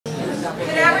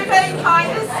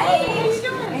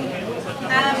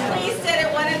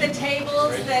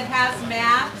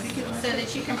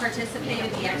participate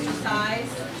in the exercise.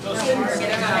 We're going to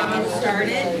get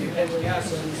started.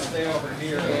 Yes, and stay over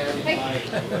here.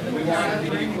 And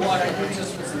we want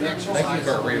participants in the exercise. Thank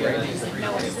you for rearranging.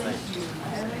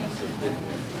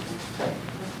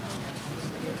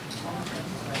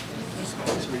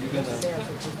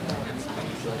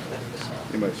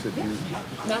 You might sit here.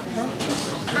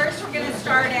 First, we're going to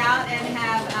start out and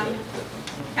have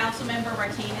Councilmember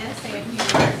Martinez say a few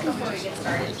words before we get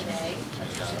started today.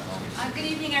 Good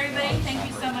evening, everybody. Thank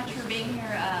you so much for being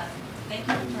here. Thank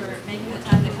you for making the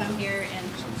time to come here and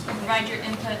provide your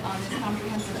input on this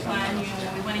comprehensive plan. You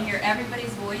know, we want to hear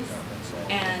everybody's voice,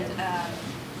 and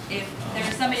if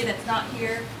there's somebody that's not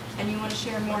here and you want to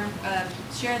share more,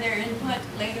 share their input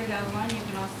later down the line, you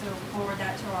can also forward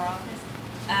that to our office.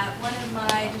 One of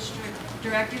my district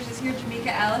directors is here,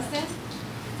 Jamaica Allison.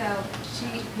 So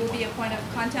she will be a point of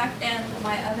contact, and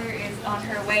my other is on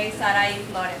her way, Sarai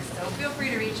Flores. So feel free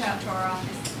to reach out to our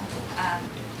office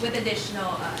with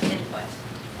additional input.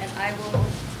 And I will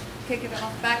kick it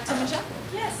off back to Michelle.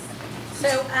 Yes.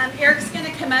 So Eric's going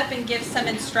to come up and give some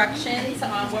instructions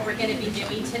on what we're going to be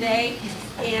doing today.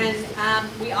 And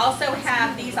we also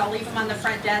have these, I'll leave them on the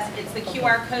front desk. It's the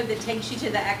QR code that takes you to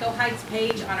the Echo Heights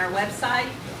page on our website.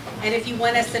 And if you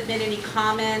want to submit any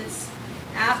comments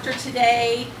after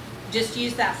today, just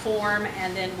use that form,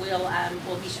 and then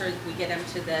we'll be sure that we get them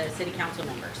to the city council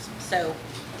members. So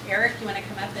Eric, you want to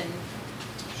come up and...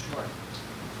 Sure.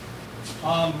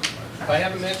 If I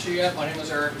haven't met you yet, my name is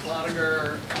Eric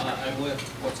Cloutiger. I'm with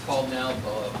what's called now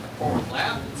the Forward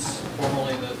Lab. It's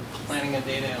formerly the Planning and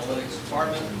Data Analytics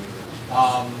Department.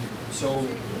 So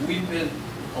we've been,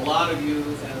 a lot of you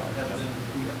have been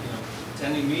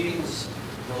attending meetings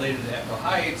related to Echo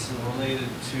Heights and related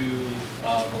to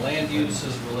the land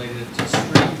uses, related to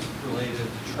street, related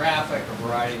to traffic, a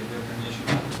variety of different issues.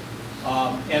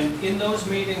 And in those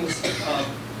meetings,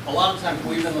 a lot of times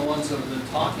we've been the ones that have been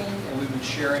talking, and we've been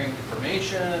sharing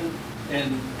information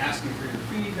and asking for your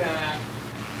feedback.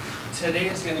 Today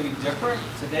is going to be different.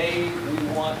 Today we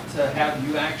want to have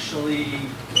you actually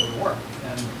go to work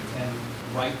and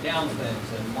write down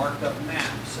things and mark up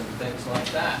maps and things like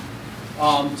that.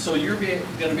 So you're going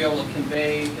to be able to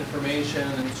convey information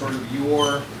and sort of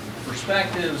your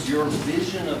perspectives, your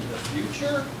vision of the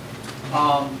future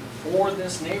for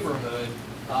this neighborhood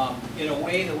in a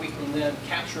way that we can then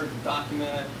capture and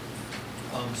document it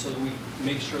so that we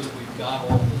make sure that we've got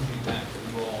all the feedback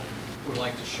that you all would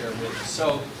like to share with us.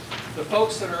 So the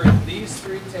folks that are in these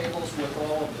three tables with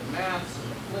all of the maps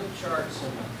and the flip charts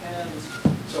and the pens,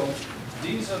 so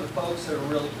these are the folks that are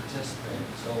really participating.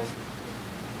 So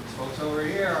folks over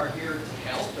here are here to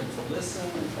help and to listen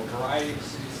to a variety of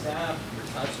city staff. Your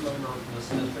council member from this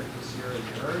district is here, as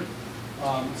you heard.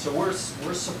 So we're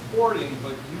supporting,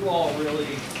 but you all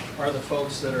really are the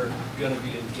folks that are going to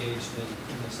be engaged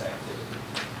in this activity.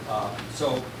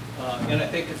 And I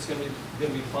think it's going to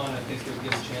be fun. I think you'll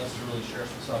get a chance to really share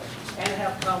some stuff and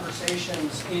have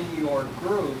conversations in your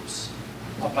groups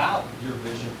about your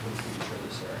vision for the future of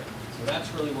this area. So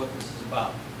that's really what this is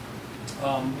about.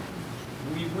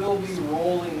 We will be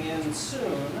rolling in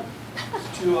soon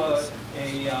to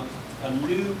a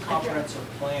new comprehensive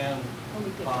plan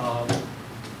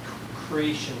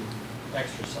creation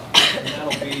exercise. And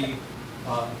that'll be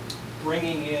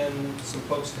bringing in some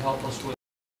folks to help us with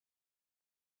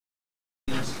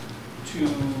to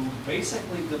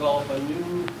basically develop a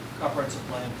new comprehensive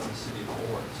plan for the city of Fort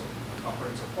Worth. So a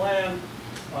comprehensive plan,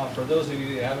 for those of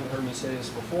you that haven't heard me say this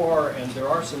before, and there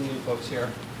are some new folks here,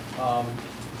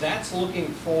 that's looking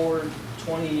forward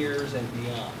 20 years and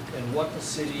beyond, and what the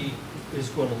city is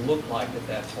going to look like at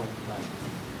that point in time.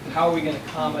 How are we going to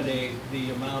accommodate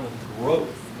the amount of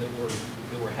growth that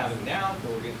we're having now,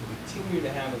 that we're going to continue to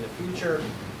have in the future?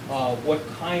 What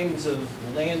kinds of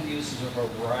land uses of a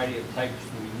variety of types do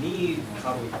we need?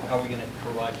 How are we going to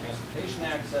provide transportation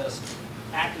access,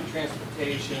 active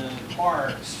transportation,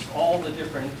 parks, all the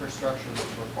different infrastructure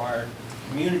that's required,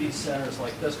 community centers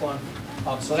like this one.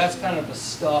 So that's kind of the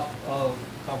stuff of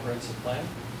comprehensive plan.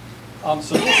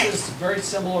 So this is very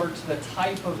similar to the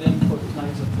type of input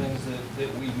kinds of things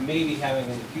that we may be having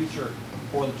in the future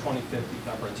for the 2050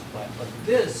 comprehensive plan. But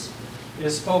this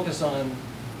is focused on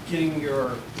getting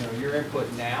your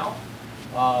input now.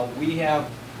 We have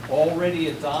already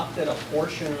adopted a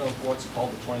portion of what's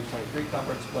called the 2023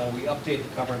 comprehensive plan. We update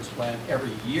the comprehensive plan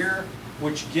every year,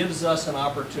 which gives us an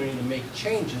opportunity to make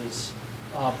changes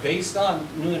based on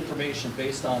new information,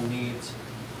 based on needs.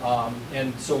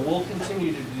 And so we'll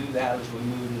continue to do that as we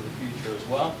move into the future as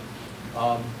well.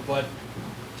 But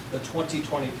the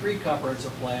 2023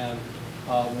 comprehensive plan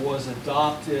was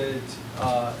adopted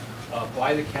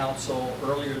by the council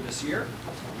earlier this year.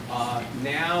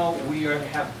 Now we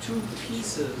have two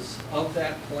pieces of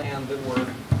that plan that were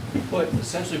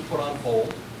essentially put on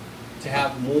hold to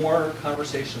have more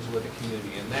conversations with the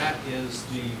community, and that is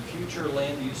the future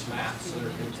land use maps that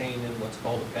are contained in what's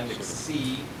called Appendix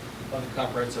C of the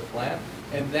comprehensive plan.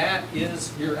 And that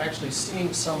is, you're actually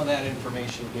seeing some of that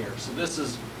information here. So this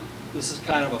is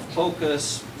kind of a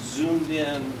focus, zoomed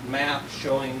in map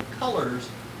showing colors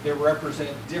that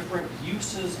represent different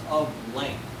uses of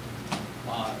land.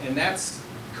 And that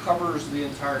covers the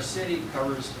entire city,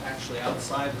 covers actually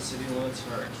outside the city limits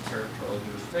of our extraterritorial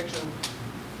jurisdiction.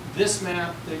 This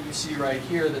map that you see right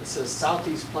here that says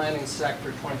Southeast Planning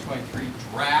Sector 2023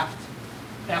 Draft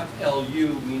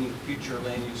FLU, meaning Future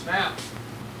Land Use Map,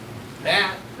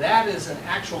 that is an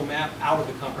actual map out of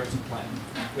the comprehensive plan.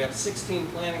 We have 16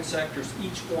 planning sectors.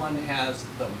 Each one has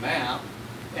the map,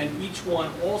 and each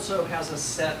one also has a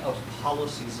set of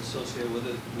policies associated with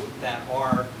it that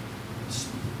are,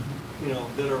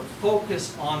 that are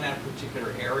focused on that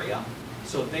particular area.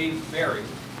 So they vary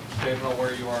depending on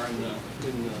where you are in the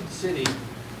city.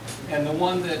 And the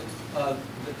one that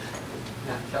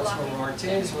Councilmember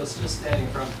Martinez was just standing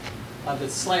from,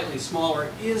 that's slightly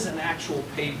smaller, is an actual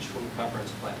page from the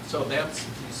comprehensive plan. So that's,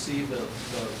 you see the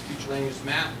future land use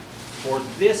map for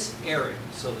this area.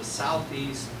 So the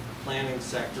southeast planning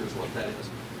sector is what that is.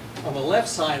 On the left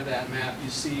side of that map, you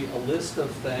see a list of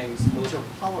things. Those are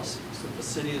policies that the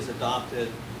city has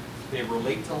adopted. They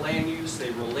relate to land use.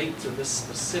 They relate to this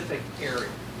specific area.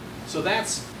 So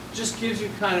that's just gives you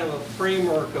kind of a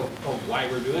framework of why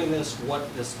we're doing this,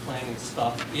 what this planning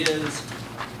stuff is.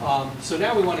 So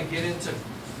now we want to get into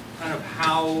kind of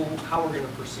how we're going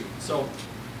to proceed. So,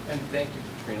 and thank you,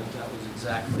 Katrina. That was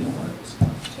exactly what I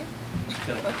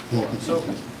was. So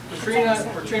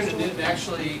Katrina did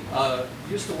actually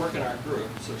used to work in our group,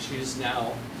 so she's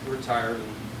now retired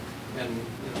and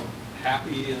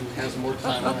happy and has more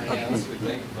time on her hands, we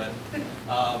think. But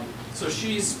so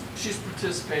she's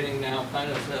participating now,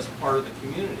 kind of as part of the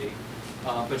community.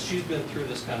 But she's been through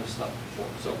this kind of stuff before.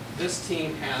 So this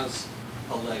team has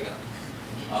a leg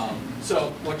up.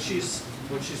 So what she's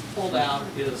pulled out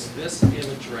is this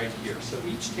image right here. So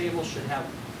each table should have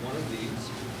one of these.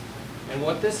 And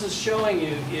what this is showing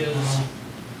you is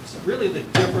really the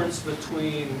difference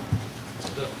between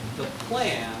the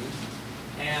plan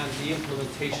and the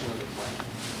implementation of the plan.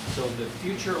 So the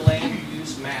future land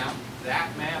use map, that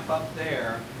map up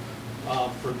there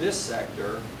for this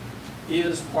sector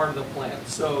is part of the plan.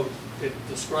 So it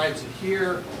describes it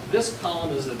here. This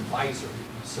column is advisory.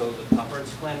 So the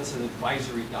comprehensive plan is an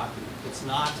advisory document. It's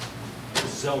not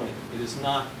zoning. It is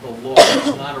not the law.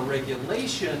 It's not a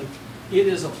regulation. It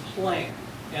is a plan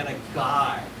and a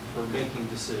guide for making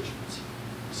decisions.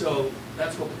 So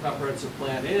that's what the comprehensive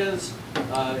plan is.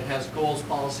 It has goals,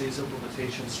 policies,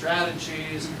 implementation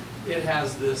strategies. It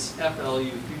has this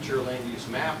FLU, future land use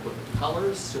map with the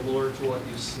colors, similar to what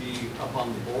you see up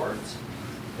on the boards.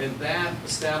 And that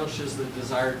establishes the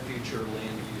desired future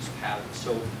land use pattern.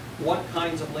 So what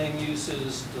kinds of land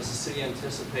uses does the city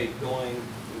anticipate going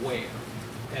where?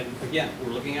 And again,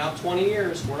 we're looking out 20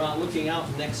 years. We're not looking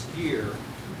out next year.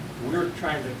 We're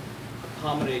trying to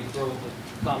accommodate growth,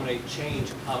 accommodate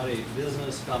change, accommodate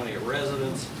business, accommodate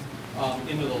residents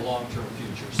into the long-term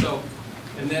future. So,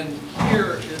 and then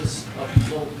here is a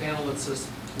little panel that says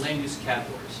land use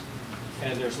categories.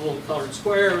 And there's little colored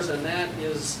squares, and that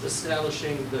is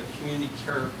establishing the community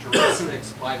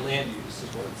characteristics by land use,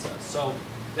 is what it says. So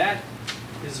that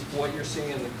is what you're seeing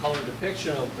in the color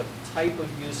depiction of the type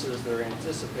of uses that are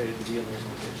anticipated to be in those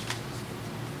locations.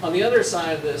 On the other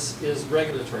side of this is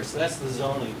regulatory. So that's the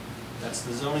zoning. That's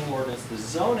the zoning ordinance. The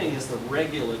zoning is the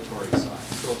regulatory side.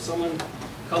 So if someone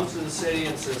comes to the city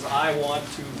and says, I want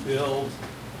to build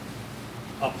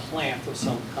a plant of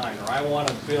some kind, or I want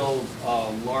to build a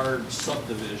large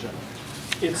subdivision,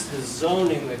 it's the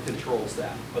zoning that controls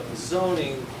that. But the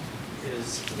zoning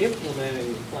is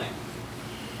implementing the plan.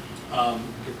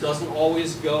 It doesn't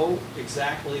always go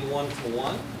exactly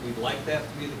one-to-one. We'd like that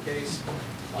to be the case.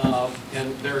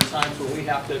 And there are times when we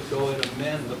have to go and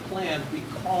amend the plan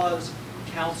because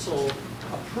council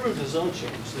approved a zone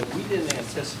change that we didn't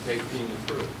anticipate being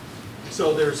approved.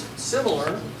 So there's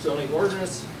similar zoning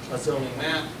ordinance, a zoning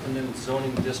map, and then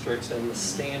zoning districts and the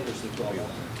standards that go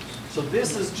along. So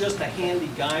this is just a handy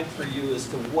guide for you as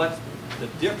to what the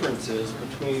difference is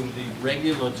between the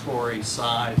regulatory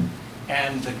side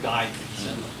and the guidance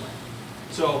in the plan.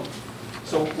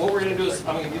 So what we're going to do is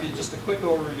I'm going to give you just a quick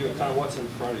overview of kind of what's in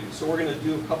front of you. So we're going to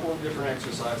do a couple of different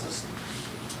exercises.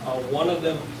 One of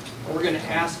them We're going to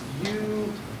ask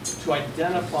you to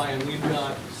identify, and we've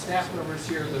got staff members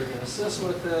here that are going to assist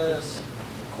with this.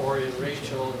 Corey and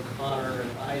Rachel and Connor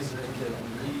and Isaac and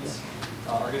Reese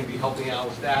are going to be helping out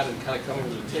with that and kind of coming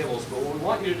to the tables. But what we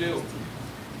want you to do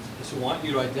is we want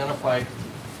you to identify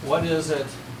what is it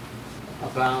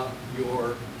about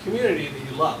your community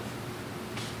that you love.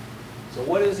 So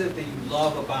what is it that you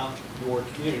love about your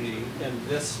community? And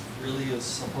this really is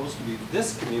supposed to be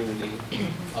this community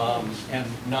and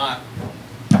not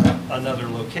another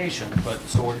location. But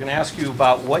so we're going to ask you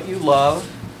about what you love.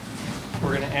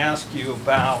 We're going to ask you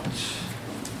about,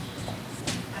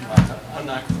 I'm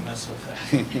not going to mess with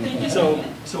that.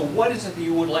 So what is it that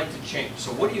you would like to change?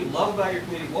 So what do you love about your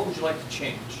community? What would you like to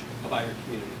change about your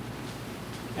community?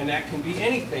 And that can be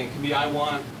anything. It can be, I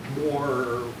want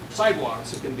more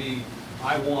sidewalks. It can be,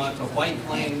 I want a bike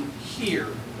lane here.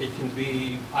 It can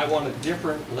be, I want a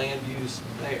different land use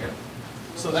there.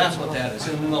 So that's what that is.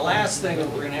 And then the last thing that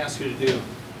we're going to ask you to do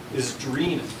is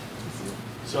dream it.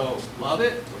 So love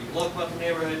it. What do you love about the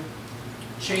neighborhood?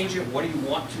 Change it. What do you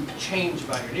want to change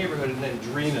about your neighborhood? And then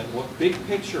dream it. What big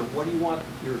picture? What do you want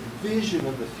your vision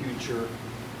of the future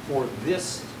for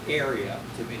this area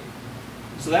to be?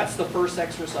 So that's the first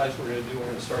exercise we're going to do. We're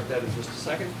going to start that in just a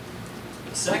second.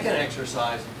 The second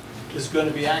exercise is going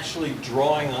to be actually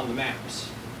drawing on the maps.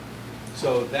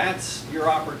 So that's your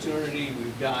opportunity.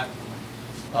 We've got,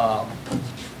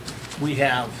 we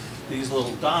have these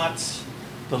little dots.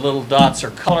 The little dots are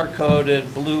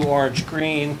color-coded, blue, orange,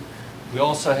 green. We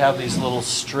also have these little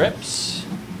strips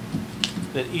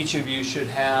that each of you should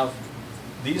have.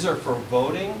 These are for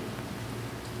voting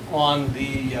on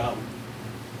the,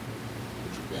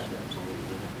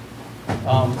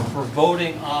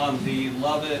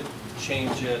 love it,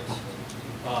 change it,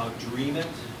 dream it.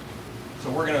 So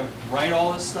we're going to write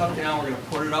all this stuff down, we're going to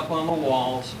put it up on the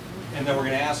walls, and then we're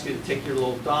going to ask you to take your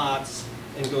little dots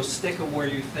and go stick them where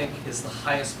you think is the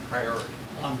highest priority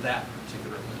on that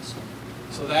particular list.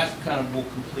 So that kind of will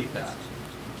complete that.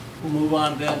 We'll move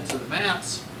on then to the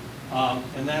maps,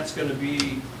 and that's going to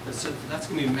be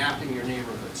mapping your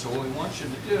neighborhood. So what we want you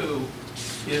to do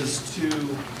is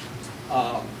to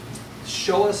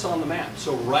show us on the map.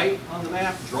 So write on the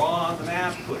map, draw on the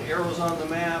map, put arrows on the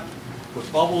map,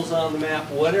 put bubbles on the map,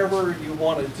 whatever you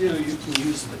want to do. You can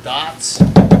use the dots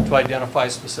to identify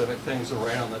specific things that are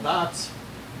right on the dots.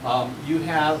 You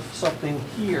have something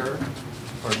here,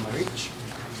 pardon my reach,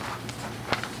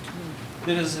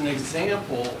 that is an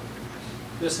example.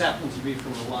 This happens to be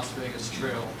from the Las Vegas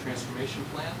Trail Transformation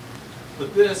Plan,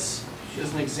 but this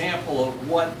is an example of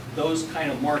what those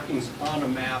kind of markings on a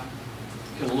map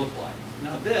can look like.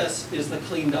 Now this is the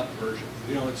cleaned up version.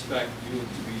 We don't expect you to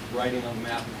be writing on the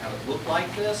map and have it look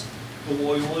like this, but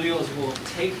what we will do is we'll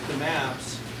take the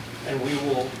maps and we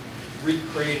will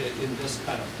recreate it in this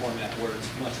kind of format where it's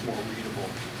much more readable.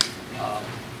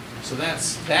 So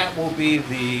that will be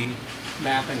the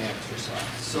mapping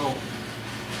exercise. So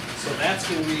that's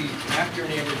going to be map your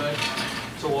neighborhood.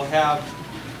 So we'll have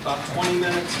about 20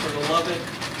 minutes for the love it,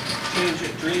 change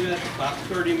it, dream it, about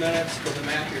 30 minutes for the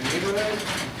map your neighborhood.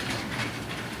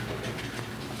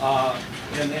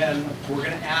 And then we're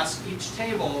going to ask each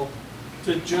table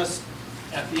to just,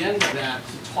 at the end of that,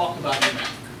 to talk about your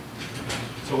map.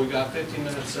 So we've got 15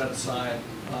 minutes set aside,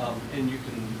 and you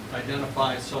can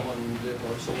identify someone that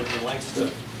likes to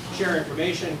share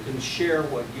information, can share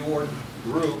what your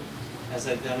group has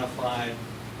identified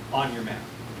on your map.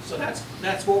 So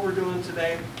that's what we're doing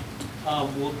today.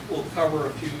 We'll cover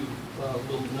a few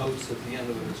little notes at the end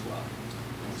of it as well.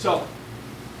 So,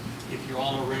 if you're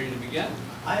all ready to begin.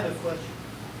 I have a question.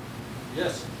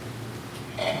 Yes.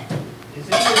 Is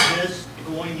any of this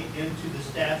going into the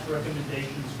staff's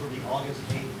recommendations for the August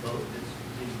 8th vote that's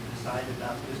being decided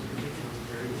about this particular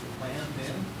various plan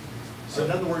then? So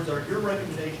in other words, are your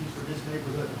recommendations for this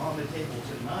neighborhood on the table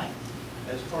tonight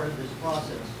as part of this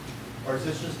process? Or is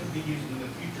this just going to be used in the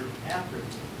future after the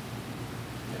vote?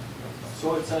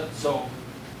 So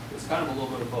it's kind of a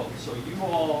little bit of both. So you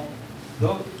all,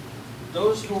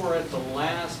 those who were at the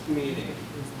last meeting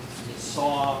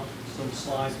saw some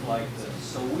slides like this.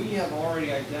 So we have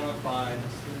already identified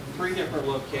 3 different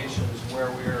locations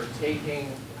where we are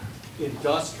taking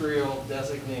industrial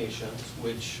designations,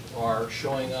 which are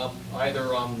showing up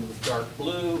either on the dark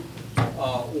blue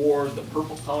or the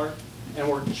purple color, and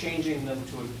we're changing them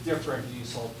to a different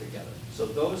use altogether. So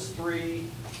those 3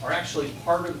 are actually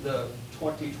part of the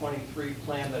 2023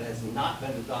 plan that has not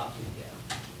been adopted yet.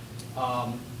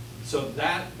 So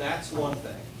that's one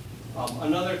thing.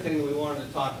 Another thing that we wanted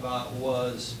to talk about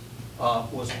was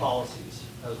policies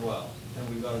as well. and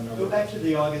we've got a number. Go back to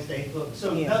the August 8th vote.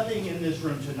 So Yeah. nothing in this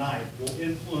room tonight will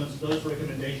influence those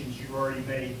recommendations you've already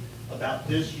made about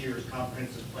this year's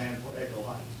comprehensive plan for Echo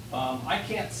Heights. I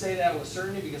can't say that with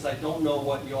certainty because I don't know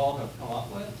what you all have come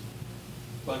up with,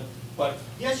 but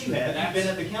Yes, you have. You've That's- been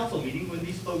at the council meeting when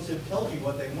these folks have told you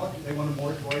what they want. They want a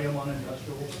moratorium on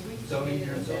industrial zoning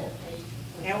here in Seoul.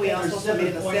 And we also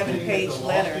submitted a 7-page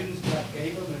letter. The law students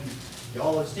gave them, and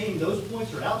y'all have seen, those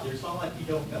points are out there. It's not like you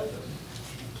don't know them.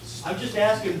 I'm just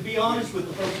asking, be honest with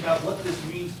the folks about what this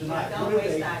means tonight. Don't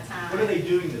waste our time. What are they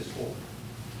doing this for?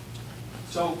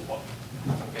 so,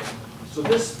 okay. So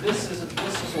this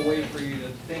is a way for you to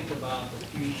think about the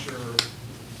future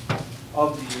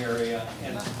of the area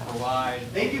and to provide.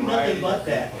 They do nothing but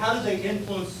that. How do they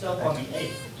influence stuff on the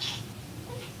 8th?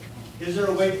 Is there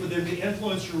a way for them to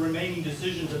influence your remaining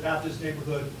decisions about this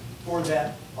neighborhood for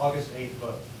that August 8th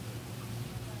vote?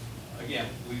 Again,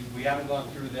 we haven't gone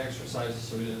through the exercises,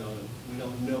 so we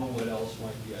don't know what else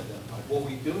might be identified. What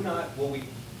we do not,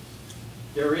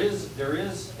 there is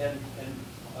a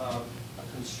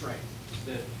constraint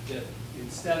that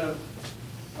instead of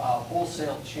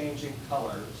wholesale changing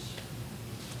colors,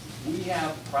 we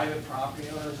have private property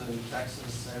owners in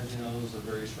Texas, as you know, is a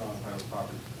very strong private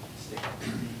property state.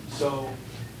 So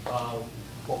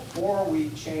before we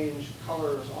change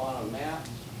colors on a map,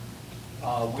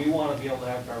 we want to be able to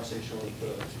have a conversation with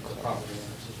the property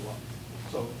owners as well.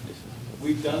 So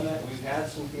we've done that. We've had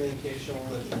some communication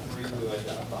with the three we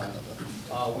identified.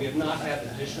 We have not had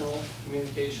additional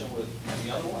communication with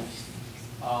the other ones.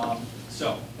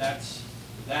 So that's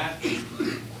that.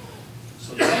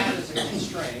 So that is a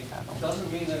constraint.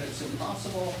 Doesn't mean that it's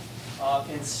impossible.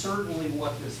 And certainly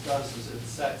what this does is it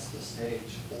sets the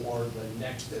stage for the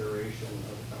next iteration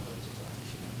of the comprehensive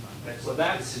plan. So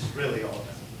This is really all about.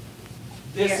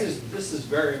 this is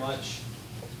very much,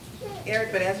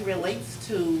 Eric, but as it relates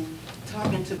to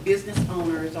talking to business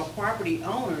owners or property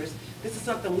owners, this is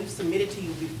something we've submitted to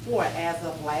you before as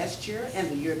of last year and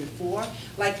the year before.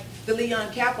 Like the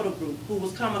Leon Capital Group, who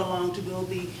was coming along to build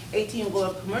the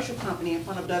 18-wheel commercial company in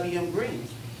front of WM Green,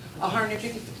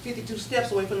 152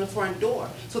 steps away from the front door.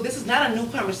 So this is not a new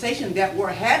conversation that we're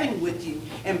having with you.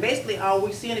 And basically all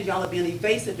we're seeing is y'all are being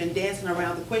evasive and dancing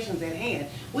around the questions at hand.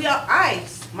 I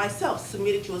myself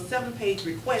submitted you a 7-page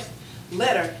request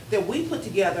letter that we put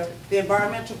together, the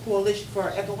Environmental Coalition for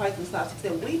Echo Heights and South Six,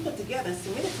 that we put together and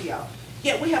submitted to y'all.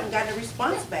 Yet we haven't gotten a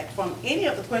response back from any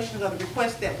of the questions or the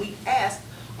requests that we asked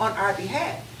on our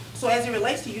behalf. So as it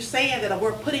relates to you saying that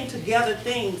we're putting together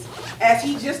things as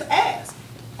he just asked,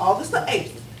 August the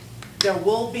 8th, there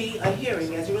will be a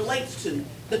hearing as it relates to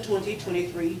the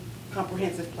 2023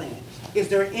 comprehensive plan. Is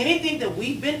there anything that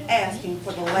we've been asking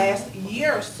for the last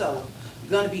year or so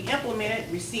going to be implemented,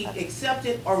 received,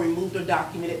 accepted, or removed or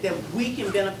documented that we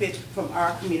can benefit from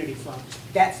our community from?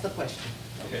 That's the question.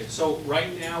 okay, so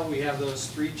right now we have those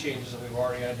 3 changes that we've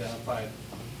already identified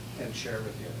and shared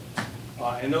with you.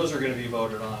 And those are going to be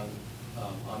voted on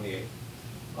the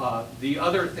 8th. The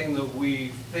other thing that we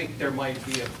think there might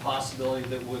be a possibility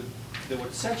that would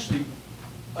essentially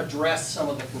address some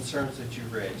of the concerns that you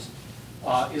raised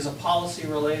is a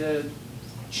policy-related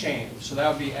change. So that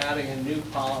would be adding a new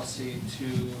policy to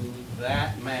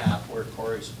that map where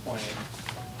Corey's pointing.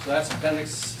 So that's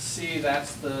Appendix C,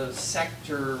 that's the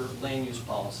sector land use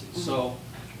policy. So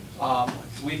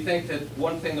we think that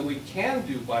one thing that we can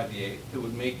do by the 8th that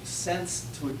would make sense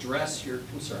to address your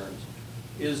concerns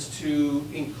is to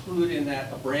include in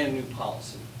that a brand new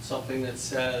policy, something that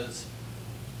says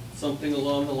something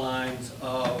along the lines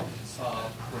of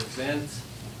prevent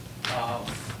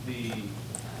the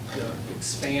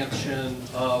expansion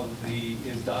of the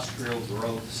industrial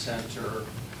growth center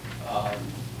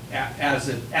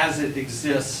as it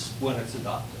exists when it's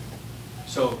adopted.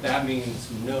 So that means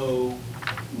no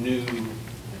new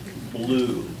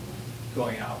blue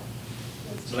going out.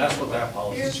 So that's what that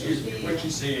policy is. Excuse me, what you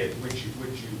said,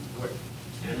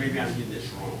 and maybe I'm getting this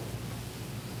wrong,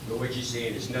 but what you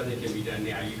said is nothing can be done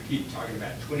now. You keep talking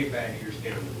about 25 years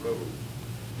down the road.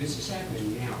 This is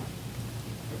happening now.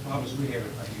 The problems we have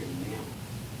are here now.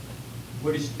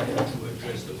 What is done to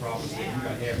address the problems that we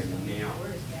are having now?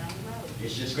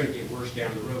 It's just going to get worse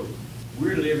down the road.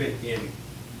 We're living in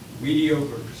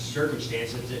mediocre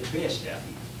circumstances at best out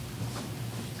here.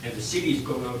 And the city's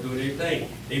going on doing everything.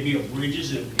 They build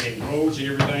bridges and roads and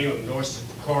everything on the north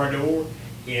corridor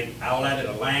and all out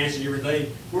of the lines and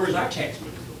everything. Where's our tax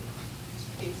money going?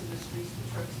 Kids in the streets,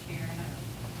 the trucks carrying out.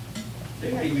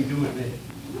 They're not even doing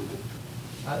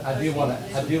that. I do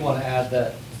want to add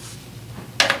that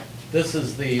this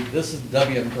is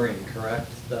WM Green, correct?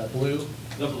 The blue?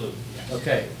 The blue.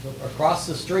 Okay, across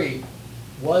the street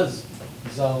was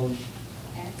zoned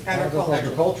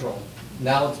agricultural.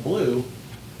 Now it's blue,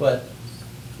 but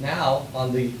now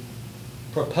on the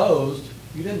proposed,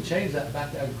 you didn't change that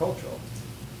back to agricultural.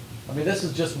 I mean, this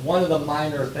is just one of the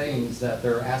minor things that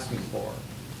they're asking for.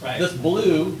 Right. This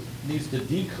blue needs to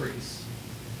decrease,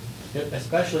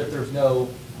 especially if there's no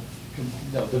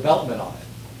development on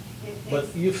it.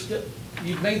 But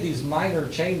you've made these minor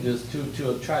changes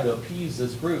to try to appease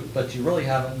this group, but you really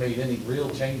haven't made any real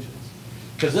changes.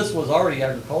 Because this was already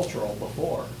agricultural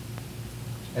before.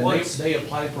 And Well, they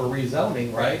applied for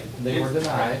rezoning, right? And they were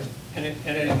denied. And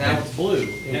now it's blue.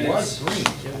 It and was green.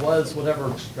 It was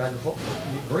whatever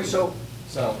green. So-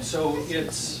 So,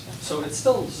 So it's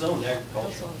still zoned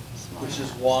agricultural, which is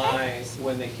why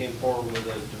when they came forward with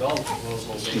a development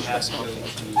proposal, they had to go to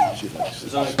the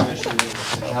zoning commission and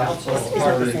the council. it's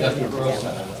part of the industrial growth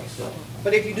center though, so.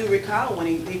 But if you do recall,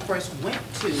 when they first went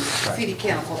to city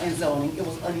council and zoning, it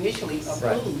was initially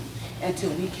Right. approved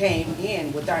until we came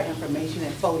in with our information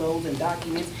and photos and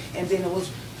documents, and then it was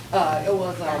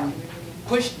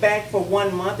pushed back for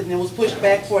 1 month, and then it was pushed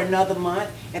back for another month,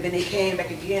 and then they came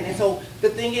back again. And so the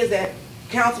thing is that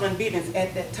Councilman Bivens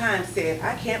at that time said,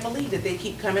 I can't believe that they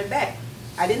keep coming back.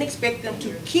 I didn't expect them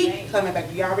to keep coming back.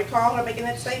 Do y'all recall her making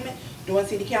that statement during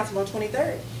city council on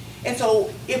 23rd? And so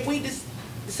if we just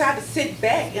decide to sit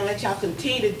back and let y'all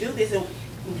continue to do this, and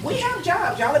we have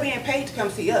jobs, y'all are being paid to come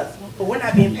see us, but we're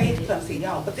not being paid to come see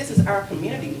y'all. But this is our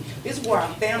community. This is where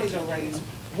our families are raised.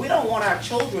 We don't want our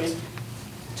children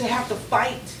to have to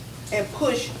fight and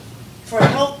push for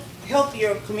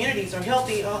healthier communities or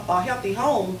healthy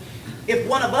home. If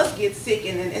one of us gets sick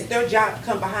and then it's their job to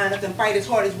come behind us and fight as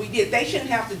hard as we did, they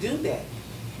shouldn't have to do that.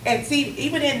 And see,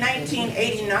 even in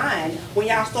 1989, when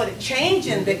y'all started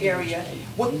changing the area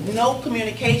with no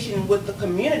communication with the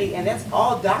community, and that's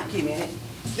all documented,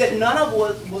 that none of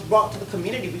it was brought to the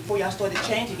community before y'all started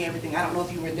changing everything. I don't know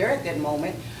if you were there at that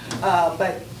moment,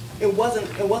 but it wasn't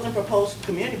proposed to the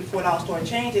community before it all started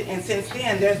changing. And since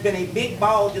then, there's been a big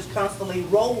ball just constantly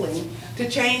rolling to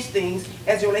change things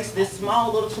as it relates to this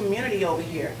small little community over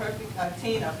here.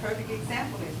 Tina, a perfect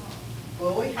example is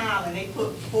Bowie Highland. They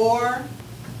put 4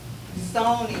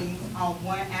 zonings on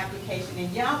one application,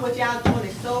 and y'all, what y'all doing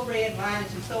is so red line,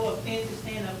 it's so offensive.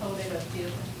 Stand up, hold it up,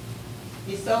 Tilton.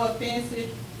 It's so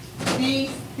offensive.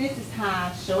 This is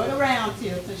how, show it around,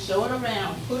 Tilton, show it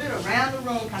around, put it around the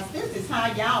room, because this is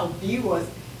how y'all view us.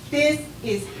 This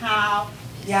is how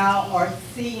y'all are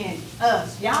seeing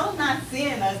us. Y'all are not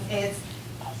seeing us as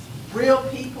real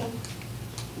people.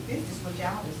 This is what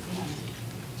y'all are seeing.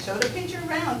 Show the picture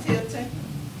around, Tilton.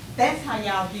 That's how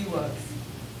y'all view us.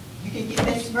 You can get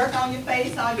that smirk on your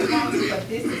face all you want to, but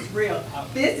this is real.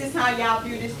 This is how y'all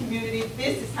view this community.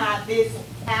 This is how this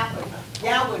happened.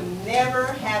 Y'all would never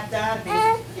have done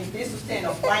this if this was in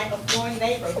a white, affluent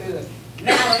neighborhood.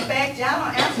 Now, in fact, y'all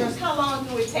don't answer us, how long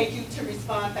do it take you to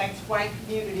respond back to white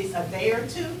communities? A day or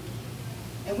two?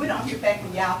 And we don't hear back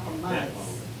from y'all for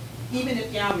months. Even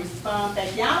if y'all respond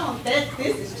back, y'all don't,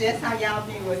 this is just how y'all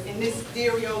view us in this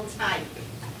stereotype.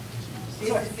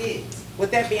 This is it.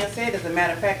 With that being said, as a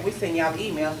matter of fact, we send y'all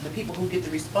emails. The people who get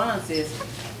the responses,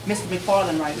 Mr.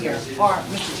 McFarland right here, or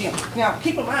Mr. Jim. Now,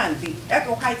 keep in mind, the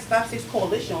Echo Heights 5-6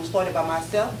 Coalition was started by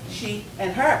myself, she,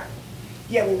 and her.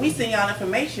 Yet when we send y'all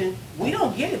information, we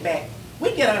don't get it back.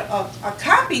 We get a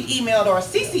copy emailed or a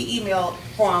CC emailed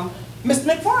from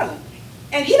Mr. McFarland.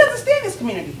 And he doesn't stand this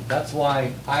community. that's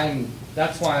why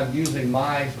I'm using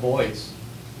my voice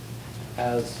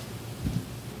as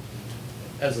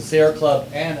a Sierra Club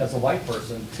and as a white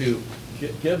person to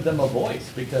give them a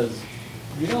voice, because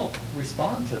you don't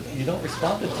respond to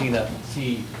Tina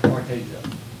T.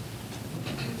 Martasia.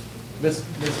 Ms.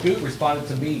 Goot responded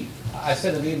to me. I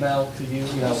sent an email to you,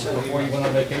 before you went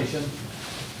on vacation,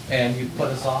 and you put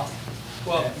us off.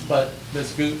 Well, But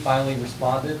Ms. Goot finally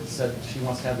responded, said she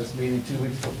wants to have this meeting 2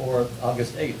 weeks before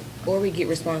August 8th. Or we get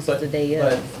responses But the day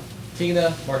but of. Tina,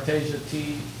 Martasia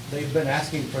T, they've been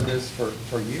asking for this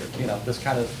for years, this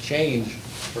kind of change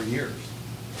for years.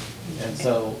 And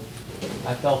so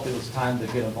I felt it was time to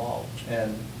get involved.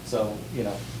 And so,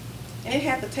 And it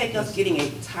had to take us getting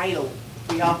a title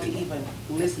for y'all to even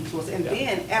listen to us. And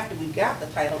then after we got the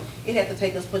title, it had to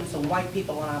take us putting some white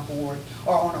people on our board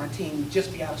or on our team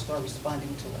just for y'all to start responding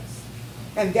to us.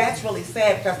 And that's really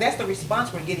sad, because that's the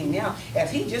response we're getting now.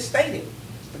 As he just stated,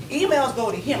 the emails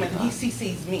go to him and he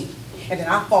CCs me, and then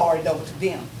I forward it over to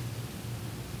them.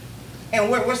 And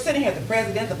we're sitting here, the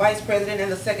president, the vice president,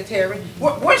 and the secretary.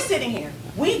 We're sitting here.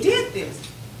 We did this.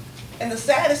 And the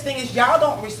saddest thing is y'all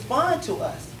don't respond to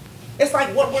us. It's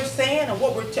like what we're saying and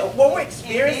what we're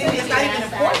experiencing is not even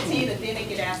important. Tina, then they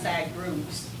get outside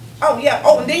groups. Oh, yeah,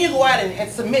 oh, and then you go out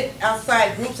and submit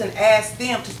outside groups and ask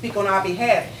them to speak on our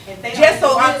behalf. If they Just so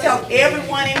don't I do tell it,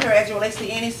 everyone in here, as it relates to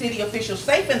any city official,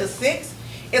 Safe in the Six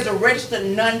is a registered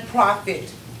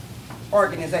nonprofit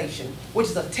organization, which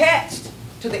is attached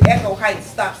to the Echo Heights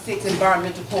Stop 6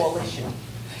 Environmental Coalition.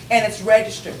 And it's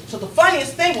registered. So the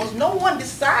funniest thing was no one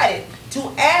decided to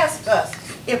ask us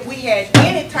if we had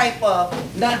any type of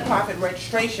nonprofit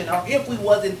registration or if we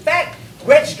was in fact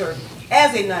registered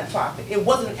as a nonprofit. It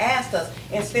wasn't asked us.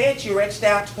 Instead, you reached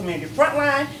out to Community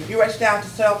Frontline, you reached out to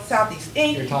Southeast You're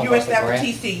Inc., talking you reached about out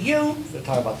the to grant? TCU. They're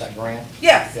talking about that grant.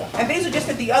 Yes, Yeah. and these are just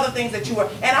the other things that you were,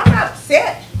 and I'm not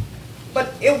upset,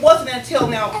 but it wasn't until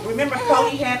now, remember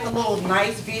Cody had the little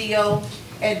nice video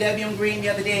at WM Green the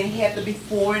other day, and he had the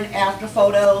before and after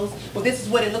photos. Well, this is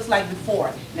what it looks like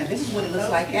before. Now, this is what it looks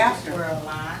like after. Were a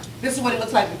lot. This is what it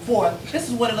looks like before. This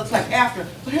is what it looks like after.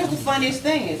 But here's the funniest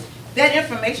thing is, that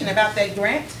information about that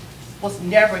grant was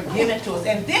never given to us.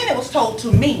 And then it was told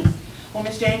to me, well,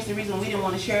 Ms. James, the reason we didn't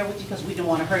want to share it with you because we didn't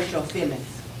want to hurt your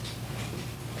feelings.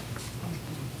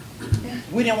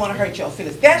 We didn't want to hurt your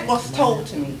feelings. That was told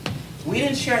to me. We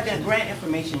didn't share that grant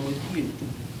information with you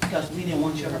because we didn't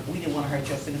want to hurt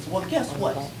your feelings. Well, guess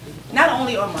what? Not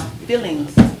only are my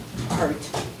feelings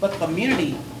hurt, but the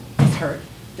community is hurt.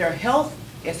 Their health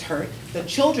is hurt. The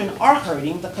children are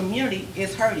hurting. The community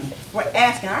is hurting. We're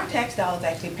asking, our tax dollars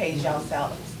actually pays y'all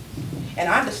salaries. And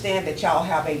I understand that y'all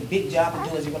have a big job to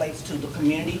do as it relates to the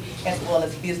community as well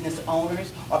as business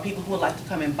owners or people who would like to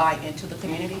come and buy into the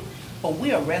community. But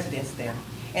we are residents there.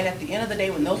 And at the end of the day,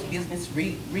 when those businesses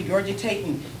regurgitate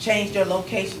and change their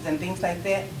locations and things like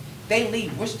that, they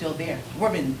leave, we're still there.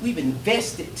 We've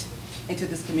invested into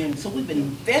this community. So we've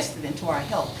invested into our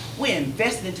health. We're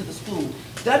invested into the school.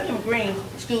 W.M. Green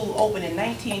School opened in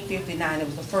 1959. It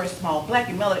was the first small black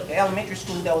elementary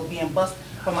school that was being bused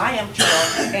from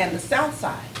IM12 and the South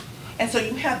Side. And so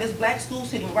you have this black school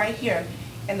sitting right here.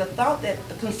 And the thought that,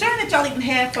 the concern that y'all even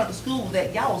had for the school,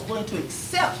 that y'all was willing to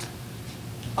accept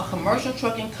a commercial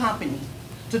trucking company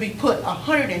to be put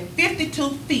 152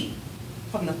 feet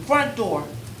from the front door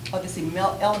of this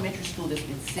elementary school that's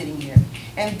been sitting here.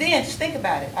 And then, just think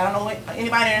about it. I don't know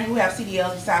anybody there who have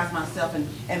CDLs besides myself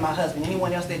and my husband.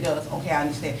 Anyone else that does, okay, I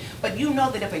understand. But you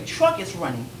know that if a truck is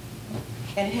running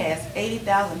and it has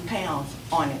 80,000 pounds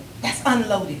on it, that's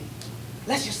unloaded.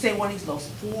 Let's just say one of these little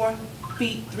 4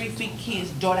 feet, 3 feet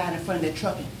kids dart out in front of their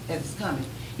truck as it's coming.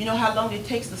 You know how long it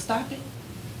takes to stop it?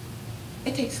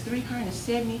 It takes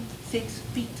 376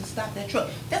 feet to stop that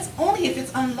truck. That's only if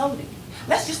it's unloaded.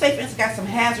 Let's just say, for instance, got some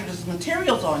hazardous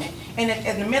materials on it, and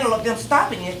in the middle of them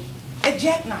stopping it, it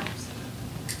jackknives.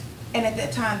 And at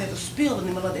that time, there's a spill in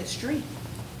the middle of that street.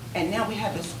 And now we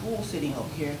have the school sitting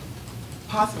over here,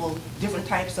 possible different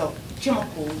types of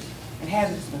chemicals and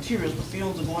hazardous materials. The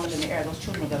fumes are going up in the air. Those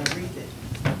children are going to breathe it.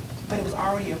 But it was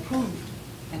already approved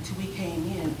until we came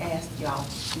in and asked y'all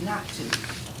not to.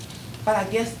 But I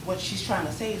guess what she's trying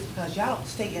to say is because y'all don't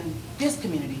stay in this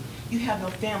community. You have no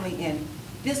family in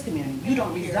this community. You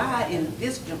don't reside in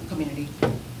this community.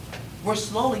 We're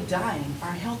slowly dying.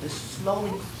 Our health is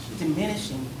slowly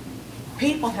diminishing.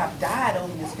 People have died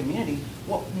over in this community.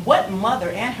 What mother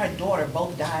and her daughter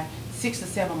both died 6 to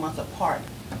 7 months apart?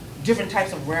 Different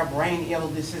types of rare brain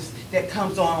illnesses that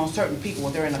comes on certain people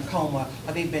when they're in a coma,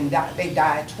 or they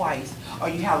died twice, or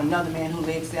you have another man whose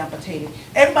legs amputated.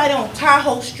 Everybody on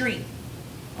Tahoe Street,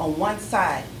 on one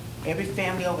side, every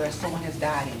family over there, someone has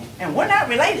died in it. And we're not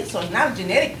related, so it's not a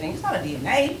genetic thing, it's not a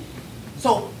DNA.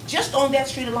 So just on that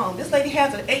street alone, this lady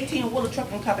has an 18-wheeler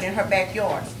trucking company in her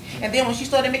backyard. And then when she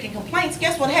started making complaints,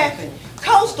 guess what happened?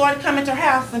 Codes started coming to her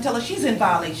house and telling her she's in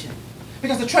violation.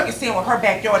 Because the truck is saying, well, her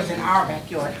backyard is in our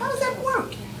backyard. How does that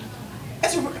work?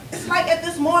 It's like at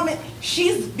this moment,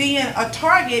 she's being a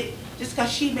target just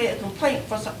because she made a complaint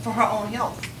for her own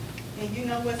health. And you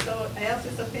know what's so else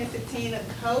is offensive, Tina?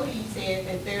 Cody said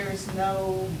that there's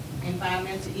no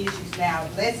environmental issues now.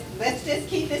 Let's just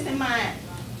keep this in mind.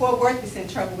 Fort Worth is in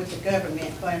trouble with the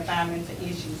government for environmental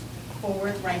issues. Fort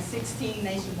Worth ranks 16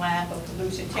 nationwide for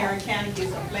pollution. Tarrant County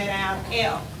gets a flat out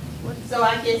F. So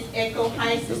I guess Echo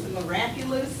Heights is the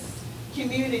miraculous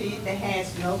community that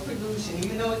has no pollution.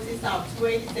 You know it's off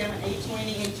 287,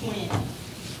 820, and 20.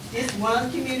 This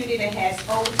one community that has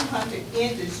over 200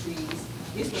 industries.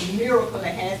 It's a miracle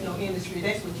that has no industry.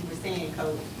 That's what you were saying,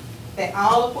 Cody. That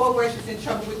all of Fort Worth is in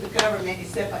trouble with the government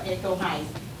except for Echo Heights.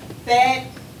 That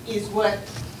is what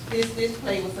this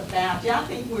play was about. Y'all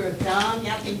think we're dumb?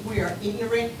 Y'all think we are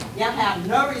ignorant? Y'all have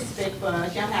no respect for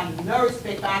us. Y'all have no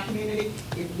respect for our community.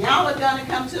 If y'all are gonna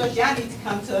come to us, y'all need to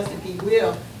come to us and be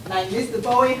will. Like Mr.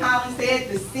 Bowie Holland said,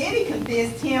 the city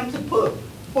convinced him to put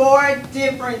 4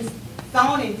 different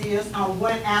zoning deals on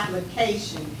one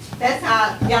application. That's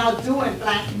how y'all do in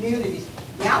black communities.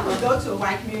 Y'all would go to a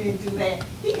white community and do that.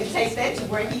 He can take that to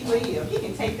where he lives. He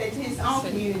can take that to his own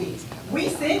community. We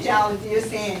sent y'all a deal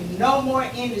saying no more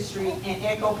industry in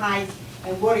Echo Heights,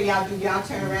 and what do y'all do? Y'all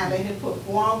turn around and put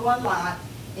 4 on 1 lot,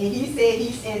 and he said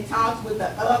he's in talks with the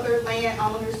other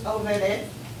landowners over there,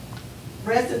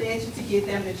 residential, to get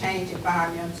them to change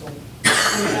environmental,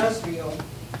 industrial,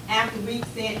 after we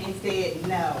sent and said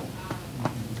no.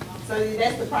 So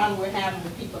that's the problem we're having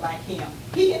with people like him.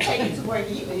 He can take it to where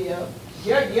he lives.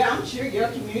 I'm sure your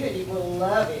community will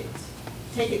love it.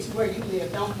 Take it to where you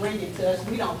live. Don't bring it to us.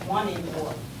 We don't want it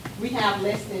anymore. We have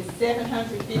less than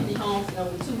 750 homes and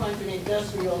over 200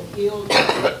 industrial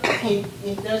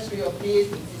industrial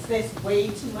businesses. That's way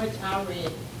too much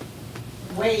already.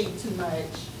 Way too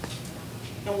much.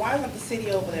 And why isn't the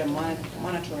city over there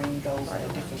monitoring those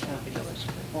different companies?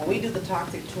 When we do the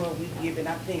toxic tour, we give it,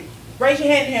 I think, raise your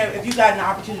hand here if you got an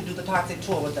opportunity to do the toxic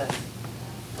tour with us.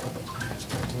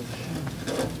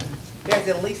 There's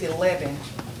at least 11.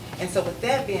 And so with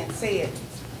that being said,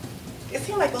 it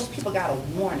seems like those people got a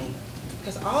warning,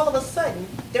 because all of a sudden,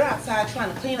 they're outside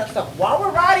trying to clean up stuff while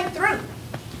we're riding through.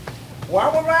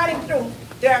 While we're riding through,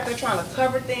 they're out there trying to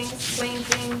cover things, clean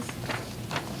things,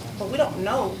 but we don't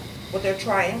know what their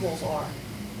triangles are.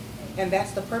 And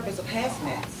that's the purpose of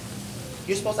hazmats.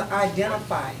 You're supposed to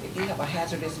identify if you have a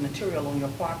hazardous material on your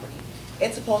property.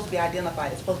 It's supposed to be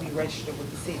identified. It's supposed to be registered with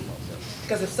the city.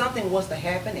 Because if something was to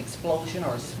happen, explosion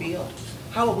or a spill,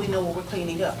 how would we know what we're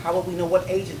cleaning up? How would we know what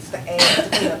agents to add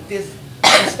to clean up this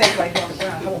mistake right here on the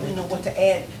ground? How would we know what to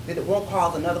add that it won't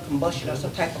cause another combustion or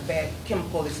some type of bad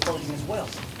chemical explosion as well?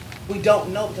 We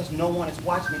don't know because no one is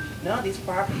watching it. None of these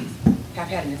properties have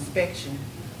had an inspection.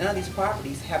 None of these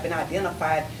properties have been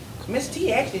identified. Ms.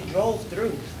 T actually drove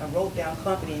through and wrote down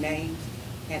company names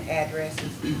and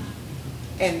addresses.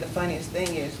 And the funniest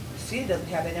thing is, the city doesn't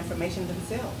have that information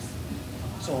themselves.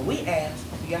 So when we ask,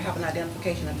 do y'all have an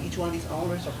identification of each one of these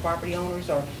owners or property owners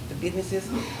or the businesses?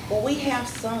 Well, we have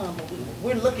some, but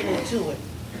we're looking into it.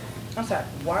 I'm sorry,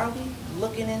 why are we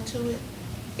looking into it?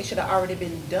 It should have already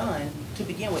been done to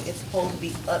begin with. It's supposed to be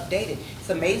updated. It's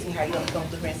amazing how you don't come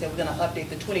through here and say we're going to update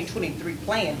the 2023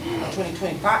 plan of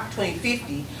 2025,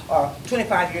 2050, or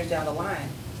 25 years down the line.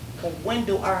 Well, when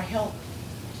do our health,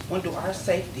 when do our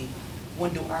safety,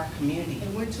 when do our community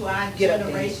And when do our get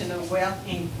updated? generational wealth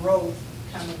and growth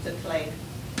come into play?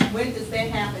 When does that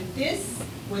happen? This,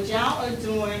 what y'all are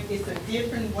doing, is a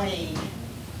different way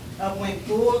of when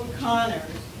Bull Connors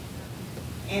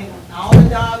and all the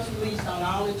dogs released on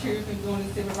all the children doing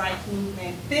the civil rights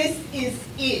movement. This is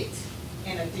it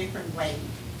in a different way.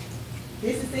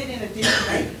 This is it in a different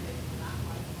way.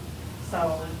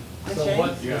 So, So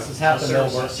what, this has happened Our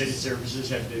over, city services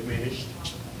have diminished.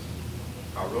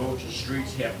 Our roads and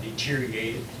streets have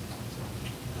deteriorated.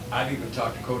 I've even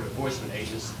talked to code enforcement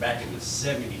agents back in the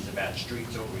 70s about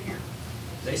streets over here.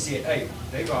 They said, hey,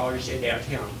 they've already said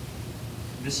downtown,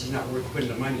 this is not worth putting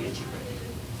the money into.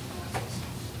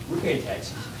 We're paying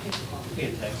taxes. We're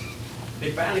paying taxes.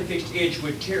 They finally fixed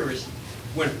Edgewood Terrace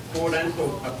when, quote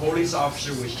unquote, a police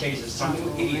officer was chasing some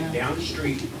idiot down the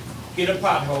street, hit a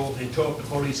pothole, and tore up the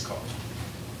police car.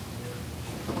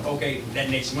 Okay, that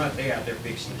next month they're out there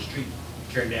fixing the street,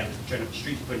 turn up the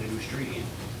street, putting a new street in.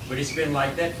 But it's been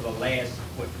like that for the last,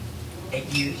 what, 8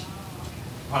 years?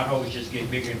 Potholes just get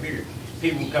bigger and bigger.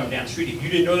 People come down the street. If you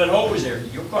didn't know that hole was there,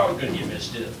 your car was going to get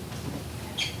messed up.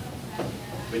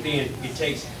 But then it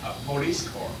takes a police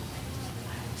car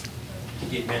to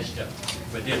get messed up,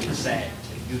 but then decide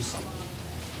to do something.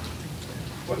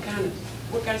 What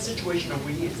kind of situation are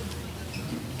we in?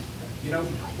 You know,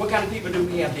 what kind of people do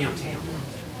we have downtown?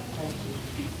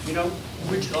 You know,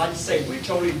 like I say, we're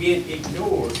totally being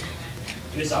ignored.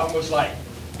 And it's almost like,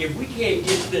 if we can't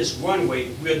get this one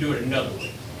way, we'll do it another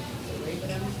way.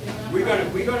 We're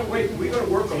gonna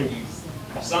work on you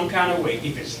some kind of way.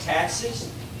 If it's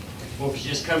taxes, or if it's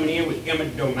just coming in with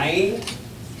eminent domain,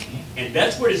 and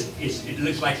that's what it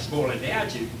looks like it's boiling down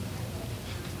to.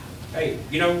 Hey,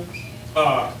 you know,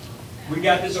 we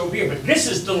got this over here, but this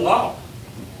is the law.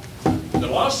 The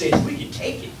law says we can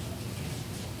take it.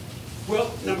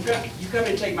 Well, no, you come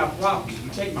and take my property, you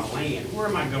take my land, where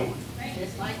am I going?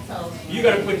 just like Tulsa. You're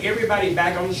gonna put everybody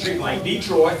back on the street like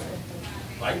Detroit,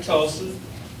 like Tulsa,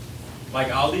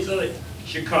 like all these other,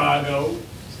 Chicago,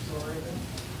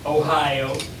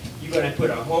 Ohio. You're gonna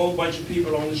put a whole bunch of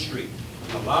people on the street.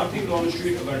 A lot of people on the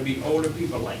street are gonna be older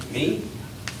people like me.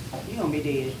 You're gonna be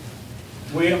dead.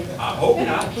 Well, I hope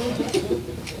not.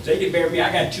 They can bury me.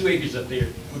 I got 2 acres up there.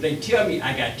 Well, they tell me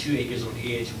I got 2 acres on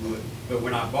Edgewood, but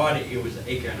when I bought it, it was 1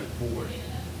 acre and a quarter.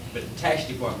 but the tax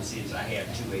department says I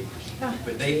have 2 acres.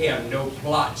 But they have no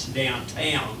plots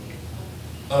downtown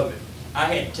of it. I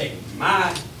had to take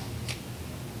my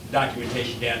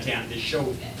documentation downtown to show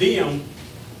them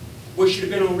what should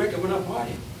have been on record when I bought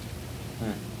it.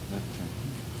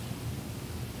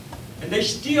 And they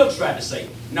still try to say,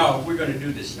 no, we're gonna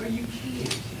do this. No, you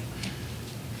can't.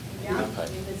 Yeah,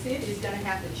 and the city is gonna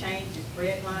have to change its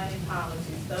redlining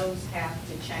policies, those have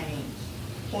to change.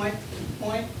 Point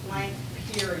blank,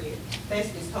 period. That's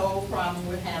this whole problem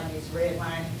we're having is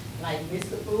redlining. Like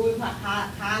Mr. Bowie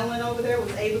Highland over there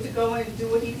was able to go in and do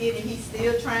what he did, and he's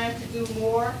still trying to do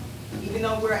more, even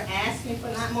though we're asking for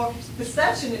not more.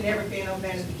 Perception had never been over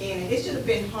there in the beginning. It should have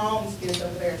been homes built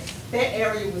over there. That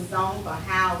area was zoned for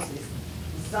houses,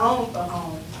 zoned for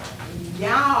homes.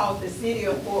 Y'all, the city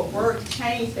of Fort Worth,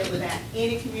 changed that without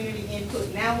any community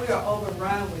input. Now we are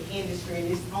overrun with industry,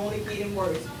 and it's only getting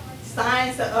worse.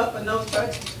 Signs are up and those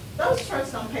trucks. Those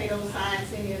trucks don't pay those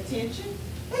signs any attention.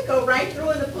 They go right through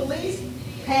and the police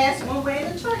pass one way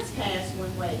and the trucks pass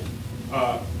one way.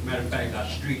 Matter of fact, our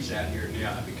streets out here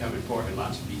now are becoming parking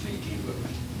lots for these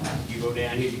 18-wheelers. You go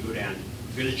down here, you go down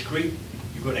Village Creek,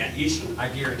 you go down Eastern, I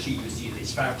guarantee you see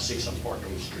there's 5 or 6 of them parked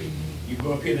on the street. You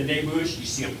go up here in the neighborhoods, you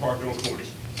see them parked on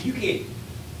corners. You can't,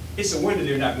 it's a wonder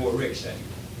there are not more wrecks out here,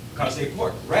 because they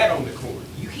park right on the corner.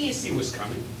 You can't see what's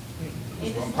coming.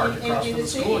 One parked across from the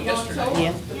school yesterday.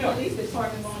 Yeah. The police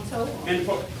department won't tow them. And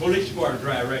the police department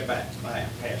drive right by,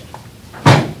 past.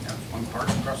 One parked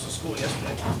across the school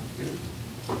yesterday.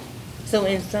 So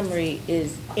in summary,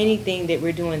 is anything that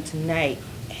we're doing tonight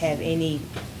have any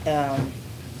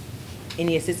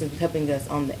assistance with helping us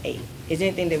on the 8th? Is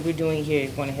anything that we're doing here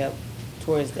going to help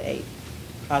towards the 8th,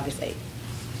 August 8th?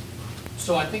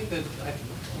 So I think that,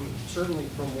 certainly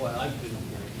from what I've been hearing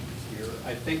here,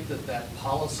 I think that that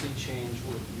policy change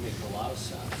would make a lot of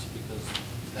sense,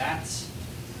 because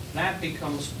that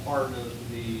becomes part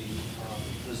of the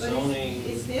zoning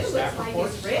It still staff looks like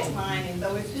reports. it's redlining,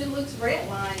 though. It still looks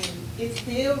redlining. It's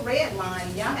still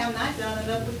redlining. Y'all have not done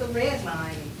enough with the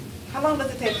redlining. How long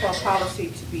does it take for a policy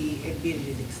to be admitted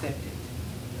and accepted?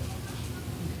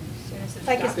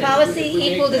 Like is If policy we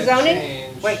make equal to that zoning?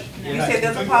 change- Wait, you said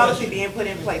there's a policy being put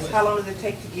in place. How long does it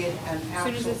take to get an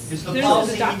actual? Is the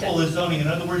policy equal to zoning? In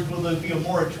other words, will there be a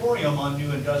moratorium on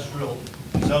new industrial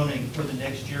zoning for the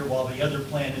next year while the other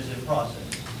plan is in process?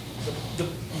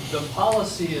 The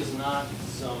policy is not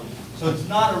zoning. So it's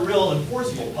not a real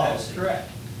enforceable That's policy.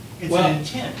 correct. It's Well, an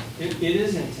intent. It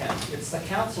is intent. It's the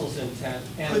council's intent.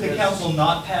 And Could the council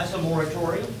not pass a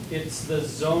moratorium? It's the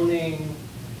zoning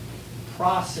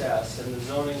process and the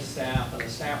zoning staff and the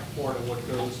staff report and what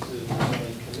goes to the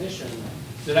zoning commission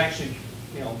that actually,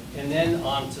 and then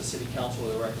on to city council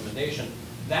with a recommendation.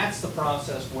 That's the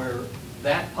process where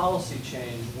that policy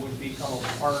change would become a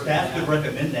part of Staff that. could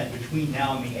recommend that between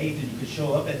now and the 8th, and you could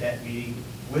show up at that meeting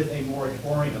with a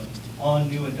moratorium on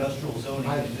new industrial zoning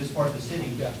in this part of the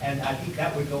city. Yeah. And I think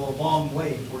that would go a long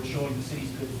way towards showing the city's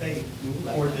good faith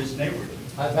toward this neighborhood.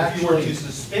 I've If you were to actually-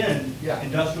 suspend Yeah.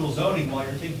 industrial zoning while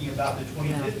you're thinking about the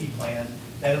 2050 plan,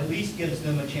 that at least gives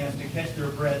them a chance to catch their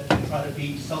breath and try to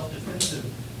be self-defensive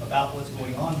about what's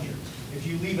going on here. If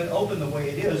you leave it open the way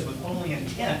it is with only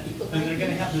intent, then they're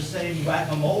gonna have the same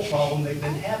whack-a-mole problem they've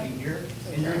been having here,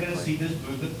 and you're gonna see this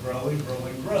movement grow and grow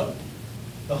and grow.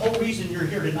 The whole reason you're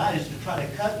here tonight is to try to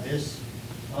cut this,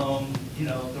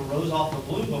 the rose off the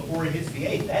bloom before it hits the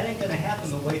 8th. That ain't gonna happen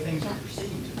the way things are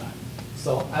proceeding tonight.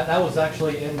 So that was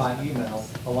actually in my email,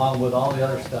 along with all the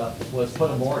other stuff, was put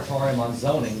a moratorium on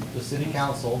zoning. The city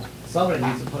council, somebody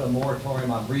needs to put a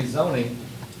moratorium on rezoning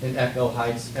in Echo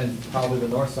Heights and probably the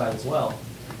north side as well,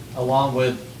 along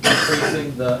with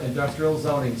increasing the industrial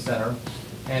zoning center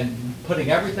and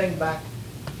putting everything back.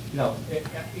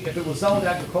 If it was zoned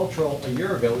agricultural a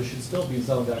year ago, it should still be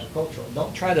zoned agricultural.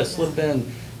 Don't try to slip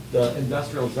in the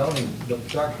industrial zoning, the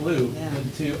dark blue,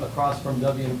 into across from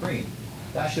W and Green.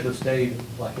 That should have stayed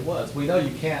like it was. We know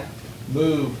you can't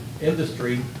move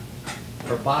industry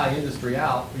or buy industry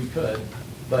out, you could,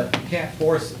 but you can't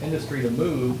force industry to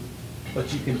move,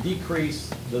 but you can decrease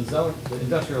the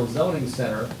industrial zoning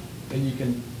center, and you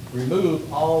can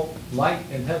remove all light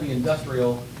and heavy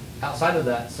industrial outside of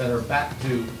that center back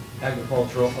to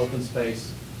agricultural, open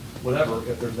space, whatever,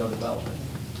 if there's no development.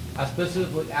 I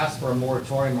specifically asked for a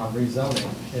moratorium on rezoning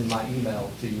in my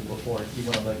email to you before you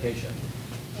went on vacation.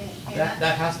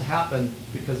 That has to happen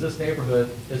because this neighborhood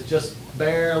is just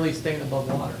barely staying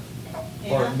above water.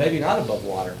 or maybe not above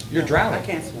water. You're drowning. I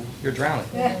can't swim. You're drowning.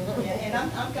 Yeah, and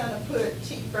I'm gonna put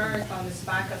Chief Burns on the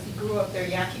spot, cause he grew up there,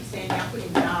 y'all keep saying y'all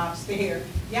putting jobs there.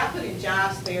 Y'all putting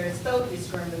jobs there, it's so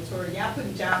discriminatory, y'all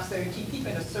putting jobs there to keep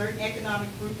keeping a certain economic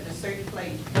group in a certain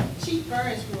place. Chief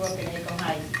Burns grew up in Echo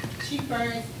Heights. Chief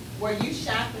Burns, were you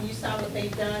shocked when you saw what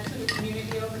they've done to the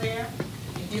community over there?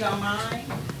 If you don't mind?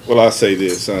 Well, I say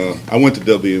this, I went to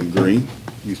W.M. Green,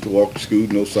 used to walk to school,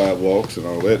 no sidewalks and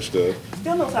all that stuff.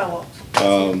 Still no sidewalks.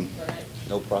 Right.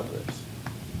 No progress.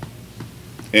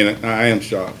 And I am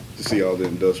shocked to see all the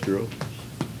industrial.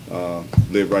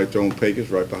 Live right there on Pecos,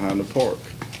 right behind the park.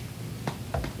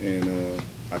 And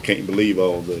I can't believe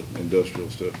all the industrial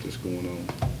stuff that's going on.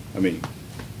 I mean,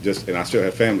 and I still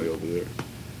have family over there.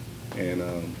 And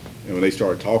when they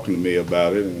started talking to me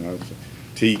about it, and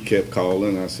T kept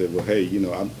calling, I said, well, hey,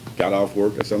 I got off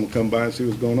work, I said, I'm gonna come by and see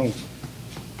what's going on.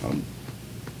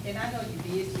 And I know you're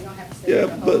busy, you don't have to say Yeah,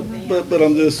 the whole thing. but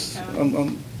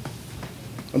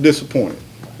I'm disappointed.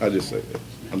 I just say that.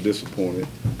 I'm disappointed.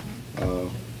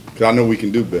 'Cause I know we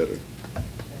can do better.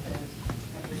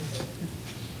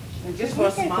 And just for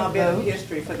a small bit of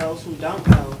history, for those who don't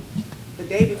know, the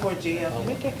day before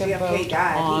JFK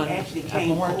died, he actually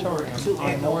came over to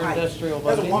Echo Heights.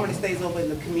 There's a woman that stays over in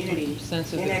the community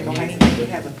in Echo Heights, and we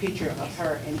have a picture of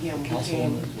her and him who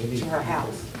came to her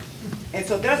house. And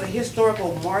so there's a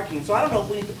historical marking, so I don't know if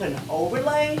we need to put an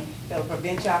overlay that'll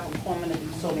prevent y'all from coming to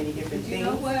do so many different You things.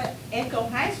 know what? Echo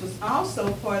Heights was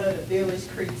also part of the Village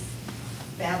Creek,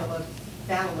 Battle of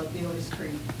Village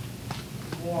Creek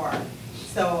War.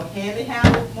 So Hanley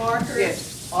have a marker.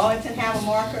 Yes. Arlington have a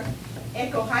marker.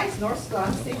 Echo Heights, North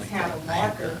Star 6 have a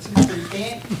marker to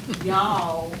prevent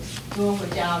y'all doing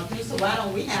what y'all do. So why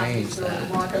don't we have this sort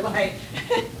of marker like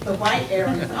the white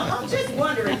areas? I'm just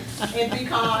wondering, and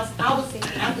because I was,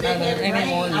 after that heavy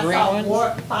rain, I saw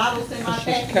water bottles in my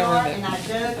backyard, and I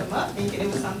dug them up thinking it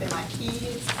was something my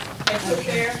kids had put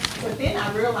there. But then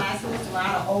I realized there was a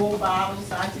lot of old bottles,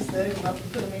 so I just dug them up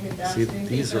and put them in the dumpster. See,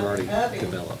 these are already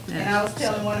developed. And I was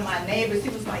telling one of my neighbors, he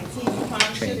was like, T, you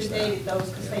probably should have dated those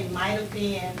because they might have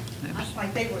been, I was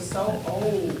like, they were so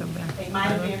old. They might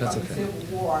have been from the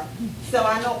Civil War. So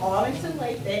I know Arlington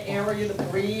Lake, that area, the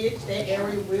bridge, that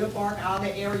area, Wilbark, all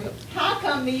that area. How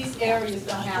come these areas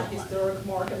don't have historic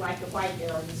marker like the white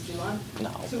areas do?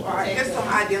 All right, there's some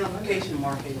identification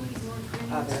markings.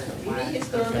 We need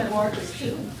historical markers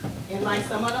too. And like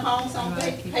some of the homes on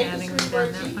Paper Street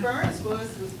where Chief Burns was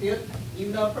built,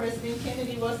 even though President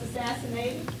Kennedy was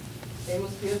assassinated, they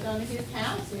was built under his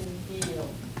house in Hill.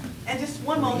 And just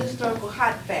one more historical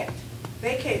hot fact.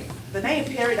 The name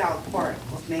Peridot Park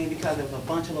was named because there was a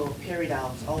bunch of little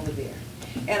peridots over there.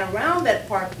 And around that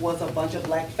park was a bunch of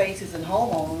black faces and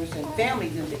homeowners and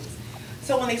families and things.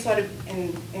 So when they started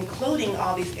including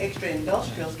all these extra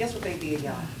industrials, guess what they did,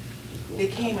 y'all? They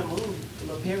came and moved the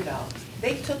little peridots.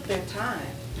 They took their time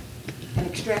and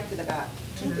extracted about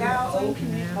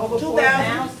 2,000, Over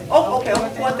 2,000, 4,000. over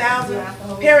 4,000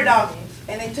 peridots,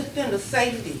 and they took them to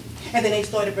safety. And then they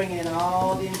started bringing in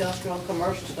all the industrial and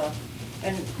commercial stuff.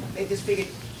 And they just figured,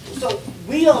 so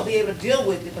we'll be able to deal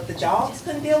with it, but the dogs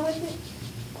couldn't deal with it?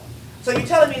 So you're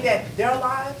telling me that their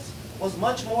lives was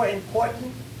much more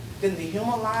important than the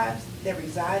human lives that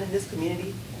reside in this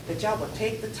community? That y'all would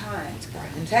take the time,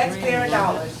 taxpayer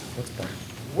dollars,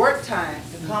 work time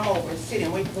to come over and sit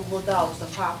and wait for the little dogs to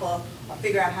pop up or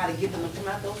figure out how to get them to come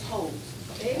out those holes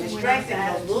and extract them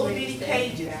in those little bitty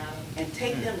cages and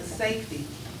take them to safety.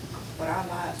 But our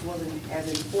lives wasn't as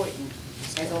important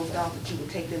as those dogs that you would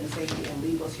take them to safety and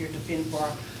leave us here to fend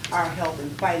for our health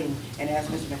and fighting, and as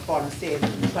Mr. McFarland said,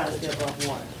 trying to stay above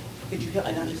water. Could you help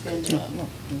me understand that?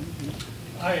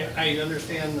 I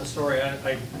understand the story. I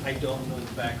don't know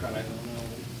the background. I don't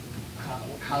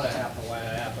know how that happened, why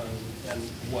that happened, and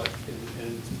what.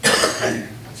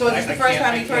 So is this the first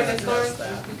time you've heard that story?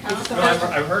 No,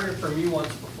 I've heard it from you once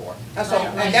before.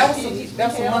 And that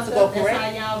was some months ago,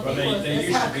 correct? Well, they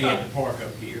used to be in the park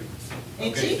up here.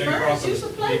 And Okay, Chief they brought Burns them- used to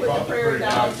play they with the brought prairie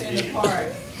dogs in the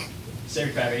park.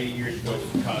 75, 80 years ago,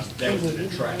 because that was the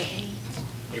trash.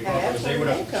 They brought That's them, they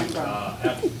where went they up come to,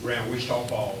 out around Wichita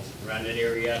Falls, around that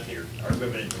area out there. I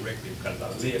remember it directly because I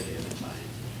lived there at the time.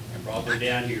 And brought them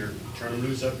down here, turned them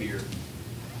loose up here.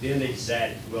 Then they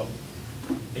decided, well,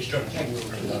 they started taking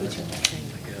over.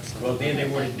 Well, then they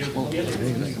wanted to do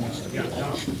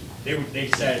they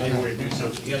decided they wanted to do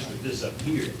something else with this up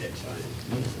here at that time.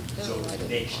 So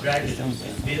they extracted them,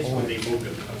 and this when they moved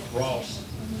them across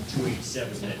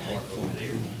 287, that park over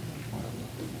there.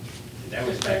 And that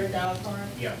was The prairie back, dog park.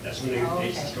 yeah, that's when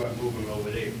they started moving over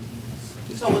there.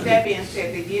 So with that being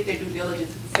said, they did their due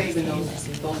diligence in saving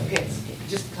those pets,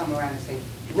 just to come around and say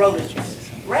rodents,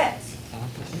 rats.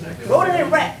 Rodent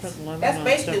and rats. That's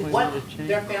basically what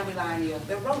their family line is.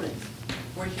 They're rodents.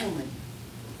 We're human.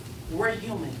 We're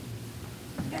human.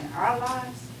 And our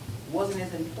lives wasn't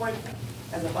as important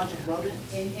as a bunch of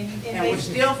rodents. And we're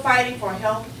still fighting for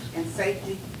health and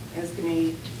safety in this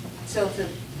community till to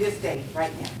this day,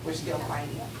 right now. We're still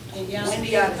fighting. When do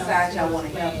y'all decide y'all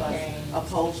want to help us,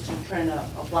 opposed to turning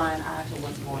a blind eye to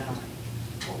what's going on?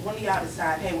 When do y'all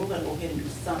decide, hey, we're going to go ahead and do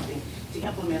something to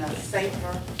implement a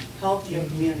safer, healthier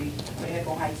community for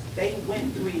Echo Heights? They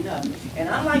went through enough. And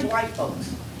unlike white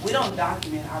folks, we don't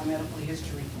document our medical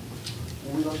history.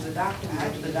 When we go to the doctor, we go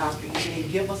to the doctor. Either they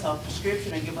give us a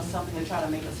prescription or give us something to try to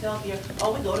make us healthier,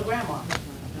 or we go to grandma.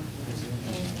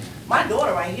 My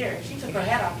daughter right here, she took her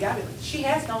hat off. She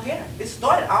has no hair. It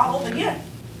started all over here.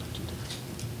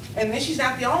 And then she's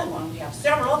not the only one. We have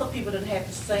several other people that had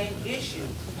the same issue.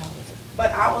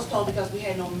 But I was told because we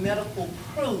had no medical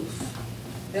proof,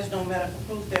 there's no medical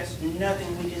proof, there's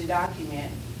nothing we can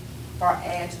document or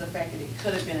add to the fact that it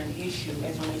could have been an issue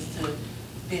as it relates to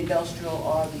the industrial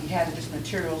or the hazardous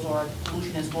materials or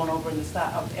pollution that's going over in the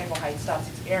Echo Heights Stop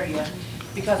 6 area,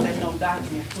 because there's no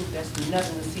document proof, there's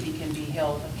nothing the city can be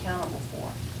held accountable for.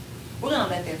 We're going to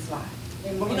let that slide.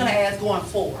 But we're going to ask going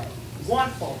forward.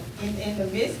 And the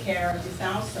miscarriages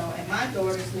also, and my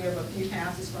daughters live a few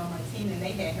houses from Martina, and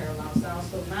they had hair loss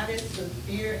also. Not as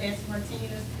severe as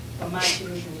Martina's, but my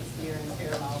children experienced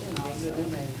hair loss also.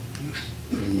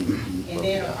 And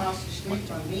then across the street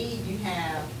from me, you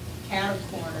have cattle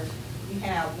corners. You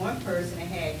have one person that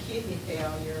had kidney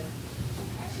failure.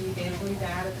 She eventually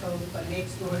died of COVID, but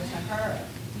next door to her,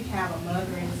 you have a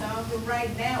mother and son who right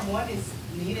now, one is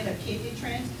needing a kidney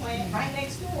transplant right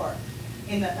next door,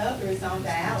 and the other is on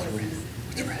dialysis.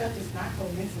 This stuff is not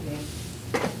coincidence,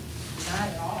 not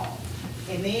at all.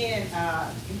 And then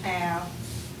you have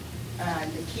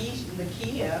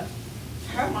Lakia.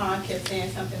 Her mom kept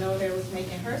saying something over there was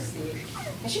making her sick.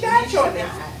 And she died shortly.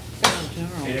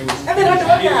 And it was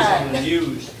on the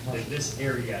news that this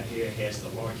area here has the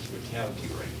largest mortality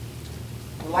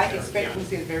rate. Life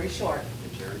expectancy is very short.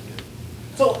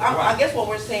 So I guess what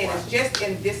we're saying is just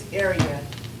in this area,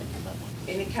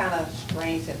 any kind of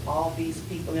strange that all these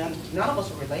people, none of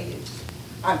us are related.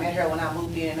 I met her when I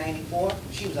moved in '94.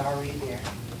 She was already there.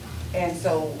 And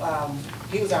so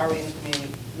he was already in the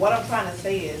community. What I'm trying to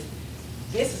say is,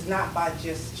 this is not by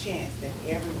just chance that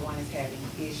everyone is having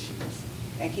issues.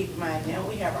 And keep in mind, now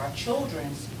we have our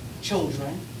children's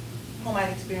children who might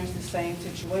experience the same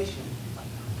situation.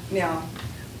 Now,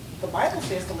 the Bible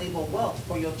says to leave a wealth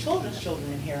for your children's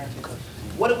children inheritance.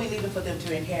 What are we leaving for them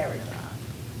to inherit?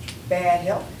 Bad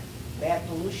health, bad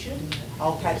pollution,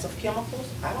 all types of chemicals.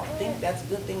 I don't think that's a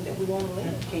good thing that we want to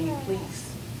leave. Can you please?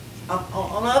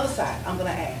 On the other side, I'm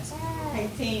going to ask, hey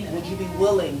Tina, would you be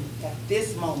willing at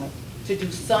this moment to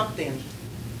do something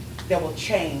that will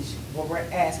change what we're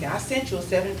asking? I sent you a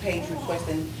 7-page request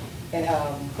and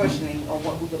questioning on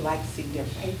what we would like to see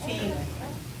different. Hey Tina,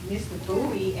 Mr.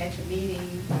 Bowie at the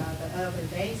meeting the other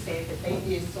day said that they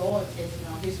did soil testing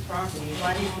on his property.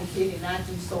 Why didn't the city not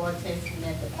do soil testing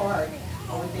at the park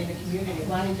or within the community?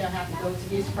 Why did y'all have to go to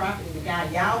his property? The guy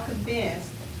y'all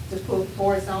convinced to put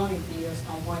 4 zoning deals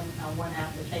on one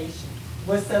application.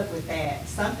 What's up with that?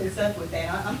 Something's up with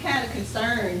that. I'm kind of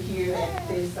concerned here at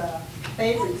this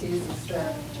favoritism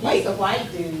stuff. He's a white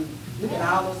dude. Look at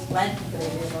all those black people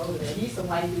that live over there. He's a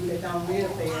white dude that don't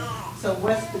live there. So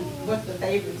what's the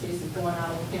favoritism going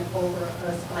on with him over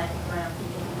us black and brown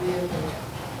people who live there?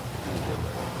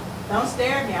 Don't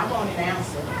stare at me. I want an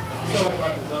answer. You talk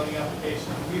about the zoning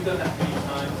application. We've done that many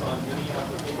times on many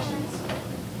applications.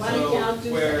 Why did y'all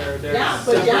do that?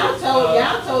 But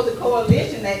y'all told the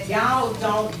coalition that y'all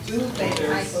don't do that type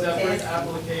of separate testing.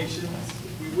 applications.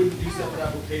 We wouldn't do separate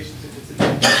applications if it's in the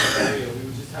area. We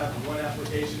would just have one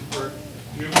application for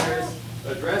numerous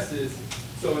addresses.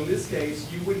 So in this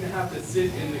case, you wouldn't have to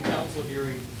sit in the council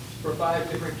hearing for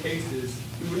 5 different cases.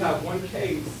 We would have one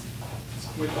case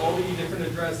with all the different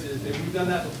addresses, and we've done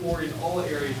that before in all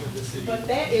areas of the city. But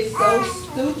that is so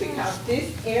stupid because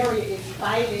this area is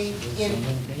fighting in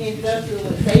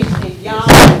industrialization, and y'all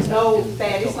know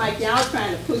that. It's like y'all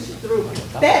trying to push it through.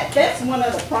 That's one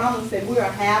of the problems that we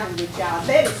are having with y'all.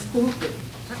 That is stupid.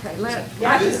 Okay,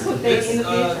 y'all just put that in the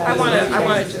I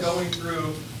want to going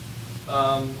through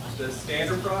the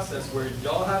standard process where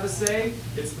y'all have a say.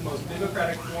 It's the most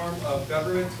democratic form of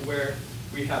government where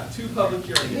we have 2 public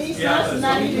hearings. These houses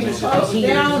not even close.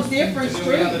 They're on different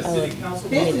streets.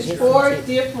 This is 4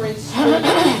 different streets.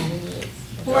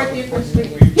 4 different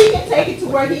streets. He can take it to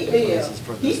where he lives.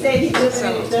 He said he lives in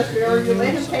an industrial area,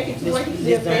 let him take it to where he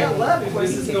lives, they'll love it where he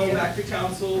This is going lives. back to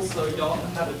council, so y'all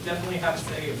definitely have a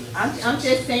say in this. I'm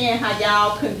just saying how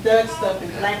y'all conduct stuff in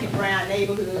black and brown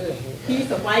neighborhood. He's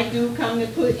a white dude coming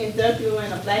to put industrial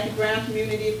in a black and brown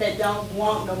community that don't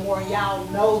want no more, y'all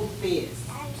know this.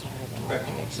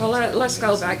 So let's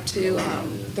go back to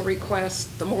the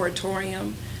request, the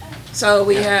moratorium. So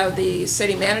we have the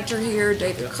city manager here,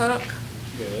 David Cook.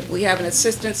 We have an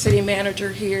assistant city manager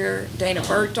here, Dana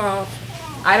Berthoff.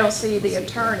 I don't see the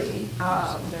attorney.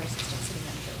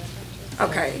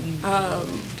 Okay.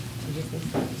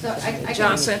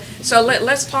 Johnson. So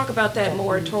let's talk about that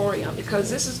moratorium, because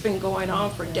this has been going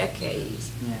on for decades.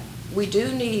 We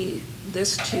do need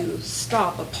this to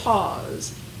stop, a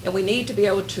pause, and we need to be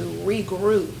able to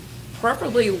regroup,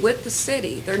 preferably with the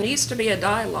city. There needs to be a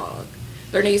dialogue.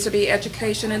 There needs to be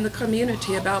education in the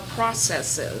community about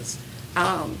processes,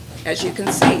 as you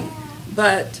can see.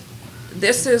 But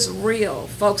this is real.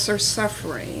 Folks are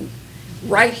suffering.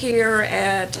 Right here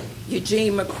at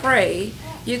Eugene McCrae,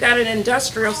 you got an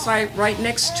industrial site right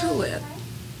next to it.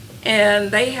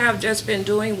 And they have just been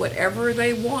doing whatever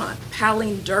they want,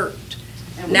 piling dirt.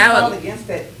 And we Now, fought against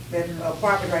that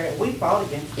property right there, we fought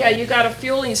against it. yeah, you got a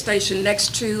fueling station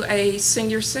next to a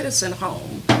senior citizen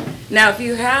home. Now, if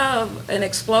you have an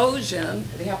explosion,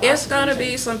 it's going to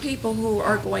be some people who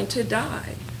are going to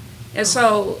die. And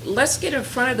so let's get in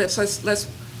front of this. Let's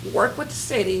work with the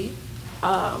city.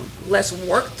 Let's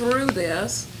work through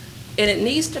this. And it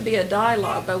needs to be a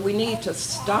dialogue, but we need to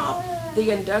stop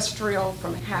the industrial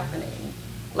from happening.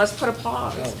 Let's put a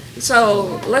pause.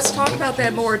 So let's talk about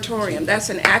that moratorium. That's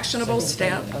an actionable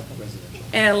step.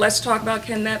 And let's talk about,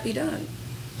 can that be done?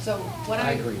 So what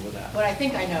I agree with that. What I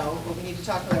think I know, what we need to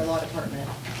talk with our law department,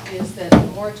 is that a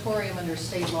moratorium under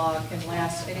state law can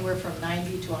last anywhere from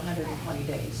 90 to 120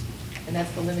 days. And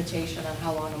that's the limitation on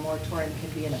how long a moratorium can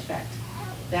be in effect.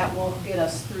 That won't get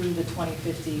us through the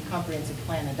 2050 comprehensive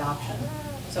plan adoption.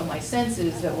 So my sense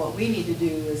is that what we need to do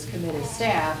is commit as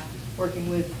staff, working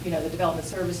with, the Development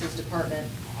Services Department,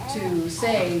 to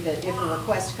say that if a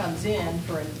request comes in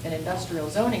for an industrial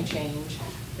zoning change,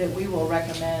 that we will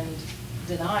recommend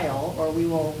denial, or we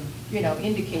will,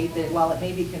 indicate that while it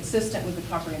may be consistent with the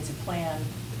comprehensive plan,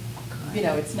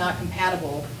 it's not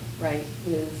compatible, right,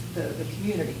 with the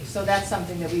community. So that's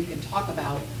something that we can talk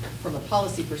about from a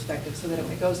policy perspective, so that if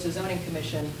it goes to zoning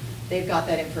commission, they've got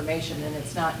that information, and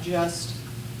it's not just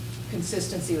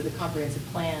consistency with the comprehensive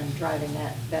plan driving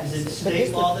that. Is it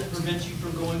state law that prevents you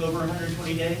from going over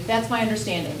 120 days? That's my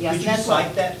understanding, yes. Could you That's why-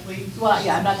 cite that, please? Well,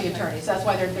 yeah, I'm not the attorney, so that's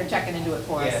why they're checking into it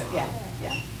for us. Yeah.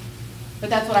 Yeah. But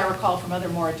that's what I recall from other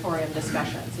moratorium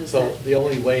discussions, is So that, the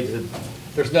only way to,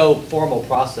 there's no formal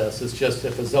process, it's just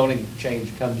if a zoning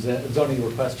change comes in, a zoning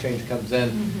request change comes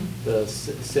in, the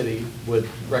city would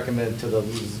recommend to the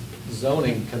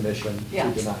zoning commission to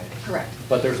Yeah, deny it. correct.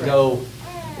 But there's Correct. no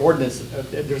ordinance,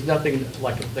 there's nothing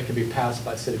like, that can be passed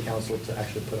by city council to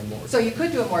actually put a moratorium. so you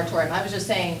could do a moratorium. I was just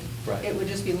saying, Right. it would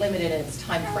just be limited in its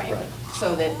time frame, Right.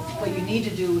 so that what you need to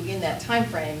do in that time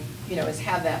frame, is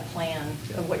have that plan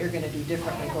of what you're gonna do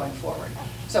differently going forward.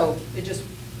 So it just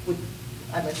would,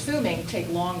 I'm assuming,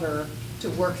 take longer to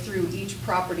work through each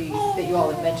property that you all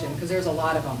have mentioned, because there's a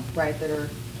lot of them, right, that are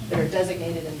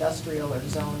designated industrial or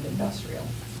zoned industrial.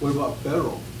 What about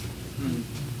federal?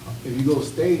 If you go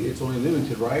state, it's only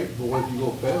limited, right? But what if you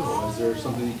go federal? Is there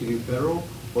something you can do federal?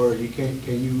 Or can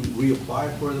you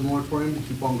reapply for the moratorium to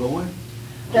keep on going?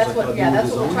 That's Just like what, y'all do that's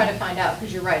with what we're zoning? trying to find out,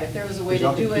 because you're right, if there was a way to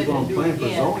Y'all do can it keep on and do it applying for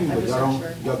again, zoning, I but was y'all not sure.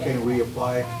 don't, y'all Yeah. can't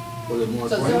reapply for the So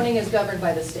moratorium? zoning is governed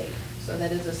by the state, so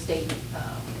that is a state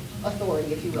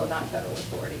authority, if you will, not federal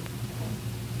authority.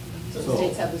 So the So-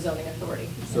 states have the zoning authority.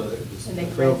 So And they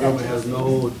the federal grant that government to has us.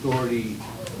 no authority.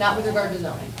 Not with regard to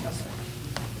zoning, no, sir.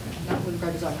 Not with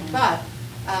regard to zoning. But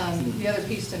the other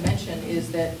piece to mention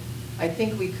is that I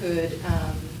think we could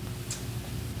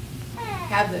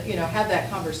have that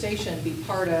conversation be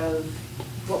part of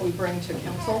what we bring to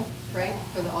council, right,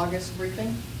 for the August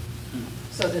briefing?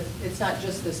 So that it's not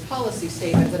just this policy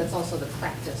statement, but it's also the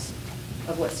practice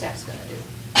of what staff's gonna do.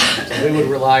 So we would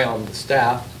rely on the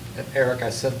staff. And Eric, I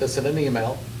sent this in an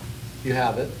email, you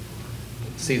have it,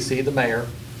 CC the mayor,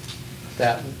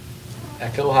 that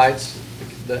Echo Heights,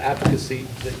 the advocacy,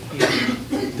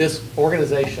 this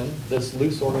organization, this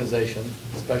loose organization,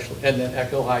 especially, and then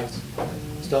Echo Heights,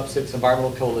 Stop 6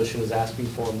 Environmental Coalition is asking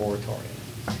for a moratorium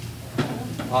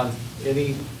on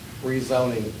any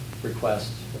rezoning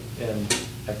request in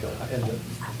Echo,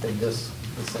 in this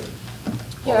vicinity.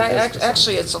 Yeah,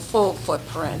 actually, it's a full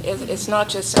footprint. It's not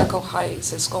just Echo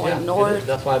Heights, it's Yeah, going it is. north.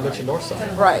 That's why I mentioned north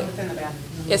side. Right. Within the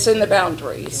boundaries. It's in the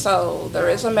boundary. So there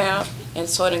is a map, and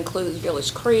so it includes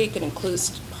Village Creek, it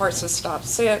includes parts of Stop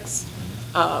 6.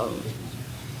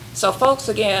 So folks,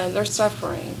 again, they're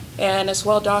suffering, and it's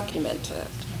well documented.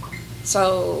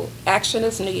 So action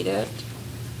is needed.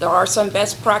 There are some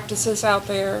best practices out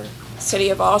there. City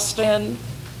of Austin,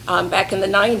 back in the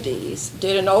 90s,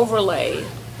 did an overlay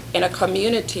in a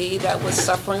community that was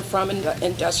suffering from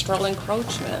industrial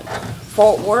encroachment.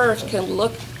 Fort Worth can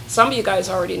look, some of you guys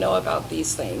already know about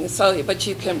these things, so, but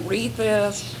you can read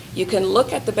this, you can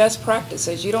look at the best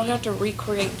practices. You don't have to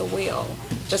recreate the wheel.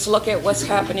 Just look at what's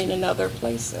happening in other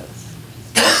places.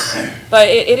 But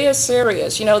it is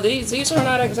serious. You know, these are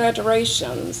not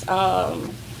exaggerations.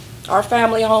 Our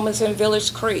family home is in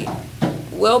Village Creek.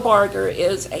 Wilbarger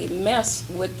is a mess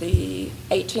with the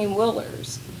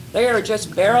 18-wheelers. They are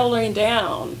just barreling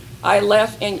down. I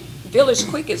left, and Village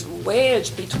Creek is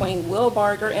wedged between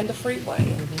Wilbarger and the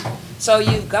freeway. So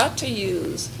you've got to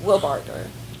use Wilbarger.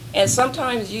 And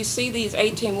sometimes you see these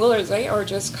 18-wheelers, they are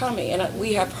just coming. And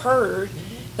we have heard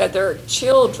that there are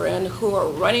children who are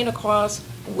running across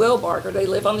Wilbarger. They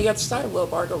live on the other side of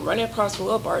Wilbarger, running across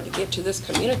Wilbarger to get to this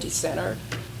community center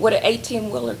with an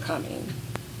 18-wheeler coming.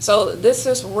 So this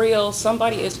is real.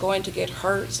 Somebody is going to get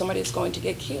hurt. Somebody is going to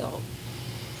get killed.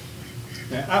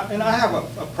 And I have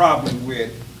a problem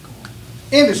with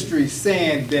industry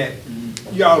saying that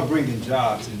y'all are bringing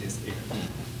jobs in this area.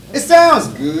 It sounds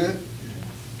good,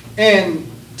 and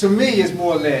to me it's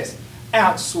more or less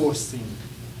outsourcing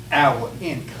our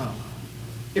income,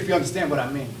 if you understand what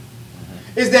I mean.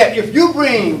 Is that if you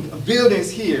bring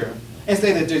buildings here and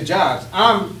say that they're jobs,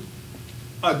 I'm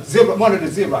one of the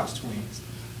Xerox twins,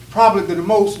 probably the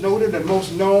most noted, the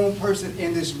most known person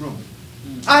in this room.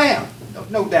 I am,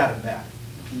 no doubt about it.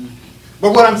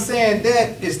 But what I'm saying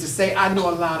that is to say I know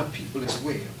a lot of people as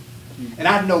well. And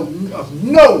I know of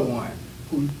no one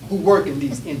who work in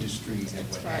these industries.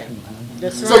 That's right.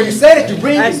 That's right. So you say that you're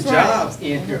bringing jobs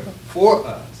in here for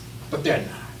us, but they're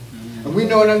not. And we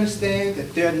know and understand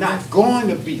that they're not going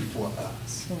to be for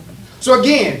us. So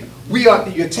again,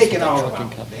 you're taking all of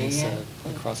our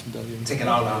land, taking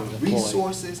all our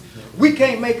resources. We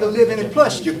can't make a living, and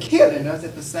plus you're killing us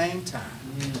at the same time.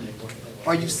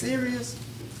 Are you serious?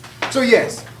 So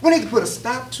yes, we need to put a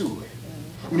stop to it.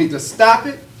 We need to stop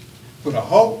it, put a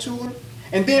halt to it,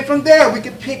 and then from there we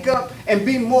can pick up and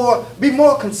be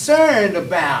more concerned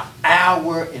about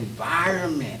our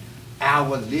environment,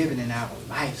 our living and our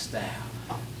lifestyle.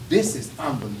 This is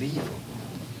unbelievable.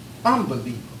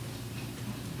 Unbelievable.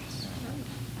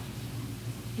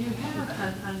 You have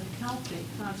an unhealthy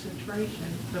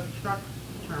concentration of truck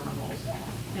terminals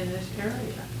in this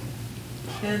area.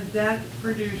 And that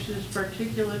produces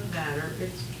particulate matter.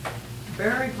 It's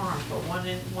very harmful.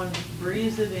 One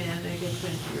breathes it in, it gets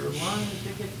into your lungs,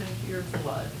 it gets into your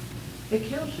blood. It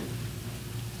kills you.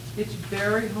 It's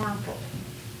very harmful.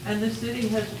 And the city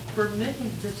has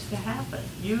permitted this to happen.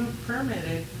 You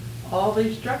permitted all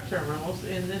these truck terminals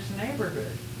in this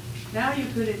neighborhood. Now you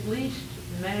could at least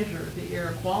measure the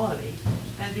air quality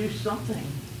and do something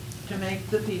to make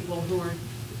the people who are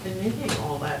emitting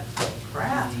all that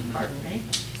crap, pardon me,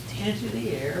 into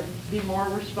the air be more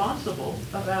responsible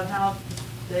about how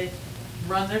they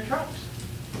run their trucks.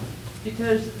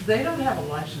 Because they don't have a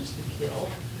license to kill.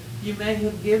 You may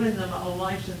have given them a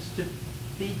license to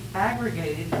be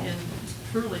aggregated in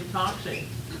truly toxic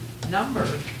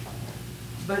numbers,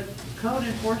 but code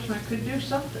enforcement could do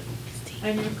something.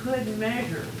 And you could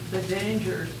measure the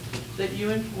dangers that you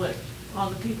inflict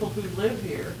on the people who live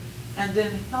here and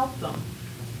then help them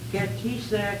get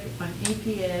TSEC and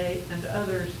EPA and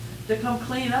others to come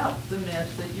clean up the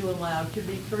mess that you allowed to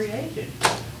be created.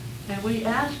 And we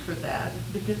ask for that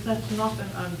because that's not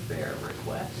an unfair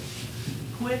request.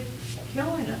 Quit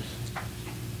killing us.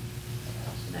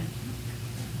 Thank you.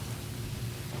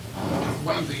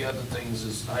 One of the other things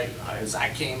is, as I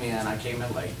came in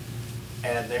late,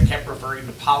 and they kept referring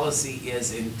to policy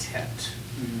is intent.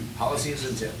 Policy is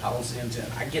intent, policy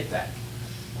intent. I get that.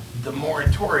 The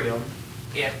moratorium,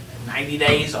 if 90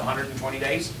 days, 120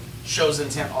 days, shows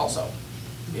intent also.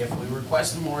 If we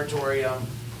request a moratorium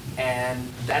and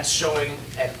that's showing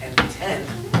an intent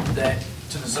that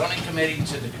to the zoning committee,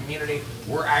 to the community,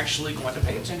 we're actually going to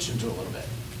pay attention to a little bit.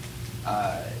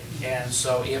 And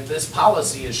so if this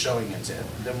policy is showing intent,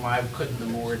 then why couldn't the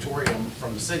moratorium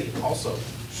from the city also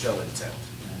show intent?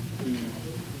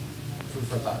 Food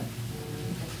for thought.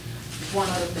 One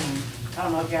other thing, I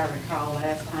don't know if y'all recall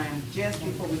last time, just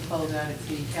before we closed out at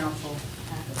City Council,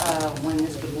 when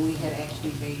Mr. Bowie had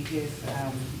actually made his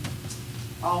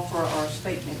offer or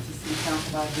statement to City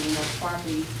Council about getting those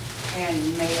properties,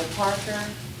 and Mayor Parker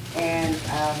and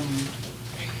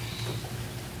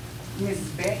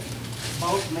Mrs. Beck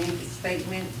both made a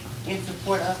statement in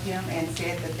support of him and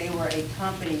said that they were a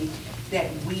company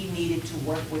that we needed to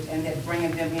work with and that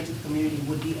bringing them into the community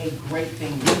would be a great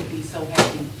thing. We would be so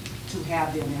happy to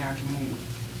have them in our community.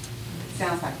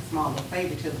 Sounds like a small little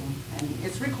favoritism, and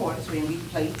it's recorded, so we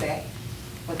played back.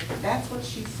 But that's what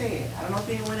she said. I don't know if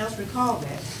anyone else recalled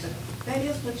that, but that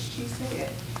is what she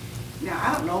said. Now,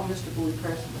 I don't know Mr. Bowie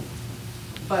personally,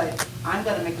 but I'm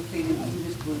gonna make a plea to you,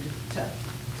 Mr. Bowie, to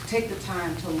take the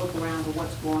time to look around at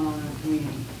what's going on in the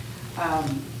community.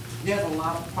 There's a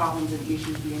lot of problems and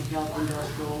issues being health,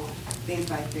 industrial, things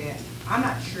like that. I'm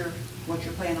not sure what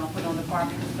you're planning on putting on the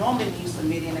property. Normally when you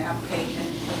submit an application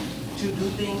to do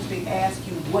things, they ask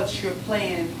you what's your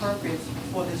plan and purpose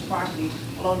for this property.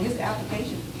 Well, on his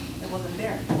application, it wasn't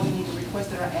there. We need to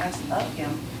request it or ask of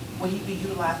him what he'd be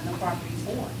utilizing the property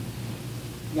for.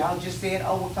 Y'all just said,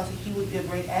 oh, because he would be a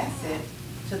great asset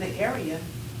to the area.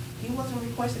 He wasn't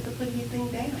requested to put anything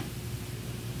down.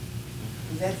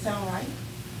 Does that sound right,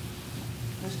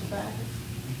 Mr. Baggett?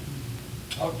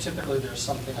 Oh, typically there's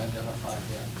something identified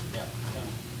there, yeah.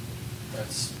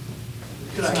 That's,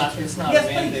 it's not a Yes,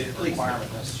 mandated please.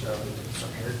 requirement necessarily.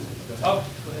 Oh,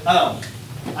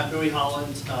 I'm Bowie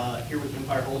Holland, here with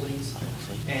Empire Holdings,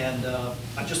 and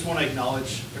I just want to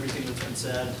acknowledge everything that's been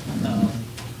said.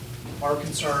 Our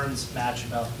concerns match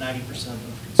about 90%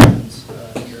 of concerns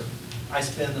here. I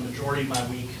spend the majority of my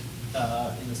week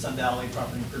in the Sun Valley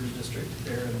Property Improvement District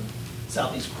there in the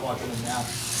southeast quadrant of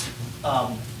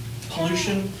Napa.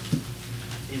 Pollution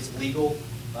is legal.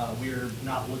 We're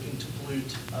not looking to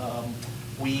pollute.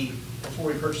 Before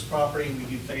we purchase property, we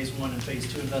do phase 1 and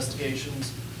phase 2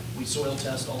 investigations. We soil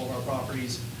test all of our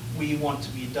properties. We want to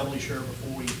be doubly sure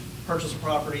before we purchase a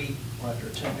property or after a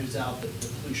tenant moves out that the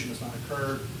pollution has not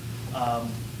occurred.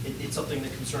 It's something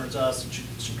that concerns us and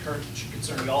should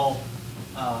concern you all.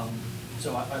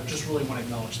 So I just really want to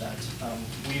acknowledge that.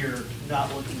 We are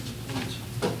not looking to pollute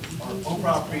our own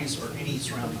properties or any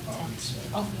surrounding properties.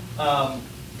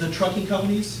 The trucking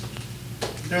companies,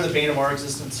 they're the bane of our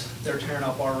existence. They're tearing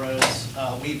up our roads.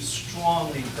 We've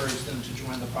strongly encouraged them to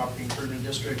join the property improvement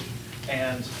district,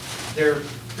 and they're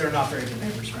not very good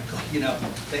neighbors, frankly. You know,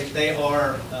 they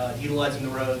are utilizing the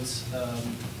roads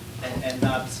and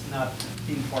not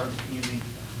being part of the community.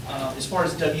 As far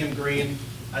as WM Green,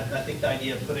 I think the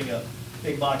idea of putting a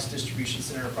big box distribution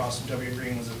center across from WM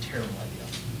Green was a terrible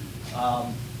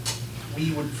idea.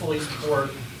 We would fully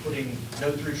support putting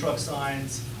no-through truck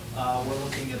signs. We're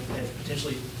looking at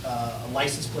potentially a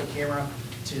license plate camera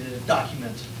to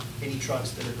document any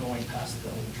trucks that are going past the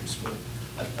elementary school.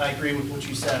 I agree with what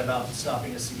you said about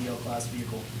stopping a CDL class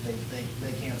vehicle.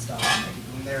 They can't stop them. They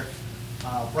keep going there.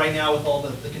 Right now, with all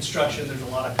the construction, there's a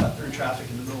lot of cut-through traffic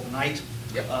in the middle of the night.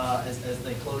 Yep. As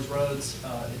they close roads.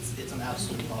 It's an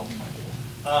absolute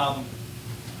problem.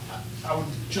 I would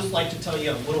just like to tell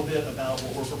you a little bit about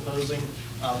what we're proposing.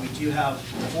 We do have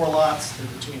 4 lots. They're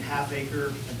between ½ acre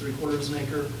and 3/4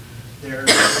 acre.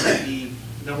 There's going to be,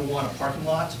 number 1, a parking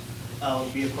lot. It'll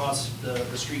be across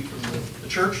the street from the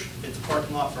church. It's a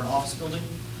parking lot for an office building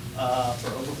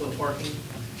for overflow parking.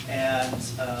 And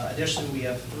additionally, we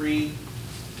have 3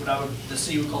 the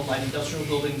city would call light industrial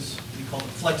buildings. We call them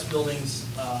flex buildings.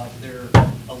 They're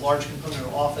a large component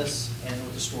of office and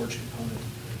with a storage component.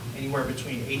 Anywhere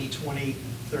between 80/20,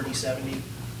 30/70.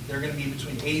 They're going to be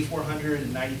between 8,400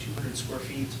 and 9,200 square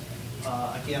feet.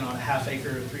 Again, on a ½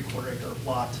 acre, 3/4 acre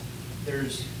lot.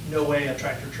 There's no way a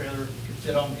tractor trailer could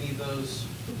fit on any of those.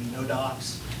 There'll be no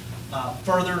docks.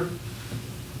 Further,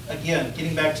 again,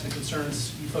 getting back to the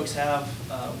concerns you folks have,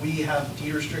 we have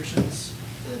deed restrictions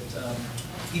that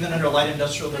even under light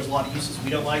industrial, there's a lot of uses we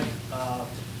don't like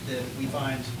that we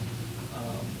find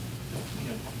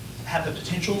have the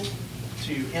potential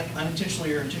to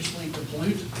unintentionally or intentionally to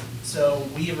pollute. So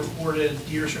we have reported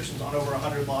deed restrictions on over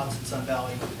 100 lots in Sun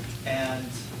Valley, and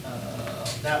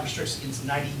that restricts against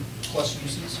 90+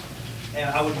 uses. And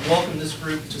I would welcome this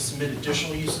group to submit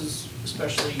additional uses,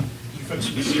 especially you folks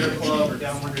from the Sierra Club or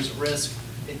Downwinders at Risk.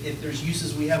 If there's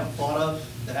uses we haven't thought of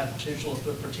that have potential to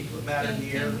put particulate matter in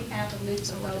the air. Can we have a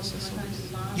list of those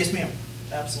 100 lots? Yes, ma'am.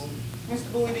 Absolutely.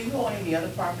 Mr. Bowie, do you own any other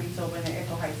properties over in the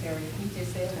Echo Heights area? You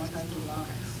just said 100 lots.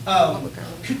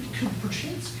 Could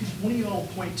one of you all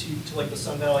point to like the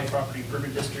Sun Valley Property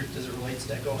Improvement District as it relates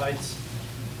to Echo Heights?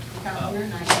 Because we're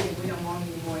not here, we don't want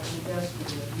any more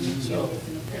industrial.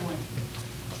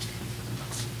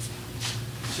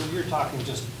 So you're talking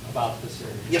just about this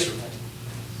area? Yes, sir.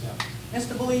 Yeah.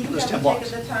 Mr. Bowie, you Those 10 haven't blocks.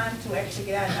 taken the time to actually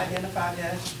get out and identify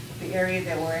the area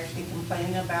that we're actually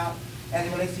complaining about as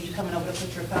it relates to you coming over to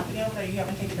put your company over there? You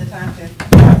haven't taken the time to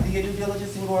do your due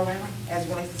diligence and go around as it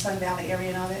relates to Sun Valley area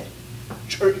and all that?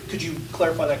 Could you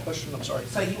clarify that question? I'm sorry.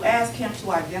 So you asked him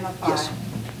to identify Yes.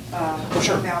 the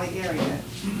Sure. Sun Valley area.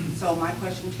 So my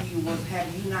question to you was, have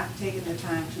you not taken the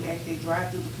time to actually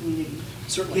drive through the community?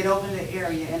 Certainly. Get over in the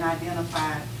area and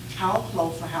identify how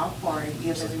close or how far it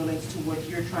is as it relates to what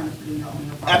you're trying to do on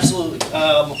your property? Absolutely.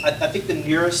 I think the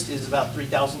nearest is about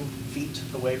 3,000 feet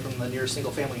away from the nearest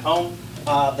single-family home.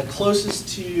 The closest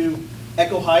to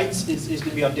Echo Heights is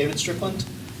going to be on David Strickland,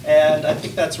 and I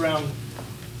think that's around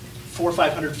 400 or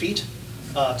 500 feet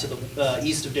to the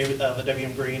east of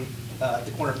W.M. Green, at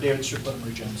the corner of David Strickland and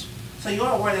Marie Jones. So you're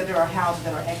aware that there are houses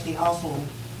that are actually also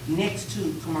next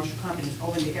to commercial companies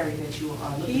over in the area that you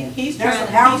are looking at? He's There's trying some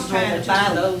to- houses he's trying over to there, buy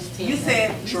too. those 10. You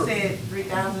said Sure.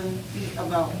 3,000 feet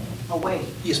away.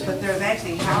 Yes, ma'am. But there's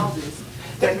actually houses,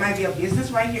 there might be a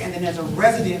business right here, and then there's a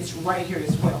residence right here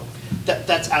as well.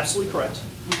 That's absolutely correct.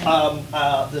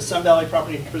 The Sun Valley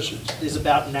property is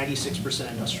about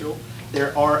 96% industrial.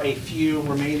 There are a few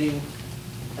remaining,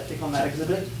 I think on that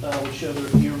exhibit, we show there are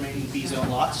a few remaining B-zone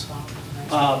lots.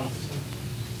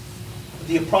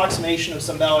 The approximation of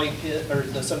Sun Valley PID, or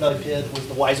the Sun Valley PID, was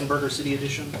the Weisenberger City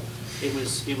Edition. It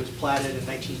was platted in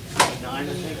 1959,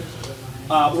 I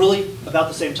think. Really, about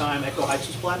the same time Echo Heights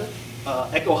was platted.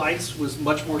 Echo Heights was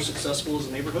much more successful as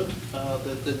a neighborhood,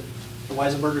 the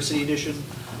Weisenberger City Edition.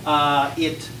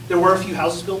 There were a few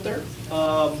houses built there,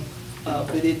 but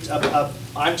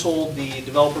I'm told the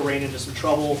developer ran into some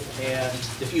trouble, and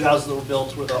the few houses that were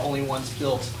built were the only ones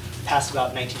built past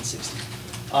about 1960.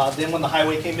 Then when the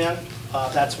highway came in,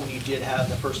 that's when you did have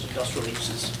the first industrial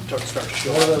uses start to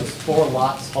show What up. do those 4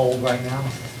 lots hold right now?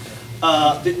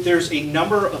 There's a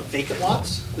number of vacant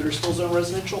lots that are still zone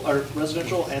residential,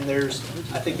 and there's,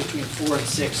 I think, between 4 and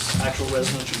 6 actual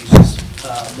residential uses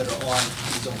that are on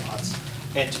these zone lots.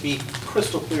 And to be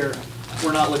crystal clear,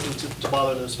 we're not looking to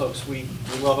bother those folks. We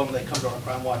love them. They come to our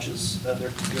crime watches.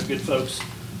 They're good folks.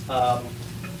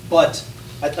 But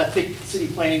I think city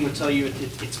planning would tell you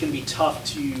it's going to be tough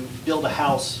to build a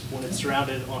house when it's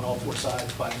surrounded on all 4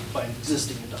 sides by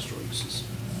existing industrial uses.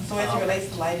 So as it relates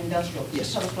to light industrial,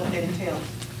 Yes. tell us what that entails.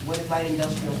 What is light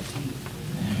industrial to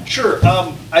you? Sure.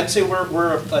 I'd say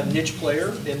we're a niche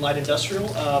player in light industrial.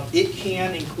 It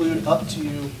can include up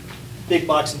to big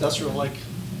box industrial like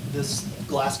this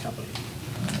glass company.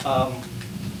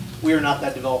 We are not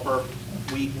that developer.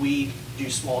 We do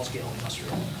small scale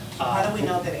industrial. How do we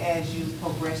know that as you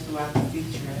progress throughout the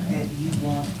future, that you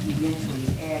won't eventually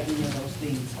add any of those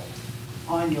things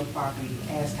on your property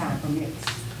as time permits?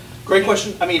 Great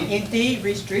question. I mean, Indeed,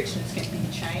 restrictions can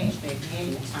be changed at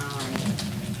any time.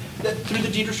 through the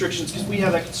deed restrictions, because we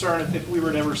have that concern if we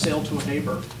were to ever sell to a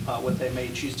neighbor, what they may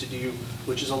choose to do,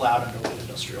 which is allowed under light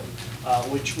industrial,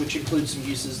 which includes some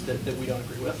uses that we don't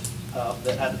agree with,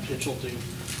 that have the potential to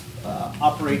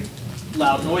operate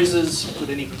loud noises, put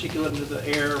any particulate into the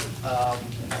air,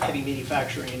 heavy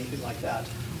manufacturing, anything like that.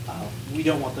 We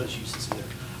don't want those uses either.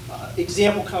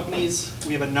 Example companies,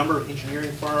 we have a number of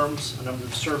engineering firms, a number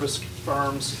of service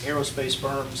firms, aerospace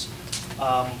firms.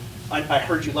 I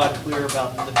heard you loud and clear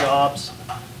about the jobs.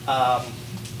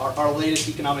 Our latest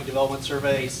economic development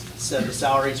surveys said the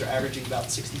salaries are averaging about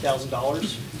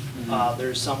 $60,000.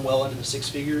 There's some well into the 6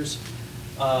 figures.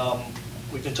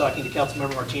 We've been talking to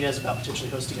Councilmember Martinez about potentially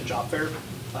hosting a job fair.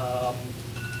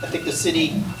 I think the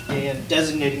city, in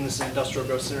designating this an industrial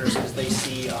growth center, is because they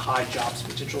see a high jobs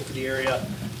potential for the area,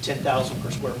 10,000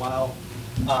 per square mile.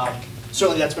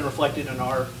 Certainly that's been reflected in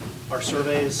our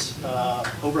surveys.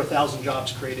 Over 1,000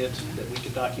 jobs created that we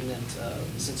could document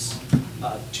since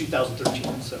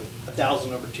 2013. So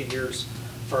 1,000 over 10 years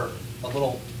for a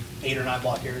little 8 or 9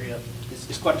 block area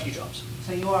is quite a few jobs.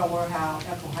 So you are aware how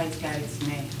Echo Heights got its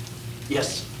name?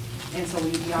 Yes. And so will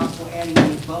you be also adding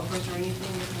any buffers or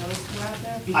anything that relates to out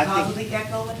there because of the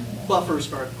echo?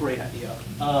 Buffers are a great idea.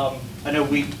 I know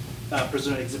we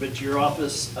presented an exhibit to your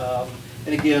office,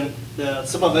 and again,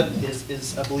 some of it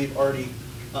is I believe, already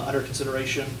under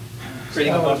consideration.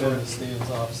 Creating a buffer. in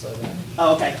Steven's office, I think.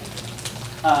 Oh, okay.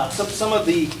 Some of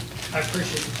the. I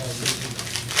appreciate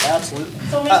the Absolutely.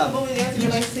 So, Mr. Bowie, as it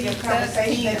relates to your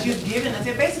conversation that you've given us,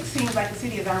 it basically seems like the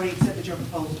city has already accepted your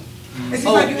proposal. It seems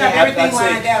like you have everything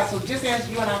lined out, so just as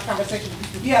you and our conversation,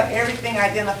 you have everything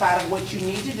identified of what you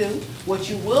need to do, what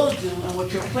you will do, and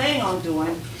what you're planning on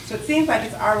doing. So it seems like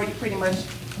it's already pretty much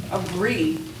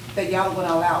agreed that y'all are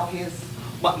gonna allow his.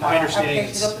 My understanding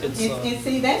And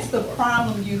see, that's the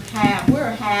problem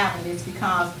we're having is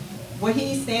because what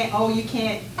he's saying, oh, you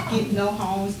can't get no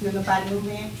homes till nobody move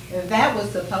in, that was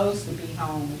supposed to be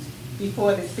homes.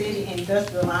 before the city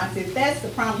industrializes. That's the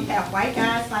problem. You have white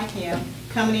guys like him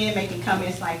coming in, making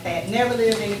comments like that, never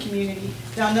lived in the community,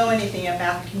 don't know anything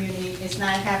about the community, is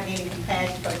not having any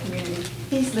compassion for the community.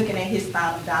 He's looking at his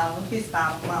bottom dollar, his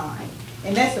bottom line.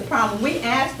 And that's the problem. We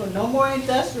asked for no more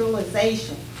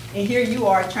industrialization, and here you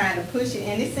are trying to push it.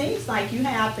 And it seems like you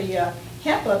have the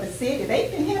help of the city.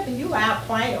 They've been helping you out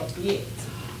quite a bit.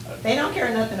 They don't care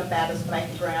nothing about us black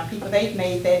and brown people. They've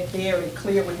made that very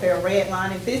clear with their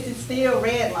redlining. This is still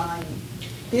redlining.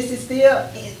 This is still,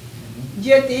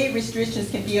 your deed restrictions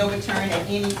can be overturned at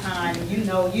any time. And you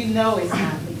know it's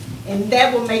happening. And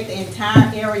that will make the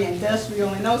entire area industrial,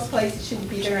 and those places shouldn't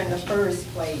be there in the first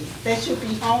place. There should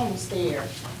be homes there.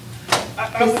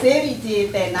 The city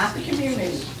did that, not the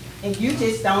community. And you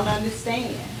just don't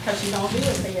understand because you don't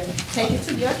live there. Take it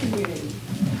to your community.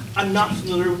 I'm not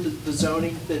familiar with the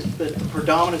zoning, but the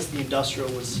predominance of the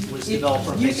industrial was developed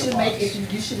from vacant lots.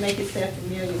 You should make yourself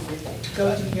familiar with it.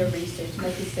 Go do your research,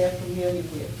 make yourself familiar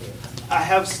with it. I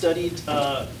have studied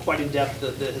quite in depth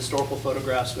the historical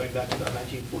photographs going back to about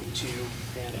 1942,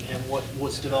 and what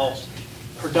was developed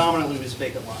predominantly was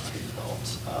vacant lots being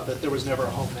developed, that there was never a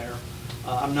home there.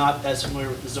 I'm not as familiar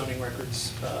with the zoning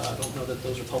records. I don't know that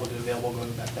those are publicly available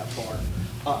going back that far.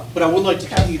 But I would like to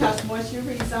tell you that. Because once you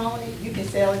rezone it, you can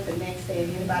sell it the next day,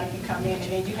 and anybody can come in,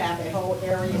 and then you have that whole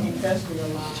area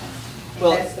industrialized. And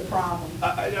Well, that's the problem.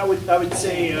 I would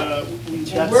say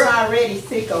And we're already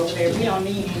sick over there. We don't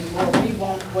need any more. We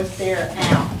want what's there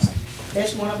out.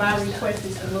 That's one of our requests,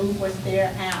 is to move what's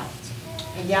there out.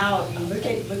 And y'all, look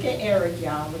at Eric,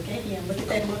 y'all. Look at him. Look at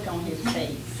that look on his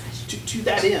face. To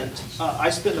that end, I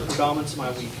spend the predominance of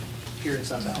my week here in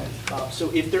Sun Valley. So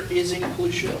if there is any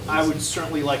pollution, I would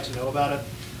certainly like to know about it.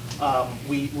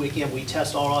 We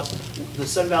test all of the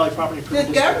Sun Valley Property Improvement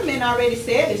The District. government already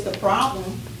said it's a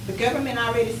problem. The government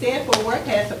already said Fort Worth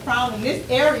has a problem. This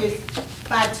area is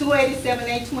by 287,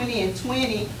 820, and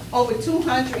 20, over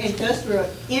 200 industrial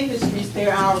industries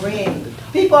there already.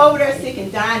 People over there sick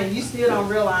and dying, and you still don't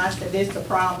realize that there's a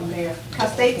problem there.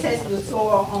 Because they tested the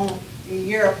soil on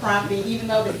your property, even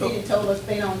though the city told us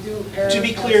they don't do earth. To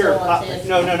be clear, soil testing.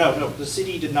 no. The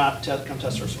city did not come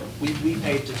test our soil. We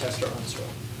paid to test our own soil.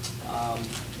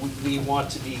 We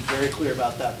want to be very clear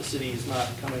about that. The city is not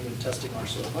coming and testing our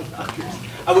soil.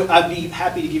 I'd be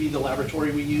happy to give you the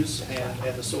laboratory we use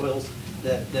and the soils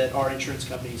that our insurance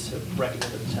companies have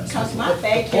recommended to test. Because my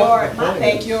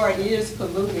backyard is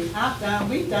polluted.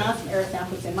 We've done some air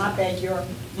samples in my backyard.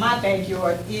 My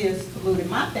backyard is polluted.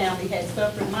 My family has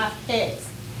suffered. My pets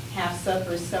have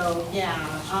suffered. So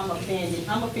yeah, I'm offended.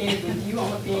 I'm offended with you.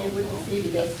 I'm offended with the city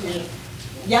that's here.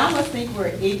 Y'all must think we're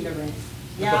ignorant.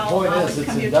 The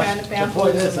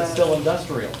point is, it's still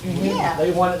industrial. Yeah.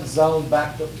 They want it zoned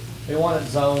they want it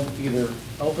zoned either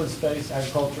open space,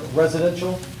 agriculture,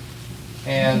 residential,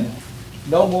 and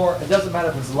no more, it doesn't matter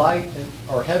if it's light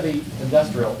or heavy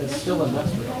industrial, it's still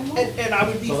industrial. And I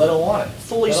would be So they don't want it.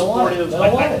 fully They don't want it. supportive. They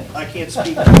don't want it. I can't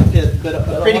speak,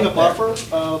 but creating a don't want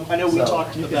buffer, I know we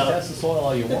talked You can about. test the soil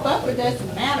all you The want. buffer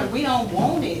doesn't matter. We don't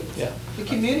want it. Yeah. The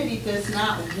community does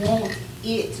not want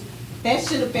it. That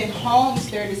should have been homes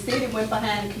there. The city went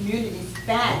behind the community's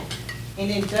back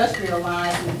and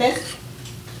industrialized. And that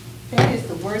is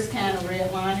the worst kind of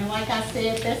redlining. Like I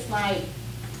said, that's like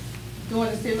during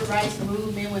the civil rights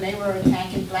movement when they were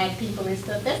attacking black people and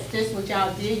stuff. That's just what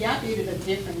y'all did. Y'all did it a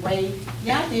different way.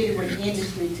 Y'all did it with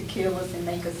industry to kill us and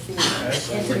make us sick.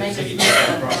 And to make us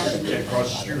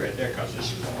across the street right there, because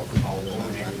this is all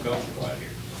going agricultural out here.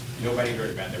 Nobody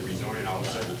heard about the rezoning all of a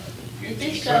sudden. It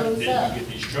just shows up. You get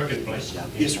these trucking places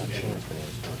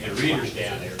and readers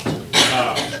down there.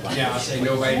 Yeah, I say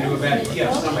nobody knew about it.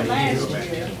 Yeah, somebody did know about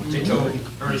it. They told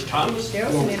Ernest Thomas,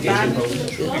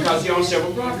 because he owns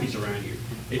several properties around here.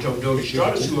 They told Douglas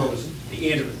Stratus, who owns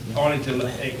the end of Arlington,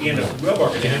 the end of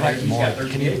Wilburger down there, he's got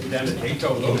 13 acres down there. They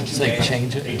told those two guys.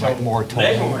 Change it, They like told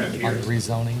moratorium Leghorn on up here.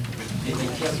 rezoning. They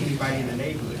didn't tell anybody in the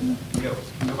neighborhood. No,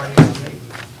 nobody in the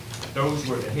neighborhood. Those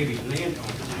were the heavy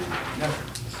landowners. No.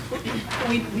 Let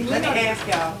me ask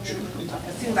y'all,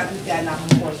 it seems like we've gotten off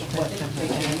the course of what they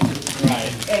can do.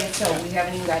 Right. And so we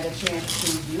haven't even got a chance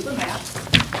to view the map,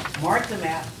 mark the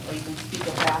map, or you can speak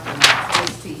about the map,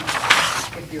 let's see,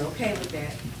 if you're okay with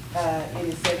that. It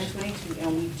is 7:22,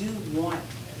 and we do want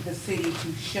the city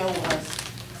to show us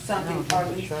something, or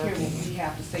at least hear what we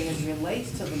have to say as it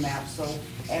relates to the map. So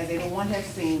as everyone has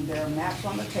seen, there are maps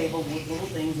on the table with little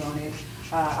things on it.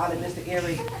 I'll let Mr.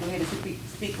 Eric go ahead and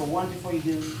speak for one before you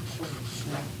do.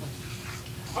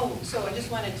 Oh, so I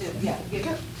just wanted to, get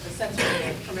a sense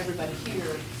from everybody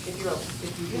here, if you're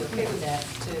okay with that,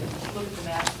 to look at the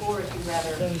maps, or if you'd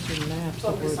rather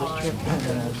focus on the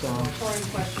moratorium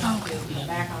question, to come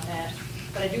back on that.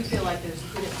 But I do feel like there's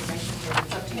good information here,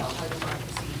 it's up to y'all how you want to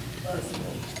proceed.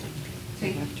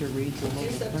 Have to read the whole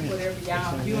It's up to print. whatever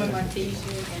y'all, you and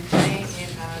Martisha and Jane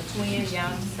and Twin,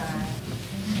 y'all decide.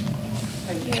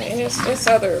 Yeah, and it's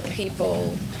other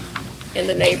people in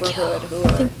the neighborhood who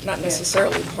are not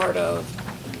necessarily part of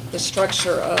the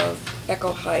structure of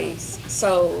Echo Heights.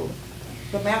 So,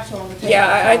 The maps are on the table.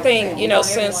 yeah, I think, you know,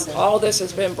 since all this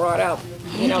has been brought out,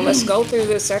 you know, let's go through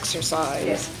this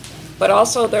exercise. But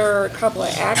also there are a couple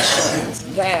of actions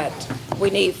that we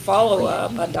need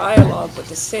follow-up, a dialogue with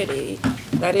the city.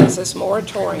 That is this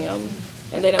moratorium,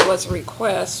 and then it was a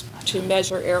request to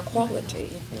measure air quality.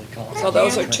 So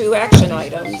those are two action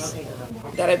items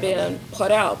that have been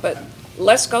put out. But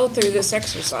let's go through this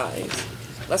exercise.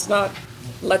 Let's not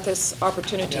let this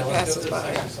opportunity pass us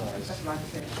by. Let's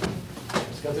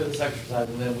go through this exercise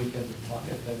and then we can talk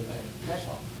at everything.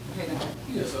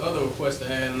 Yes, the other request I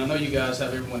had, and I know you guys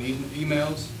have everyone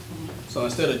emails, so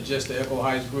instead of just the Echo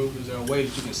Heights group, is there a way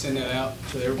that you can send that out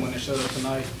to everyone that showed up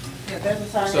tonight? Yeah, there's a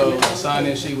sign-in So list. a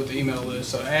sign-in sheet with the email list,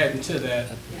 so adding to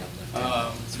that,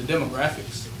 the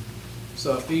demographics.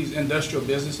 So if these industrial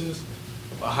businesses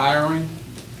are hiring,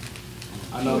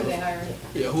 I know. Who are they hiring?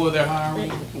 Yeah, who are they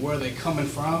hiring, where are they coming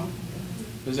from?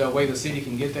 Is there a way the city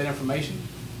can get that information?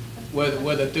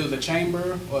 Whether through the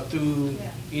chamber or through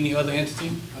any other entity?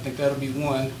 I think that'll be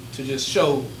one to just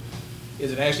show,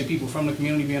 is it actually people from the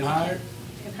community being hired?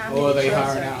 And how Or are many they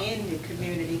trucks hiring are out? in the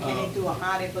community? Can they do an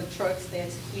audit of trucks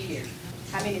that's here?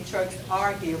 How many trucks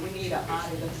are here? We need an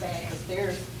audit of that, because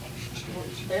there's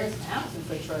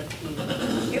thousands of trucks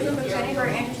here. Isn't the chamber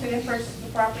interested in purchasing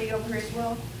the property over here as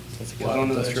well? Well, I don't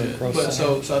know that yet. But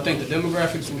so I think the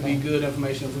demographics would be good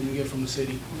information if we can get from the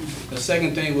city. The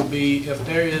second thing would be if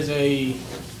there is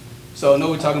so I know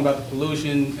we're talking about the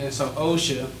pollution, and so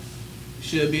OSHA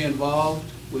should be involved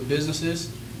with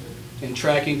businesses in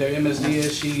tracking their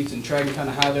MSDS sheets and tracking kind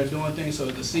of how they're doing things. So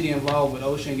is the city involved with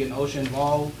OSHA and getting OSHA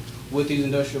involved with these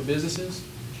industrial businesses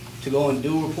to go and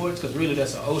do reports? Because really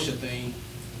that's an OSHA thing,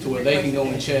 to where they can go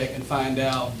and check and find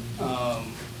out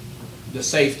the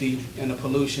safety and the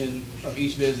pollution of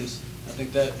each business. I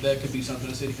think that could be something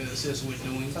the city could assist with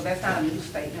doing. So that's not a new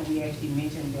statement, we actually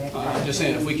mentioned that. I'm just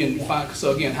saying, if we can find,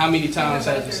 so again, how many times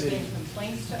has the city?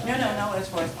 No, as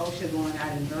far as OSHA going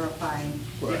out and verifying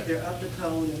Right. if they're up to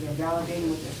code, if they're validating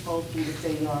what they're supposed to, if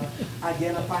they are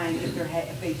identifying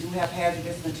if they do have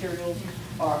hazardous materials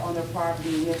or on their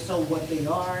property, and if so, what they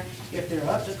are, if they're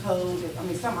up to code,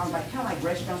 some, I'm like, kind of like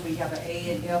restaurants where you have an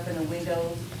A and F in the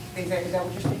windows, things like, is that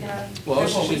what you're speaking of? Well,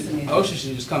 That's what we submitted. OSHA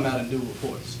should just come out and do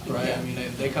reports, right? I mean,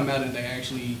 they come out and they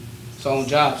actually, so on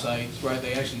job sites, right,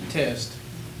 they actually test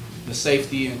the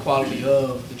safety and quality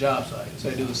of the job site. So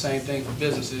they do the same thing for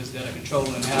businesses that are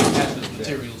controlling and have hazardous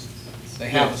materials. They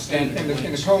have a standard. And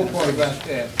the cold part about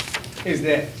that is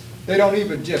that they don't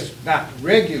even just not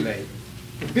regulate.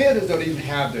 The builders don't even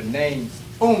have their names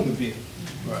on the building.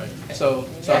 Right. So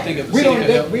I think if the We city don't, could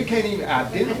help. we can't even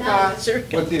identify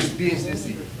what this business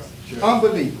is.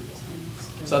 Unbelievable.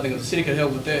 So I think if the city could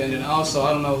help with that, and then also,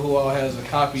 I don't know who all has a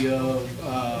copy of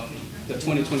the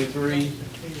 2023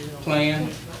 plan. I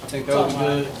think that would be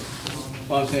good.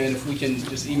 Well, I'm saying if we can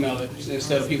just email it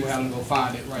instead of people having to go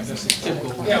find it, right? That's a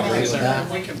typical concern.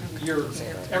 We can,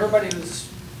 everybody who's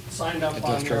signed up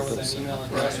on there with an email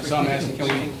address, So I'm asking, we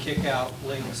can can kick out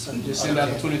links and Just send out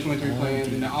the 2023 plan,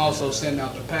 and then also send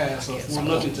out the past. So if we're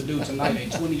looking to do tonight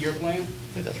a 20-year plan,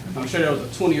 I'm sure there was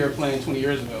a 20-year plan 20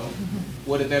 years ago.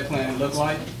 What did that plan look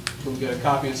like? So we get a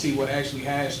copy and see what actually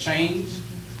has changed,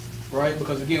 right?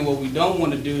 Because again, what we don't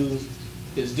want to do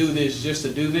is do this just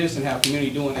to do this and have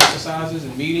community doing exercises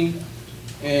and meeting,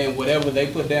 and whatever they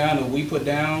put down or we put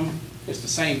down, it's the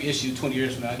same issue 20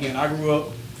 years from now. Again, I grew up,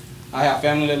 I have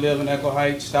family that live in Echo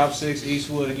Heights, Stop 6,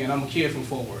 Eastwood. Again, I'm a kid from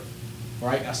Fort Worth,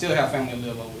 right? I still have family that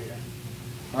live over here,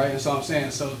 right? And so I'm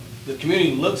saying, so the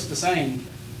community looks the same,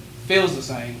 feels the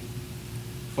same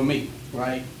for me,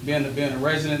 right? Being a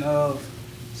resident of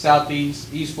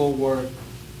Southeast, East Fort Worth,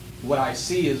 what I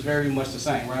see is very much the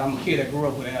same, right? I'm a kid that grew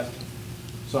up with asthma.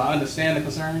 So I understand the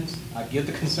concerns, I get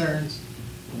the concerns,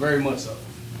 very much so.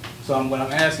 So what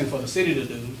I'm asking for the city to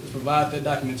do is provide that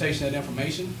documentation, that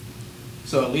information,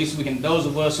 so at least we can, those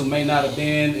of us who may not have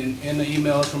been in the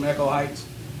emails from Echo Heights,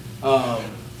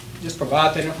 just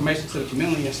provide that information to the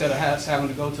community instead of having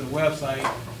to go to the website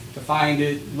to find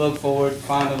it, look for it,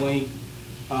 find a link,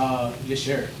 just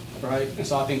share it, right? And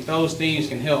so I think those things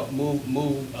can help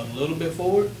move a little bit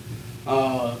forward.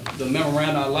 The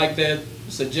memorandum, I like that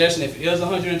suggestion. If it is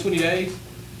 120 days,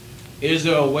 is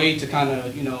there a way to kind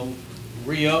of, you know,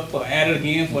 re-up or add it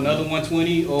again for another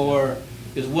 120? Or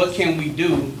is what can we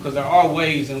do? Because there are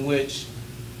ways in which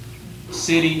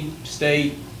city,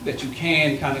 state, that you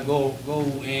can kind of go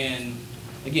and,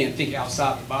 again, think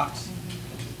outside the box.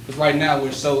 Because right now,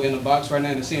 we're so in the box right now,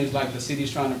 and it seems like the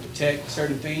city's trying to protect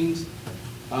certain things.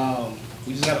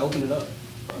 We just got to open it up,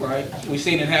 right? We've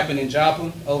seen it happen in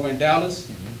Joplin, over in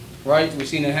Dallas, right? We've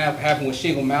seen it happen with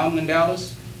Shingle Mountain in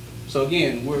Dallas. So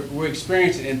again, we're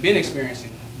experiencing and been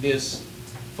experiencing this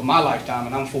for my lifetime,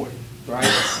 and I'm 40, right?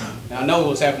 And I know what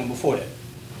was happening before that.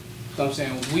 So I'm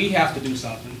saying we have to do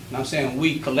something, and I'm saying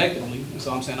we collectively, and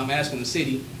so I'm saying I'm asking the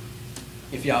city,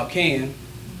 if y'all can,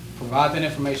 provide that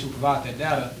information, provide that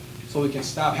data, so we can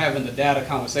stop having the data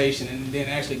conversation and then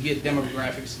actually get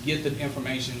demographics, get the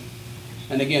information.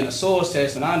 And again, a soils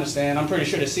test, and I understand, I'm pretty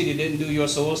sure the city didn't do your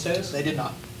soils test. They did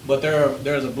not. But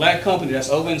there's a black company that's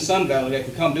over in Sun Valley that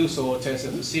can come do soil tests.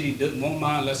 If the city won't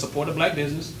mind, let's support a black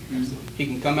business. He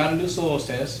can come out and do soils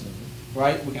tests,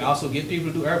 right? We can also get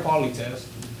people to do air quality tests.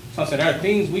 So I'm saying there are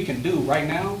things we can do right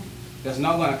now that's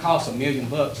not going to cost $1 million.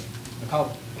 It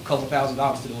cost a couple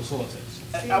 $1,000s to do a soil test.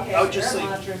 I would just say,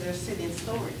 they're sitting in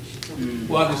storage.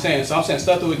 Well, I'm just saying, so I'm saying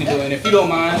stuff that we can do. And if you don't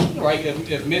mind, right,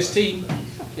 if Ms. T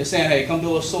is saying, hey, come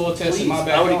do a soil test in my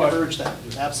backyard. I would encourage that,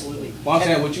 absolutely. Well, I'm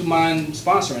saying, would you mind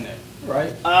sponsoring that,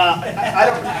 right? I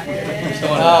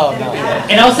don't.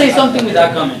 And I'll say something with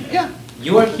that comment. Yeah.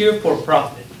 You are here for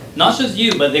profit. Not just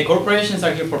you, but the corporations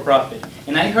are here for profit.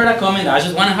 And I heard a comment that I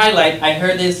just want to highlight. I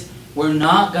heard this, we're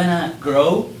not going to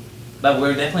grow, but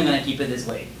we're definitely going to keep it this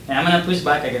way. And I'm going to push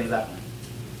back against that one.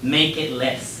 Make it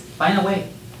less. Find a way.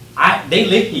 They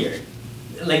live here.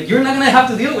 Like, you're not going to have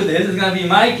to deal with this. It's going to be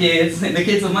my kids and the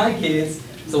kids of my kids.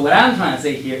 So what I'm trying to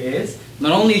say here is,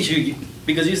 not only should you,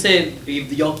 because you said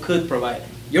if y'all could provide,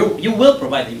 you will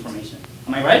provide the information.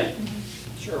 Am I right?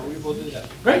 Sure, we will do that.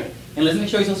 Great. And let's make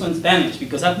sure it's also in Spanish,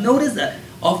 because I've noticed that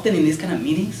often in these kind of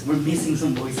meetings, we're missing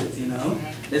some voices, you know?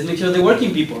 Let's make sure the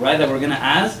working people, right, that we're going to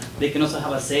ask, they can also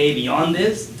have a say beyond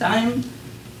this time.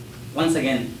 Once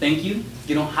again, thank you.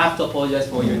 You don't have to apologize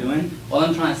for what you're doing. All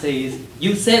I'm trying to say is,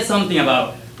 you said something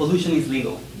about pollution is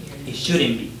legal. It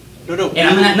shouldn't be. No.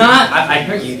 And I'm not, I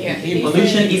heard you.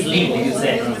 Pollution is legal, you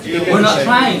said. We're not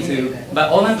trying to, but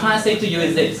all I'm trying to say to you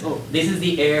is this. This is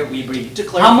the air we breathe.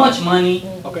 How much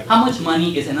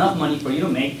money is enough money for you to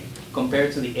make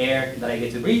compared to the air that I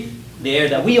get to breathe, the air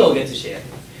that we all get to share?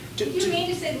 Did you mean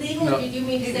to say legal, or did you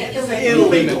mean to say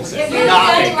illegal?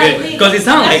 Okay, good. Because it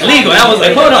sounded like legal, and I was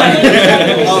like, hold on.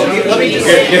 Let me just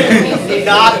say,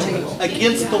 not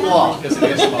against the law.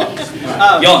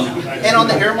 And on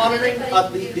the air monitoring,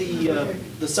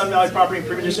 the Sun Valley Property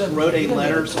Improvement District wrote a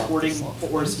letter supporting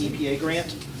Fort Worth's EPA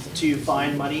grant to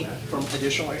find money from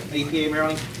additional EPA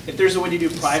money. If there's a way to do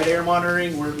private air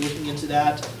monitoring, we're looking into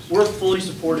that. We're fully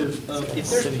supportive of, if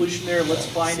there's pollution there, let's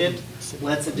find it.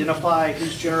 Let's identify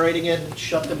who's generating it,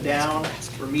 shut them down,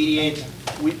 remediate.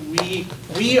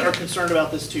 We are concerned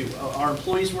about this too. Our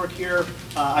employees work here.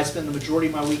 I spend the majority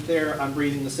of my week there. I'm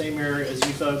breathing the same air as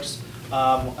you folks.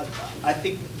 I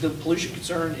think the pollution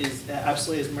concern is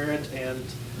absolutely has merit, and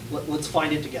let's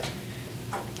find it together.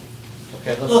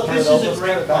 Okay, Look, this is a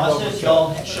great process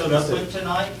y'all showed up with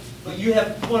tonight, but you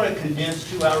want to condense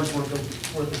 2 hours worth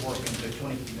of work into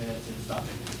 20 minutes, and it's not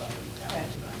going to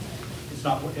happen tonight. It's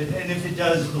not, and if it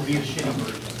does, it'll be a shitty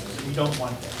version, so we don't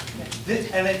want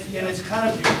that. And it's kind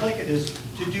of duplicative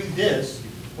to do this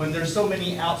when there's so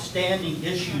many outstanding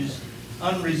issues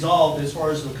unresolved as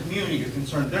far as the community is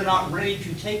concerned. They're not ready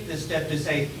to take this step to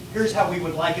say, here's how we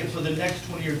would like it for the next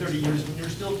 20 or 30 years, when you're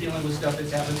still dealing with stuff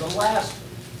that's happened the last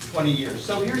 20 years.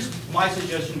 So here's my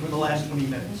suggestion for the last 20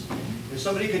 minutes. If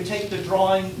somebody could take the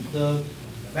drawing, the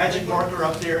magic marker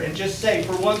up there, and just say,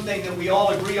 for one thing that we all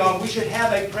agree on, we should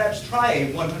have perhaps try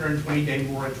a 120-day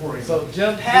moratorium. So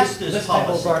Jim, pass this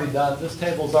table's already done. This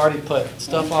table's already put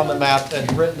stuff on the map and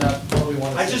written up what we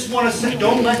want to see. I just want to say,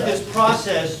 don't let this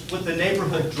process with the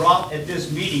neighborhood drop at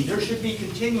this meeting. There should be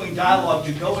continuing dialogue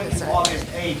to go into August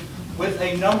 8th with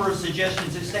a number of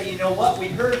suggestions that say, you know what, we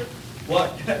heard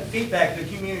what feedback the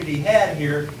community had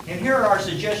here, and here are our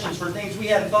suggestions for things we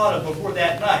hadn't thought of before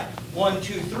that night. 1,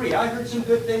 2, 3. I heard some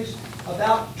good things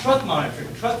about truck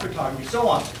monitoring, truck photography, so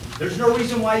on. There's no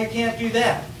reason why you can't do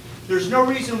that. There's no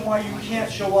reason why you can't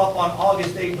show up on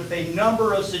August 8th with a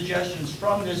number of suggestions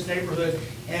from this neighborhood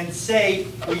and say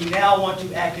we now want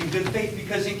to act in good faith,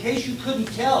 because in case you couldn't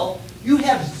tell, you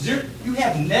have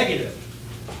negative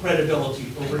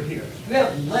credibility over here. You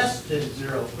have less than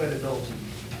zero credibility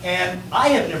And I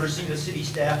have never seen a city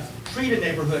staff treat a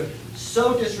neighborhood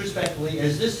so disrespectfully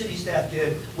as this city staff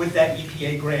did with that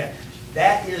EPA grant.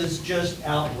 That is just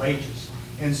outrageous.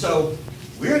 And so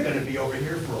we're going to be over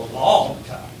here for a long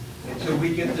time until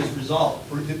we get this resolved.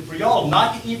 For y'all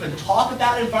not to even talk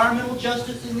about environmental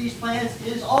justice in these plans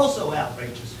is also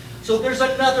outrageous. So there's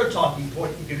another talking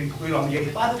point you can include on the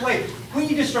 8th. By the way, we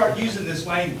need to start using this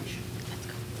language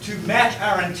to match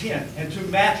our intent and to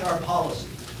match our policy.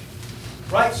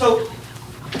 Right? So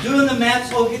doing the math,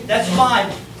 so that's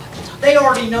fine. They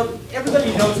already know,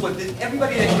 everybody knows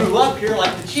everybody that grew up here,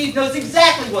 like the chief, knows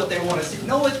exactly what they want to see,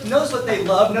 knows what they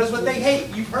love, knows what they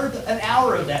hate. You've heard an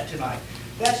hour of that tonight.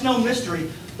 That's no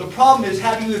mystery. The problem is,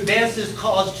 how do you advance this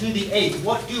cause to the 8th?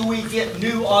 What do we get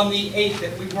new on the 8th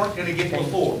that we weren't going to get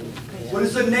before? What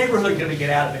is the neighborhood going to get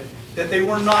out of it that they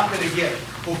were not going to get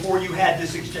before you had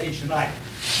this exchange tonight?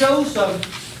 Show some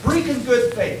freaking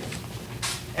good faith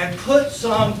and put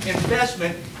some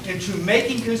investment into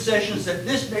making concessions that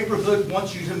this neighborhood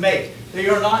wants you to make. They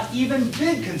are not even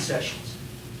big concessions,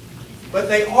 but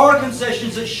they are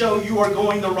concessions that show you are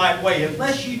going the right way.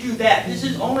 Unless you do that, this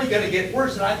is only going to get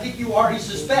worse, and I think you already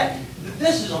suspect that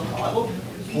this is a problem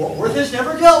Fort Worth has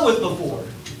never dealt with before.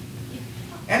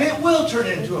 And it will turn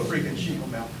into a freaking Shingle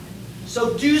Mountain.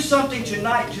 So do something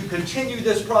tonight to continue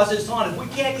this process on. If we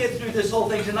can't get through this whole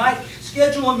thing tonight,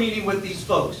 schedule a meeting with these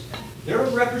folks. They're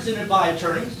represented by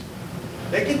attorneys.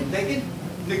 They can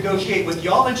negotiate with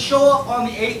y'all and show up on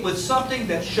the 8th with something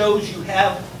that shows you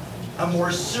have a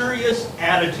more serious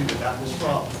attitude about this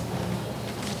problem.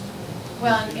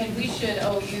 Well, and we should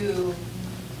owe you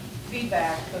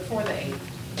feedback before the 8th.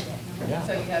 Yeah.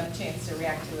 So you have a chance to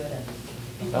react to it.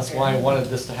 And That's why I wanted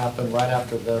this to happen right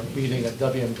after the meeting at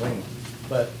WM Green.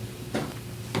 But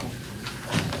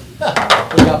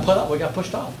we got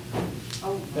pushed off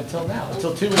until now,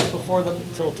 until 2 weeks before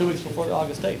the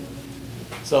August 8th.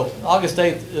 So August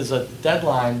 8th is a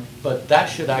deadline, but that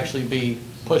should actually be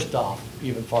pushed off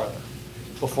even farther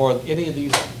before any of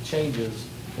these changes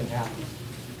can happen.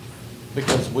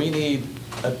 Because we need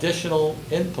additional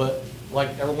input, like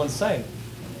everyone's saying.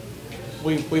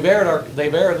 They've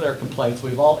aired their complaints,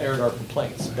 we've all aired our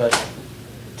complaints, but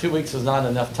 2 weeks is not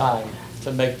enough time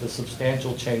to make the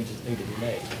substantial changes that need to be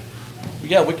made.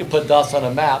 Yeah, we can put dots on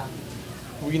a map.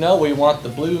 We know we want the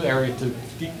blue area to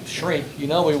shrink. You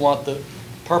know we want the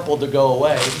purple to go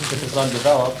away if it's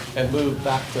undeveloped and move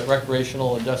back to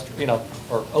recreational, industrial,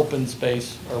 or open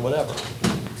space or whatever.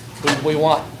 We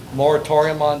want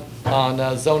moratorium on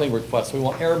zoning requests. We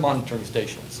want air monitoring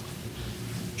stations.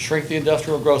 Shrink the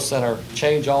industrial growth center.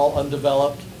 Change all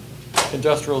undeveloped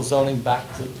industrial zoning back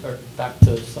to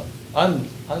some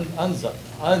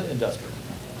unindustrial.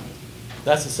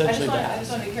 That's essentially I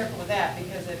just want to be careful with that,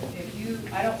 because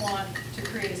I don't want to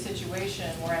create a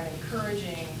situation where I'm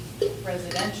encouraging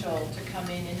residential to come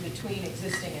in between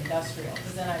existing industrial,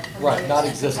 because then I right, not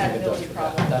existing compatibility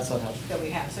industrial. problem That's not how. that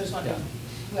we have. So I just want to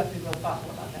we have to be real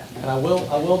thoughtful about that. And I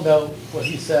will note what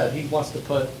he said. He wants to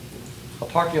put a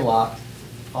parking lot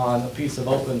on a piece of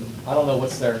open, I don't know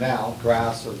what's there now,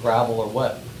 grass or gravel or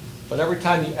what. But every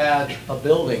time you add a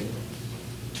building,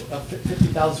 a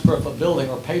 50,000 square foot building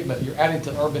or pavement, you're adding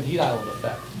to an urban heat island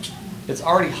effect. It's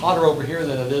already hotter over here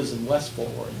than it is in West Fort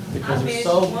Worth because there's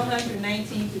so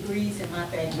 119 degrees in my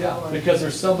backyard. yeah, because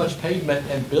there's so much pavement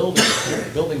and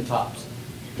building tops.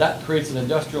 That creates an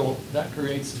industrial. That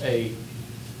creates a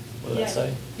what did I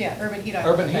say? Yeah, urban heat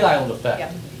island. Urban heat island effect.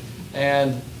 Yeah.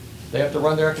 And they have to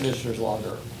run their air conditioners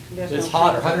longer. It's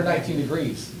hotter, 119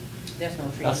 degrees. That's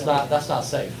not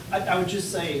safe. I would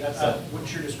just say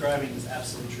what you're describing is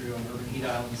absolutely true on urban heat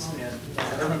islands, and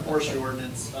the urban forestry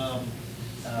ordinance.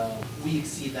 We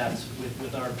exceed that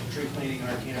with our tree planting and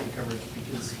our canopy coverage,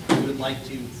 because we would like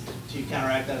to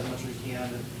counteract that as much as we can.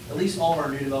 And at least all of our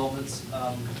new developments,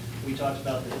 we talked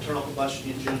about the internal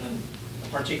combustion engine and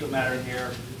particulate matter in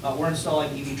here. We're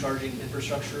installing EV charging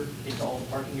infrastructure into all the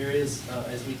parking areas.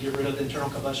 As we get rid of the internal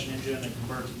combustion engine and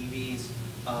convert to EVs,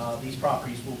 these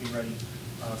properties will be ready.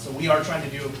 So we are trying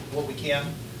to do what we can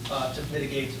to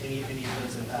mitigate any of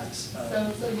those impacts.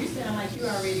 So you sound like you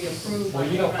already approved. Well,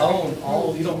 you don't own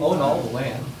all the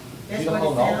land. That's what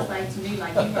it sounds like to me,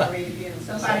 like you already did.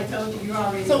 Somebody told you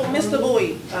already. So, Mr.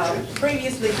 Bowie,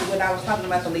 previously when I was talking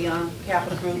about the Leon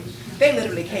Capital Group, they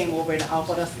literally came over and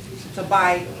offered us to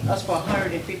buy us for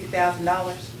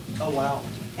 $150,000. Oh, wow.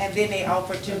 And then they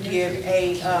offered to give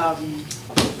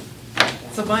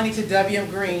some money to WM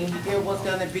Green. It was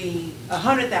going to be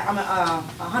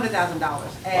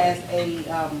 $100,000 as a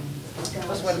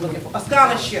what's what I'm looking for? A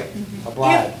scholarship. A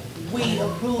bribe. If we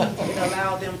approved and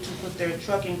allowed them to put their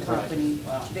trucking company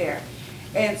there.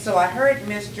 And so I heard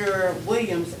Mr.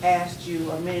 Williams asked you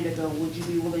a minute ago, would you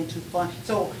be willing to fund?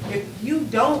 So if you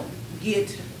don't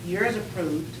get yours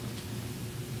approved,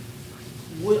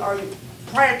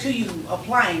 prior to you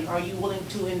applying, are you willing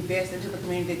to invest into the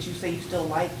community that you say you still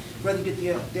like, whether you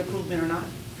get the approval or not?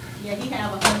 Yeah, he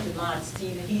have 100 lots,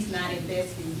 Tina, he's not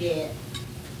investing yet.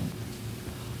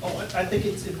 Oh, I think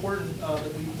it's important that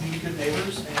we be good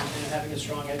neighbors and having a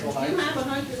strong echo If height. you have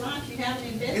 100 lots, you haven't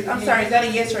invested. I'm sorry, is that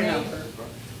a yes or no?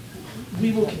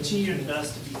 We will continue to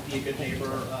invest to be a good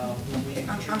neighbor.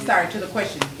 I'm sorry, to the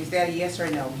question, is that a yes or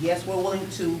no? Yes, we're willing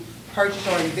to purchase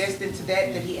or invest into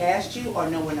that he asked you, or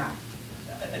no, we're not?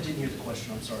 I didn't hear the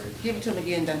question, I'm sorry. Give it to him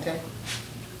again, Dante.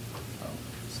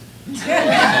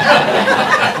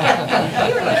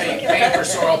 Paying for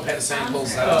soil pet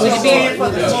samples. Paying for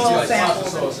the soil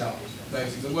samples. Soil samples,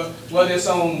 basically. Whether it's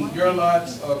on your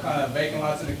lots or kind of vacant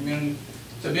lots in the community,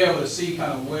 to be able to see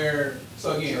kind of where,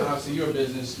 so again, obviously your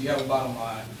business, you have a bottom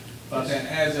line. But I'm saying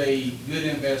as a good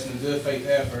investment, good faith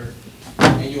effort,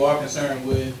 and you are concerned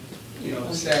with, you know,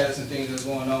 the status and things that's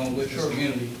going on with this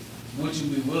community, would you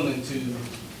be willing to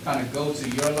kind of go to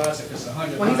your lots if it's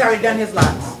 100? Well, he's already done his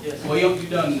lots. Well, you've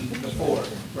done the 4,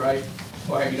 right?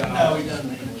 Or have you done all No, of we've them?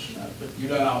 done English, but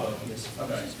You've done all of them? Yes.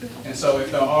 Okay. And so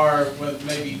if there are, well,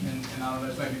 maybe, and I don't know,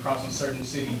 it's maybe crossing certain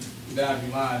city boundary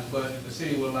lines, but if the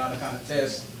city would allow to kind of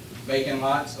test vacant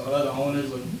lots, or other owners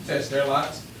would test their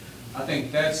lots, I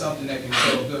think that's something that can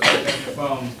show good effect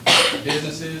from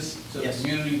businesses to the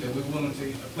community, that we're willing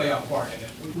to play our part in it.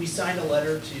 we signed a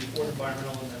letter to Fort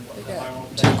Environmental and then We Environmental got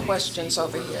Protection 2 questions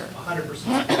over here. 100%.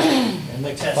 And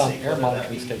they can find Testing, air whether that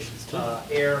monitoring be, stations too.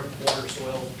 Air, water,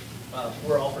 soil,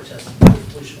 we're all for testing.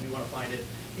 Pollution, we want to find it.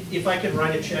 If I could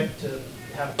write a check to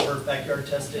have Earth backyard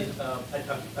tested,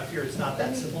 I fear it's not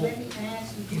that simple. Let me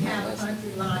ask you, you have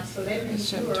 100 lots, so that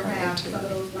means you will have some of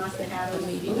those lots that have those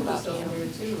movers over there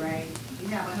too, right? You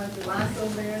have 100 lots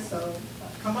over there, so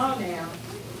come on now.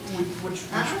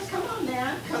 Come on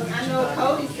now, because I know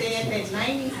Cody said that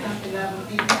 90-something of them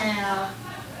didn't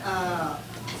have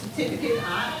certificate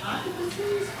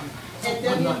occupancies at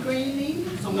W Green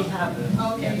meeting. Some of them have it.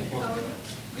 Okay, Cody.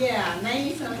 Yeah,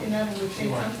 90-something of them was in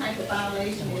some type of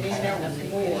violation, and then there was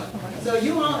more. So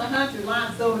you own 100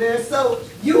 lots over there, so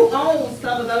you own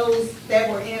some of those that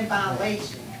were in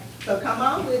violation. So come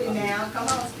on with it now, come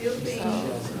on, still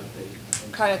things.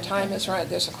 Kind of time is right,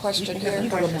 there's a question here.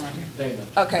 David.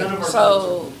 Okay,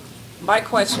 so my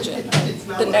question,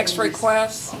 the next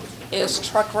request is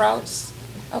truck routes.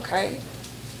 Okay,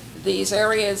 these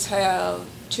areas have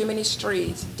too many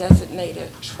streets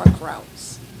designated truck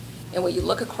routes. And when you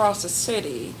look across the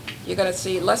city, you're gonna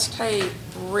see, let's take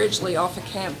Ridgely off of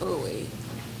Camp Bowie.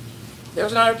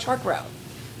 There's not a truck route.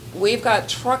 We've got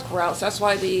truck routes, that's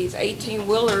why these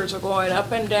 18-wheelers are going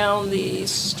up and down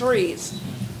these streets.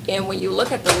 And when you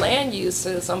look at the land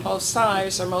uses on both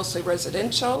sides, they're mostly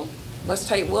residential. Let's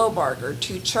take Wilbarger,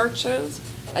 2 churches,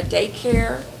 a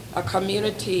daycare, a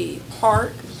community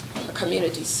park, a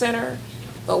community center,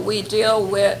 but we deal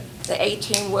with the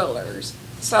 18-wheelers.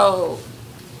 So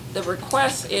the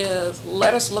request is,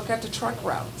 let us look at the truck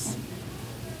routes.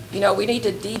 You know, we need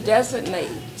to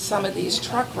de-designate some of these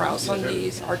truck routes on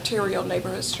these arterial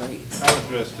neighborhood streets. I'll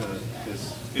address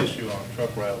this issue on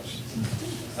truck routes.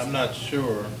 I'm not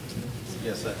sure,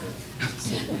 yes, I did.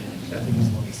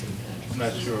 I'm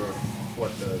not sure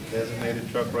what the designated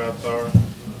truck routes are,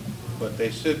 but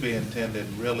they should be intended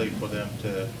really for them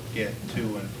to get to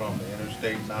and from the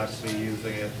interstate, not to be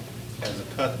using it as a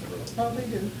cut-through. Oh, they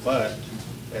do. But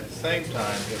at the same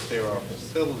time, if there are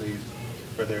facilities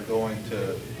where they're going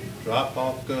to drop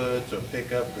off goods or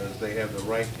pick up goods, they have the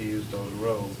right to use those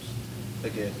roads to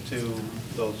get to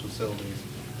those facilities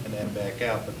and then back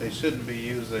out. But they shouldn't be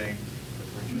using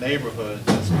neighborhoods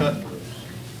as cut-throughs.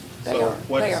 So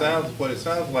what it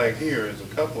sounds like here is a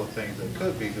couple of things that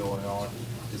could be going on.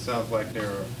 It sounds like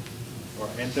there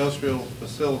are industrial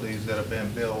facilities that have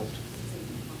been built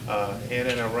in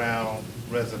and around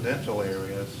residential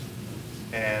areas.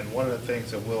 And one of the things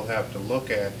that we'll have to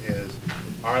look at is,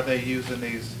 are they using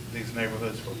these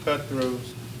neighborhoods for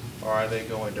cut-throughs, or are they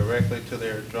going directly to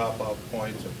their drop-off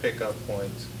points or pick-up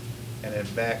points and then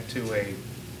back to a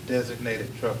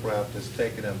designated truck route that's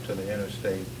taking them to the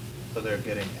interstate, so they're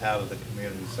getting out of the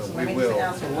community. So we will.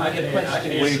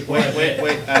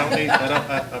 Wait,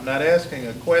 I'm not asking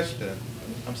a question.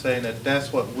 I'm saying that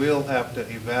that's what we'll have to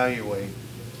evaluate,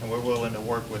 and we're willing to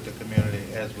work with the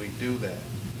community as we do that,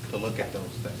 to look at those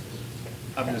things.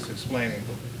 I'm just explaining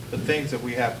the things that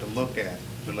we have to look at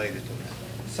related to that.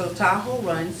 So Tahoe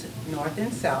runs north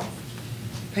and south.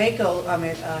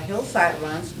 Hillside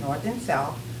runs north and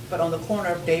south, but on the corner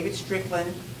of David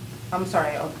Strickland I'm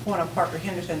sorry, on the corner of Parker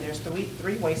Henderson, there's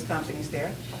three waste companies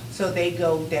there. So they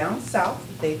go down south,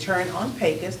 they turn on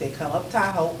Pecos, they come up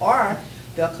Tahoe, or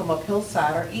they'll come up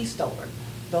Hillside or Eastover.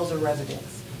 Those are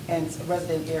residents and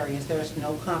resident areas. There's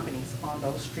no companies on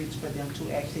those streets for them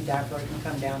to actually divert and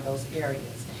come down those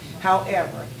areas.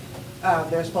 However,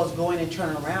 they're supposed to go in and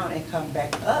turn around and come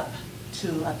back up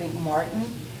to, I think, Martin,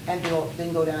 and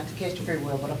then go down to catch the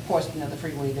freeway. But of course, you know, the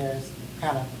freeway there is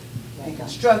kind of in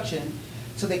construction,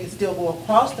 so they can still go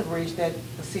across the bridge that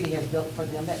the city has built for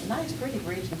them, that nice, pretty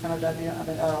bridge in front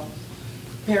of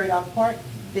Paradox Park.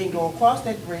 Then go across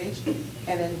that bridge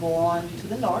and then go on to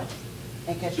the north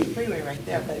and catch the freeway right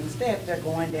there. But instead, they're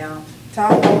going down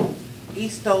Tahoe,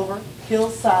 Eastover,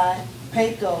 Hillside,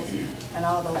 Pecos, and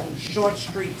all those short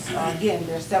streets. Again,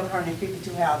 there's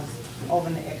 752 houses over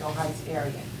in the Echo Heights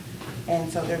area.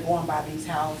 And so they're going by these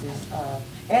houses,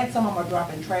 and some of them are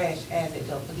dropping trash as they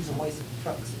go, but these are waste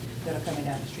trucks that are coming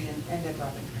down the street, and they're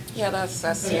dropping trash. Yeah, that's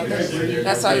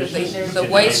all the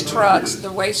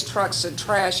waste trucks and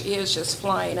trash is just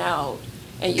flying out,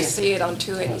 and you see it on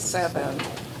 287.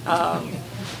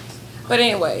 But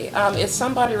anyway, is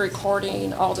somebody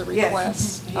recording all the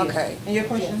requests? Yes. Okay. And your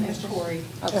question, Mr. Corey?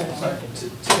 Okay. Sorry, to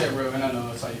that, Reverend, I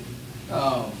know it's like,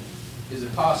 is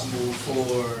it possible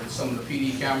for some of the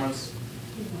PD cameras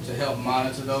to help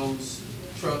monitor those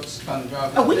trucks kind of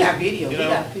driving? Oh, we got video, You we know,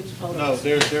 got picture photos. No,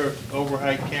 there are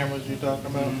overheight cameras you're talking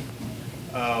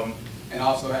about. And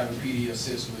also having PD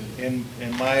assist with it. In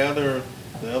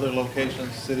the other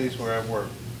locations, cities where I work,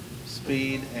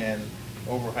 speed and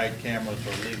overheight cameras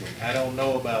are legal. I don't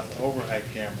know about the overheight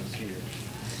cameras here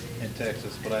in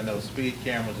Texas, but I know speed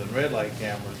cameras and red light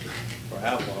cameras are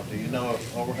outlawed. Do you know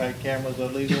if overheight cameras are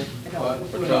legal? No,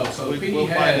 so PD We'll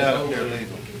find has out if they're over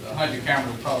legal. 100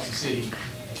 cameras across the city.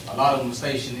 A lot of them are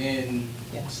stationed in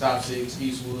Stop 6,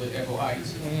 Eastwood, Echo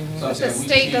Heights. So The I'm saying we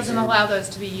state need doesn't to- allow those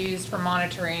to be used for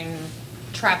monitoring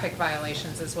traffic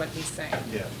violations, is what he's saying.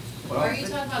 Yeah. Are you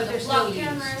talking about the block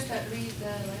cameras that read the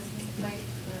license plate?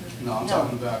 No, I'm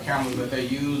talking about cameras that they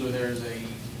use where there's a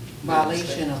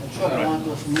Violation of a truck going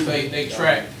through a community. They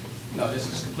track, no, this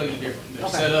is completely different. They're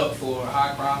Okay. set up for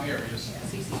high crime areas,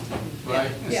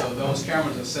 right? And so those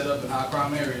cameras are set up in high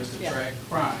crime areas to track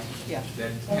crime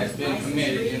that has been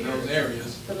committed in those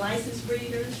areas. The license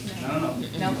readers? No.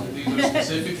 These are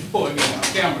specific for,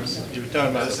 cameras. You were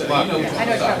talking about the So, block. you know what I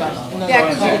know I'm what you're talking talking about. Yeah,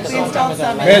 'cause we installed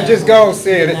some. Man, just go and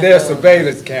say that they're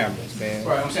surveillance cameras, man.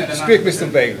 Right, I'm saying they're not. Strictly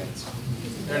surveillance.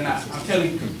 They're not. I'm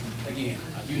telling you, again,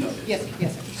 you know this. Yes,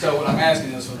 yes, sir. So what I'm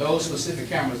asking is for those specific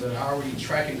cameras that are already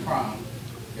tracking crime,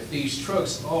 if these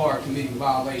trucks are committing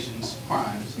violations,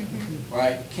 crimes,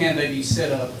 right, can they be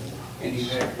set up in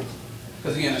these areas?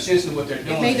 Because again, essentially what they're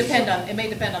doing. It may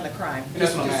depend on the crime. And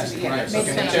that's what I'm asking, right? It So may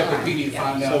can we depend on check the with crime. PD to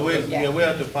find out? So we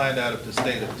have to find out if the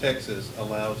state of Texas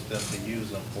allows them to use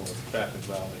them for traffic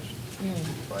violations,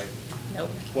 right? Nope.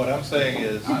 What I'm saying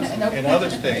is, in other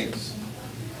states,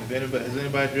 has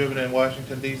anybody driven in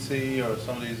Washington DC or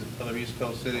some of these other East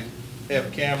Coast cities, they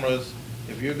have cameras,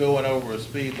 if you're going over a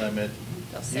speed limit,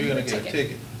 They'll send you're you gonna a get a ticket.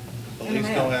 ticket. Police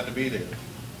don't have to be there.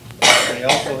 They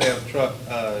also have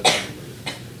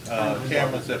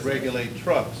cameras that regulate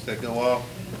trucks that go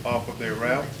off of their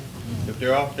route. If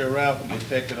they're off their route and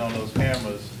detected on those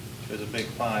cameras, there's a big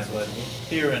fine. But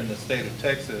here in the state of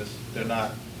Texas, they're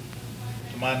not,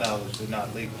 to my knowledge, they're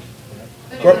not legal.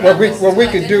 What we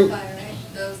could do,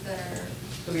 Those that are.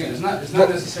 Because again, it's not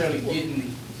necessarily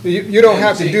getting. you don't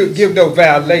have to give no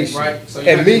violation. Right? So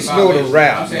you're At not least getting know the violations.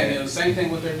 route. I'm saying the same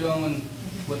thing what they're doing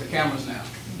with the cameras now.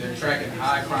 They're tracking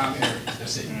high crime areas.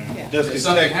 That's it. Just If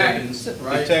something detecting- happens,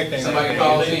 right? detecting Somebody that.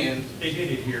 calls in. They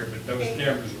did it here, but those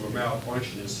cameras were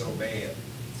malfunctioning so bad.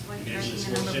 It's just,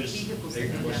 stuff was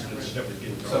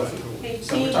getting thrown out. Hey,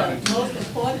 So we're Tina, talking- most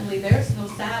importantly, there's no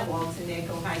sidewalks in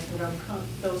Echo Heights where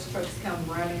those trucks come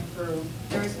running through.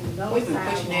 There's no We've been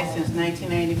pushing that since sidewalks.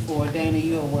 1994. Dana,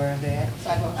 you're aware of that.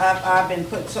 I've been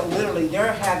so literally,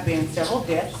 there have been several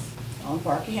deaths on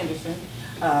Parker Henderson.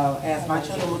 As my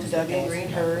children went to W. Green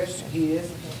hers,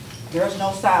 his, there's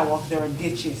no sidewalks, there are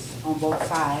ditches on both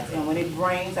sides. And when it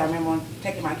rains, I remember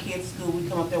taking my kids to school, we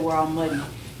come up there, we're all muddy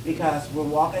because we're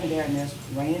walking there and there's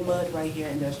rain and mud right here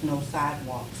and there's no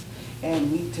sidewalks.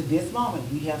 And we, to this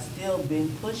moment, we have still been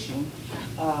pushing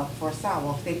for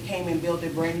sidewalks. They came and built a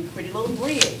brand new pretty little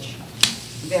bridge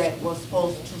that was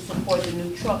supposed to support the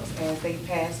new trucks as they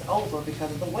pass over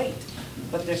because of the weight.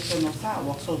 But there's still no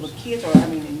sidewalk. So the kids are,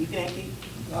 and you can actually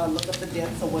look up the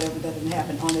deaths or whatever that didn't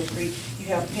happen on the street. You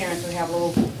have parents who have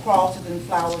little crosses and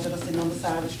flowers that are sitting on the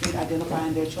side of the street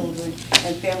identifying their children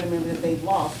and family members that they've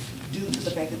lost due to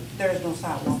the fact that there's no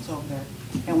sidewalks over there.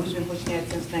 And we've been pushing that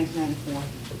since 1994.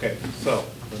 Okay, so,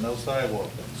 the no sidewalk.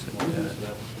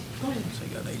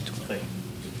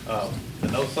 The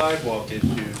no sidewalk issue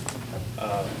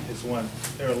is one,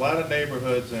 there are a lot of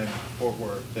neighborhoods in Fort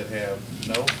Worth that have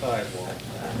no sidewalk.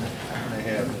 And they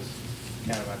have this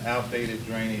kind of an outdated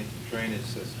drainage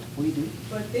system. We do.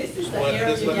 But this is the Well, area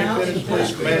just let me y'all finish, should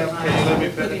please, ma'am, can you let me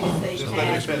put in the finish? state Just let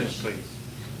me tax. finish, please.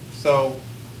 So,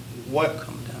 what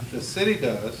the city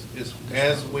does is,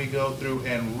 as we go through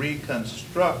and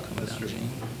reconstruct the street,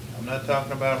 I'm not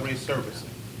talking about resurfacing.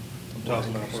 I'm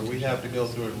talking about where we have to go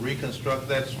through and reconstruct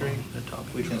that street.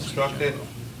 We construct it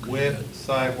with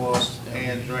sidewalks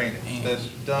and drainage. That's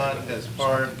done as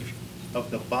part of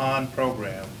the bond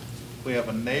program. We have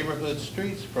a neighborhood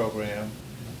streets program.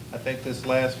 I think this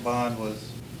last bond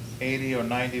was 80 or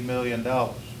 90 million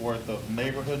dollars worth of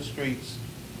neighborhood streets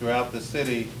throughout the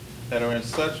city that are in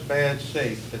such bad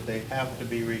shape that they have to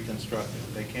be reconstructed.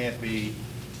 They can't be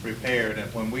repaired.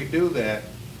 And when we do that,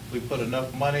 we put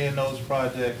enough money in those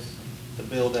projects to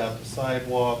build out the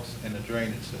sidewalks and the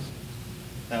drainage system.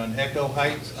 Now in Echo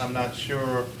Heights, I'm not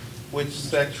sure which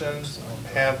sections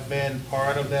have been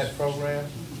part of that program,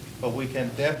 but we can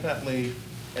definitely,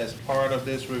 as part of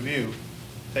this review,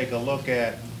 take a look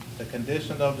at the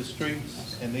condition of the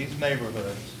streets in these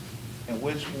neighborhoods and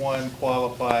which one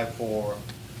qualify for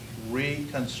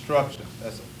reconstruction.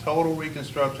 That's a total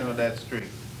reconstruction of that street.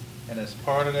 And as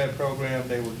part of that program,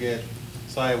 they would get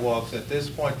sidewalks. At this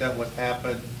point, that would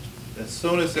happen, as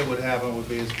soon as it would happen would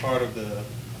be as part of the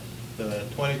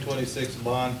 2026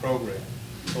 bond program.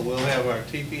 So we'll have our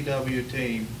TPW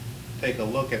team take a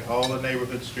look at all the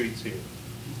neighborhood streets here.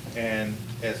 And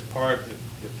as part,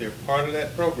 if they're part of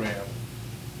that program,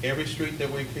 every street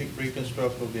that we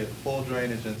reconstruct will get full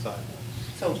drainage and sidewalks.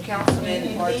 So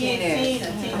Councilman Martinez.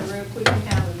 Tina, real quick, you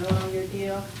have a note on your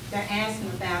deal. They're asking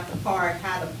about the park,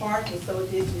 how the park was so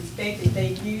disrespected. They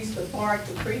used the park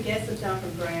to create, that's a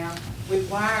dumping ground with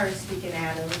wires sticking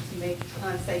out of it to make it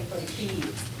unsafe for the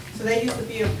kids. So they used to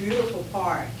be a beautiful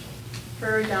park.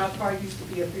 Prairie Dog Park used to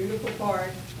be a beautiful park.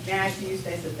 Now it's used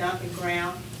as a dumping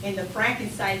ground. In the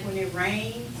Franklin site, when it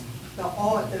rains,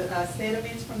 the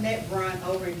sediments from that run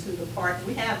over into the park.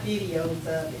 We have videos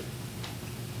of it.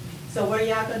 So what are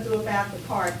y'all gonna do about the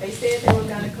park? They said they were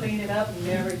gonna clean it up and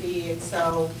never did.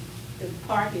 So the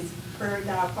park is, Prairie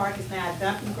Dog Park is now a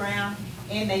dumping ground,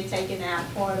 and they taken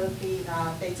out part of the,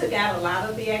 they took out a lot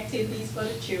of the activities for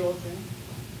the children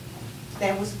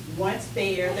that was once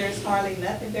there. There's hardly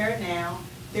nothing there now.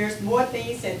 There's more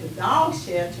things at the dog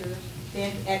shelter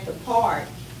than at the park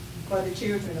for the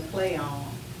children to play on.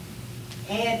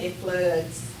 And it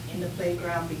floods in the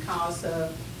playground because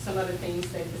of some of the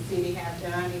things that the city have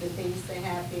done and the things that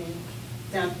have been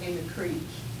dumped in the creek.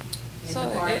 in So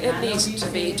the park. it And I know needs you to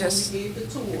said be when we just did the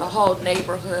tour. a whole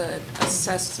neighborhood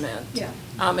assessment. Yeah.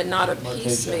 And not a Marcia,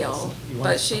 piecemeal, you want-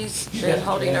 but she's been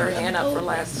holding her hand up for the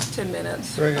last 10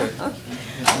 minutes. With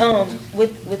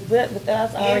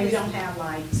us And already, we don't have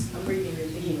lights. I'm reading the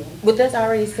deal. with us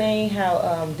already saying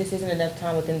how, this isn't enough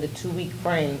time within the 2-week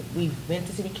frame, we went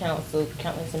to city council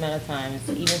countless amount of times,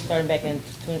 even starting back in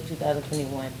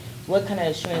 2021. What kind of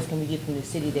assurance can we get from the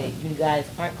city that you guys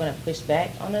aren't gonna push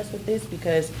back on us with this?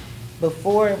 Because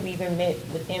before we even met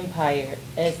with Empire,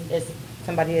 as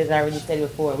somebody has already said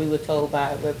before, we were told by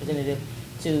a representative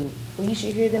to, well, you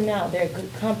should hear them now, they're a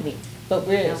good company. But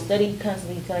we're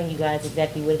constantly telling you guys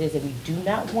exactly what it is that we do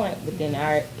not want within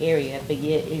our area, but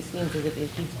yet it seems as if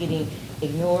it keeps getting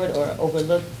ignored or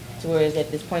overlooked, towards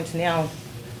at this point now,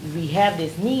 we have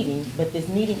this meeting, but this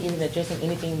meeting isn't addressing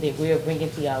anything that we're bringing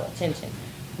to y'all attention.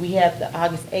 We have the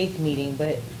August 8th meeting,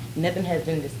 but nothing has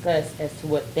been discussed as to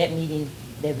what that meeting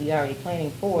that we already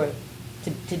planning for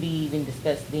to be even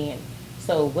discussed then.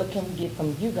 So what can we get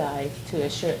from you guys to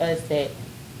assure us that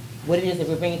what it is that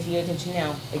we're bringing to your attention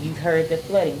now? You've heard the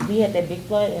flooding. We had that big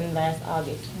flood in last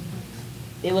August.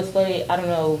 It was flooded, I don't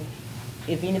know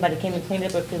if anybody came and cleaned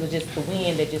it up or if it was just the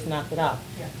wind that just knocked it off.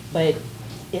 Yeah. But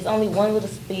it's only one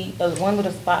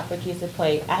little spot for kids to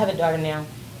play. I have a daughter now,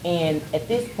 and at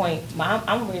this point,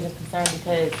 I'm really concerned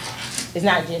because it's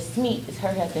not just me, it's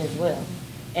her husband as well.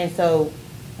 And so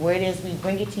where it is we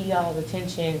bring it to y'all's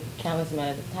attention countless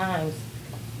amount of times,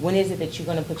 when is it that you're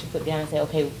gonna put your foot down and say,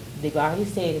 okay, they've already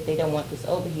said that they don't want this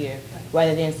over here,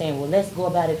 rather than saying, well, let's go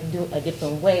about it do a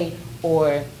different way,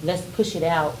 or let's push it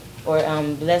out, or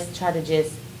let's try to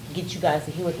just get you guys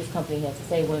to hear what this company has to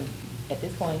say, when at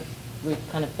this point, we're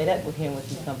kind of fed up with hearing what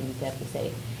these companies have to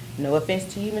say. No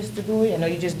offense to you, Mr. Bowie, I know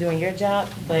you're just doing your job,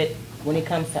 but when it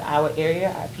comes to our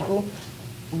area, our people,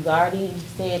 we've already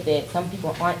said that some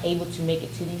people aren't able to make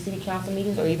it to these city council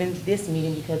meetings or even this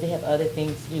meeting because they have other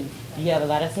things to do. You have a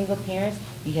lot of single parents,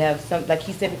 you have some, like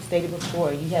he said, stated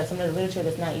before, you have some of the literature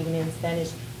that's not even in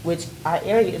Spanish, which our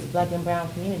area is black and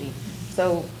brown community.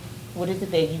 So what is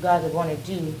it that you guys are going to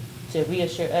do to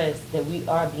reassure us that we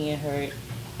are being heard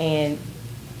and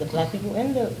the black people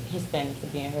and the Hispanics are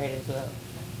being heard as well?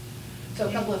 So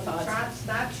a couple of thoughts.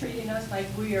 Stop treating us like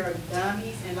we are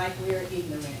dummies and like we are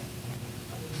ignorant.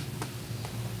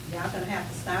 Y'all gonna have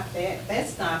to stop that. That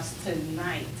stops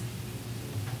tonight.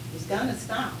 It's gonna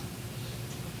stop.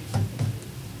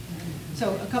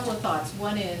 So a couple of thoughts.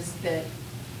 One is that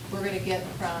we're going to get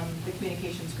from the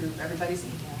communications group everybody's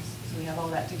emails, so we have all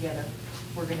that together.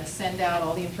 We're going to send out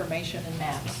all the information and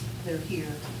maps that are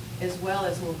here, as well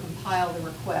as we'll compile the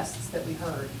requests that we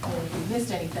heard. And if we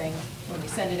missed anything, when we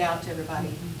send it out to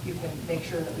everybody, you can make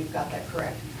sure that we've got that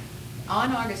correct.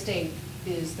 On August 8th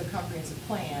is the comprehensive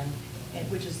plan,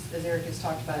 and which is, as Eric has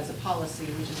talked about, is a policy,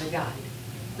 which is a guide.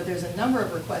 But there's a number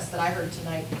of requests that I heard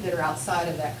tonight that are outside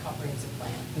of that comprehensive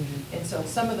plan. And so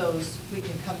some of those, we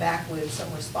can come back with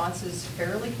some responses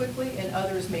fairly quickly, and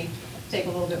others may take a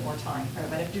little bit more time. Right? I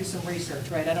might have to do some research,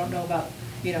 right? I don't know about,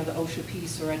 you know, the OSHA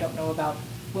piece, or I don't know about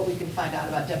what we can find out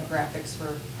about demographics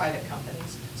for private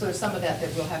companies. So there's some of that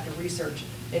that we'll have to research.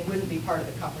 It wouldn't be part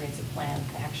of the comprehensive plan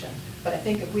action. But I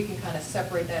think if we can kind of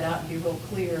separate that out and be real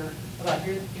clear about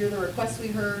here are the requests we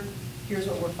heard, here's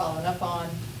what we're following up on,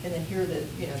 and then here are the,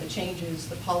 you know, the changes,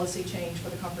 the policy change for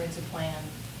the comprehensive plan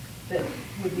that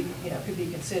would be, you know, could be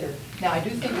considered. Now, I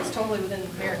do think it's totally within the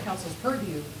mayor and council's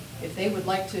purview if they would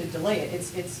like to delay it.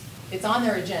 It's on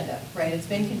their agenda, right? It's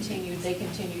been continued. They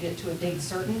continued it to a date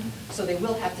certain, so they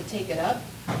will have to take it up.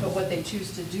 But what they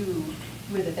choose to do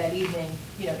with it that evening,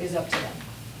 you know, is up to them.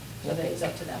 So that it's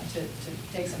up to them to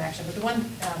take some action. But the one,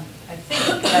 I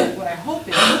think, what I hope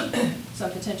is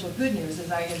some potential good news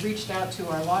is I had reached out to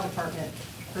our law department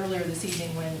earlier this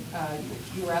evening when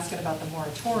you were asking about the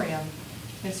moratorium.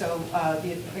 And so,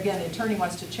 again, the attorney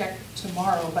wants to check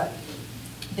tomorrow, but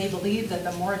they believe that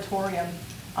the moratorium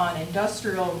on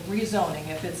industrial rezoning,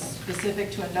 if it's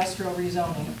specific to industrial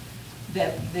rezoning,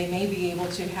 that they may be able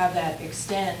to have that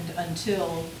extend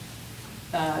until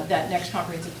that next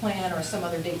comprehensive plan or some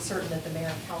other date certain that the mayor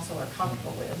and council are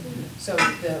comfortable with. So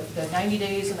the 90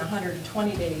 days and the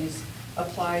 120 days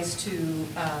applies to,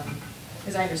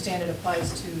 as I understand it,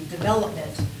 applies to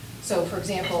development. So for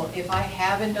example, if I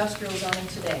have industrial zoning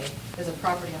today as a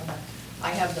property owner,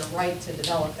 I have the right to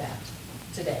develop that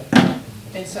today.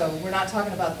 And so we're not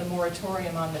talking about the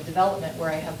moratorium on the development where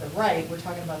I have the right, we're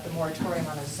talking about the moratorium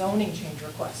on a zoning change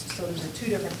request. So those are two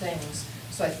different things.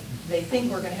 So they think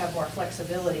we're going to have more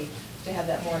flexibility to have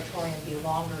that moratorium be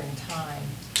longer in time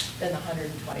than the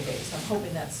 120 days. So I'm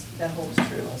hoping that holds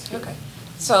true. Okay.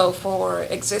 So for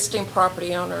existing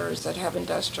property owners that have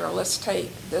industrial, let's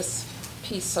take this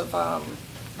piece of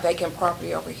vacant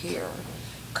property over here.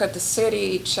 Could the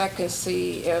city check and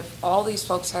see if all these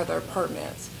folks have their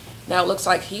permits? Now it looks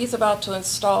like he's about to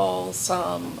install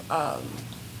some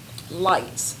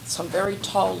lights, some very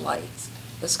tall lights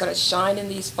that's going to shine in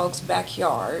these folks'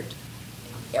 backyard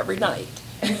every night.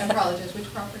 I apologize,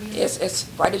 which property is it? It's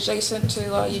right adjacent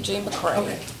to Eugene McCray.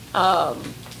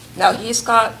 Okay. Now he's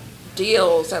got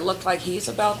deals that look like he's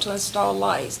about to install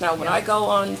lights. Now when I go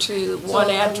on to one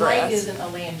address. So a light isn't a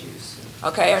land use.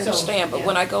 Okay, I understand, So, but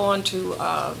when I go on to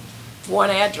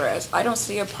one address, I don't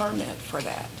see a permit for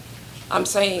that. I'm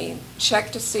saying,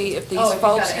 check to see if these Oh, if you've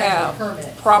folks got an actual have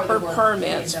permit proper for the work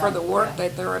permits being for the done, work yeah.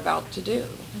 that they're about to do.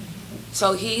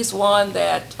 So he's one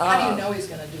that. How do you know he's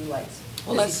going to do lights?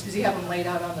 Well, Does he have them laid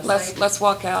out on the site? Let's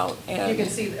walk out and You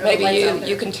can see the maybe lights out you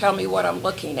there. can tell me what I'm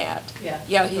looking at. Yeah.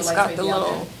 Yeah, The he's lights got may the be out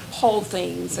little there. pole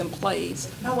things in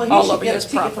place No, well, all he should over get a his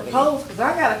ticket for property. poles, because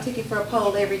I got a ticket for a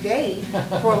pole every day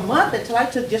for a month until I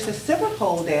took just a silver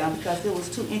pole down because it was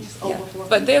 2 inches over 4 feet.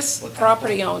 But this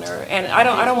property owner, and I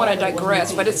don't want to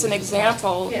digress, but it's an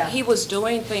example, Yeah. he was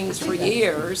doing things for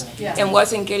years Yeah. and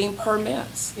wasn't getting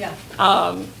permits. Yeah.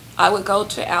 I would go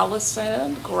to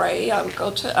Allison Gray, I would go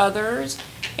to others,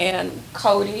 and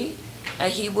Cody,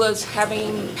 and he was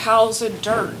having piles of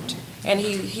dirt. And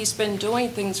he's been doing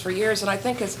things for years, and I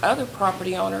think it's other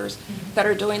property owners that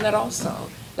are doing that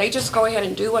also. They just go ahead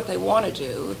and do what they want to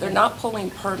do. They're not pulling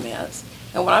permits.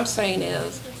 And what I'm saying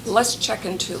is, let's check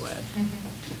into it.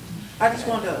 I just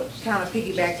want to kind of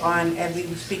piggyback on, as we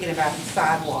were speaking about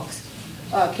sidewalks.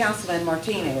 Councilman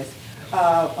Martinez,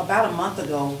 about a month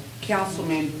ago,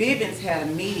 Councilman Bibbins had a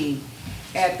meeting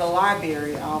at the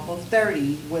library off of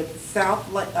 30 with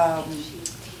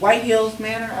White Hills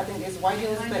Manor, I think it's White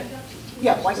Hills, but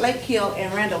yeah, White Lake Hill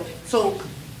and Randall. So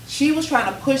she was trying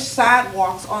to push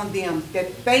sidewalks on them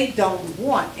that they don't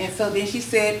want. And so then she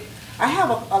said, I have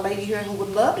a lady here who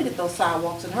would love to get those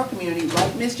sidewalks in her community,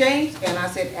 right, Ms. James? And I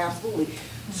said, absolutely.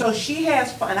 So she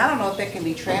has, and I don't know if that can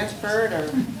be transferred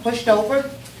or pushed over,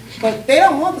 but they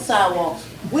don't want the sidewalks.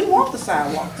 We want the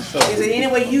sidewalks. Is there any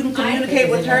way you can communicate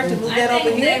with her to move that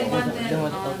over here? I think they want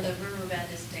them on the Riverbend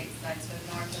Estate side, so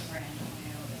north of Randall,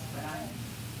 but I'm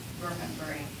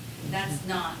remembering, that's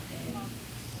not in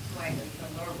quite the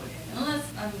Norwood area, unless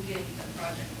I'm getting the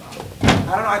project wrong. I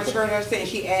don't know, I just heard her saying,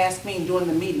 she asked me during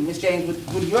the meeting, Ms. James,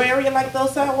 would your area like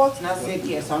those sidewalks? And I said,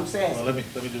 yes, I'm saying. Well, let me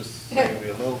just give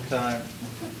you a little time.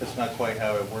 That's not quite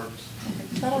how it works.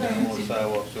 More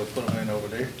sidewalks, so put them in over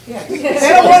there. Yeah. They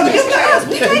don't want to get us,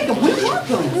 we take them, we want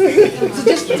them. So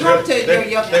just talk to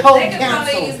your whole They could probably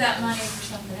council. use that money for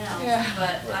something else, Yeah.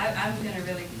 but I'm gonna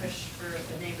really push for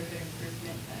the neighborhood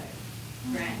improvement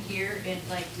grant here, and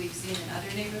like we've seen in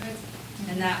other neighborhoods,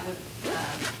 and that would,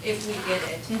 if we get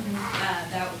it,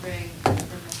 that would bring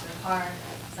improvements to the park,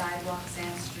 sidewalks,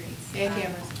 and streets. And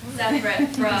cameras. Separate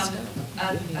from,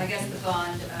 I guess, the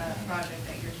bond project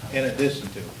that you're talking In about. addition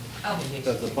to. Oh.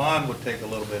 Because the bond would take a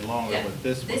little bit longer, Yeah. but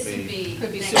this would be.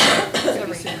 Could be next sooner. year. Could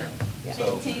be sooner.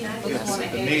 So, And Tina, I it's- just want to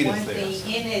the add need one is there.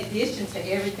 thing, in addition to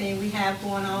everything we have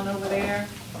going on over there,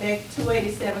 that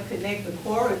 287 connector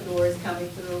corridor is coming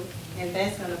through, and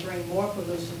that's going to bring more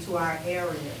pollution to our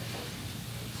area.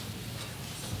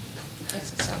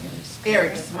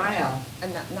 Eric, smile.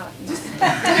 And not.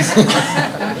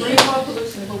 Bring more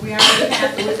pollution, but we already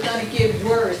have, so it's going to get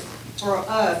worse for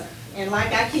us. And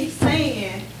like I keep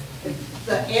saying,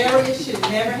 the area should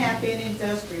never have been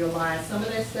industrialized. Some of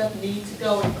that stuff needs to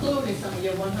go, including some of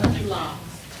your 100 lots.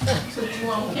 Put you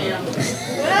on camera. All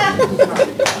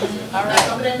right,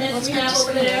 some of that mess we have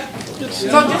over there.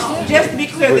 So just to be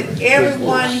clear, that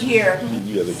everyone here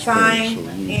signed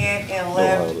in and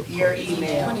left your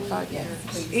email.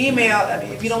 Email,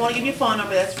 if you don't want to give your phone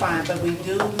number, that's fine, but we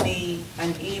do need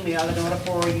an email in order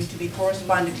for you to be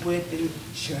corresponded with and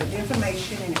share the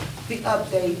information and the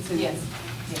updates and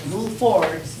move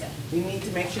forward. We need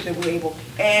to make sure that we're able,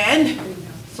 and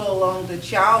so long that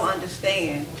y'all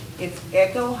understand, it's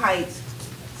Echo Heights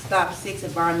Stop 6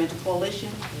 Environmental Coalition.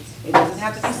 It doesn't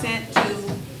have to be sent to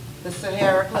the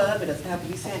Sahara Club, it doesn't have to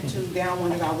be sent to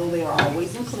Downwind, although they are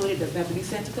always included, it doesn't have to be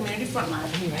sent to Community Frontline.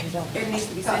 It needs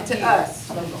to be sent to us.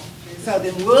 So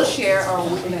then we'll share, or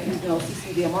we can,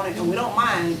 CC them on it, and we don't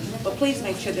mind, but please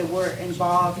make sure that we're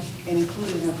involved and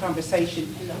included in the conversation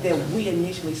that we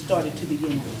initially started to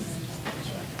begin with.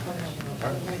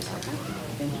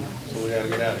 Thank you. So we gotta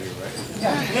get out of here, right?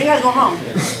 Yeah, you gotta go home.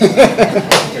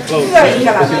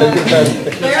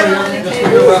 For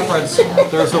your reference,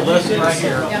 there's a list right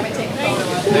here.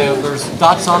 There's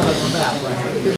dots on the map right here.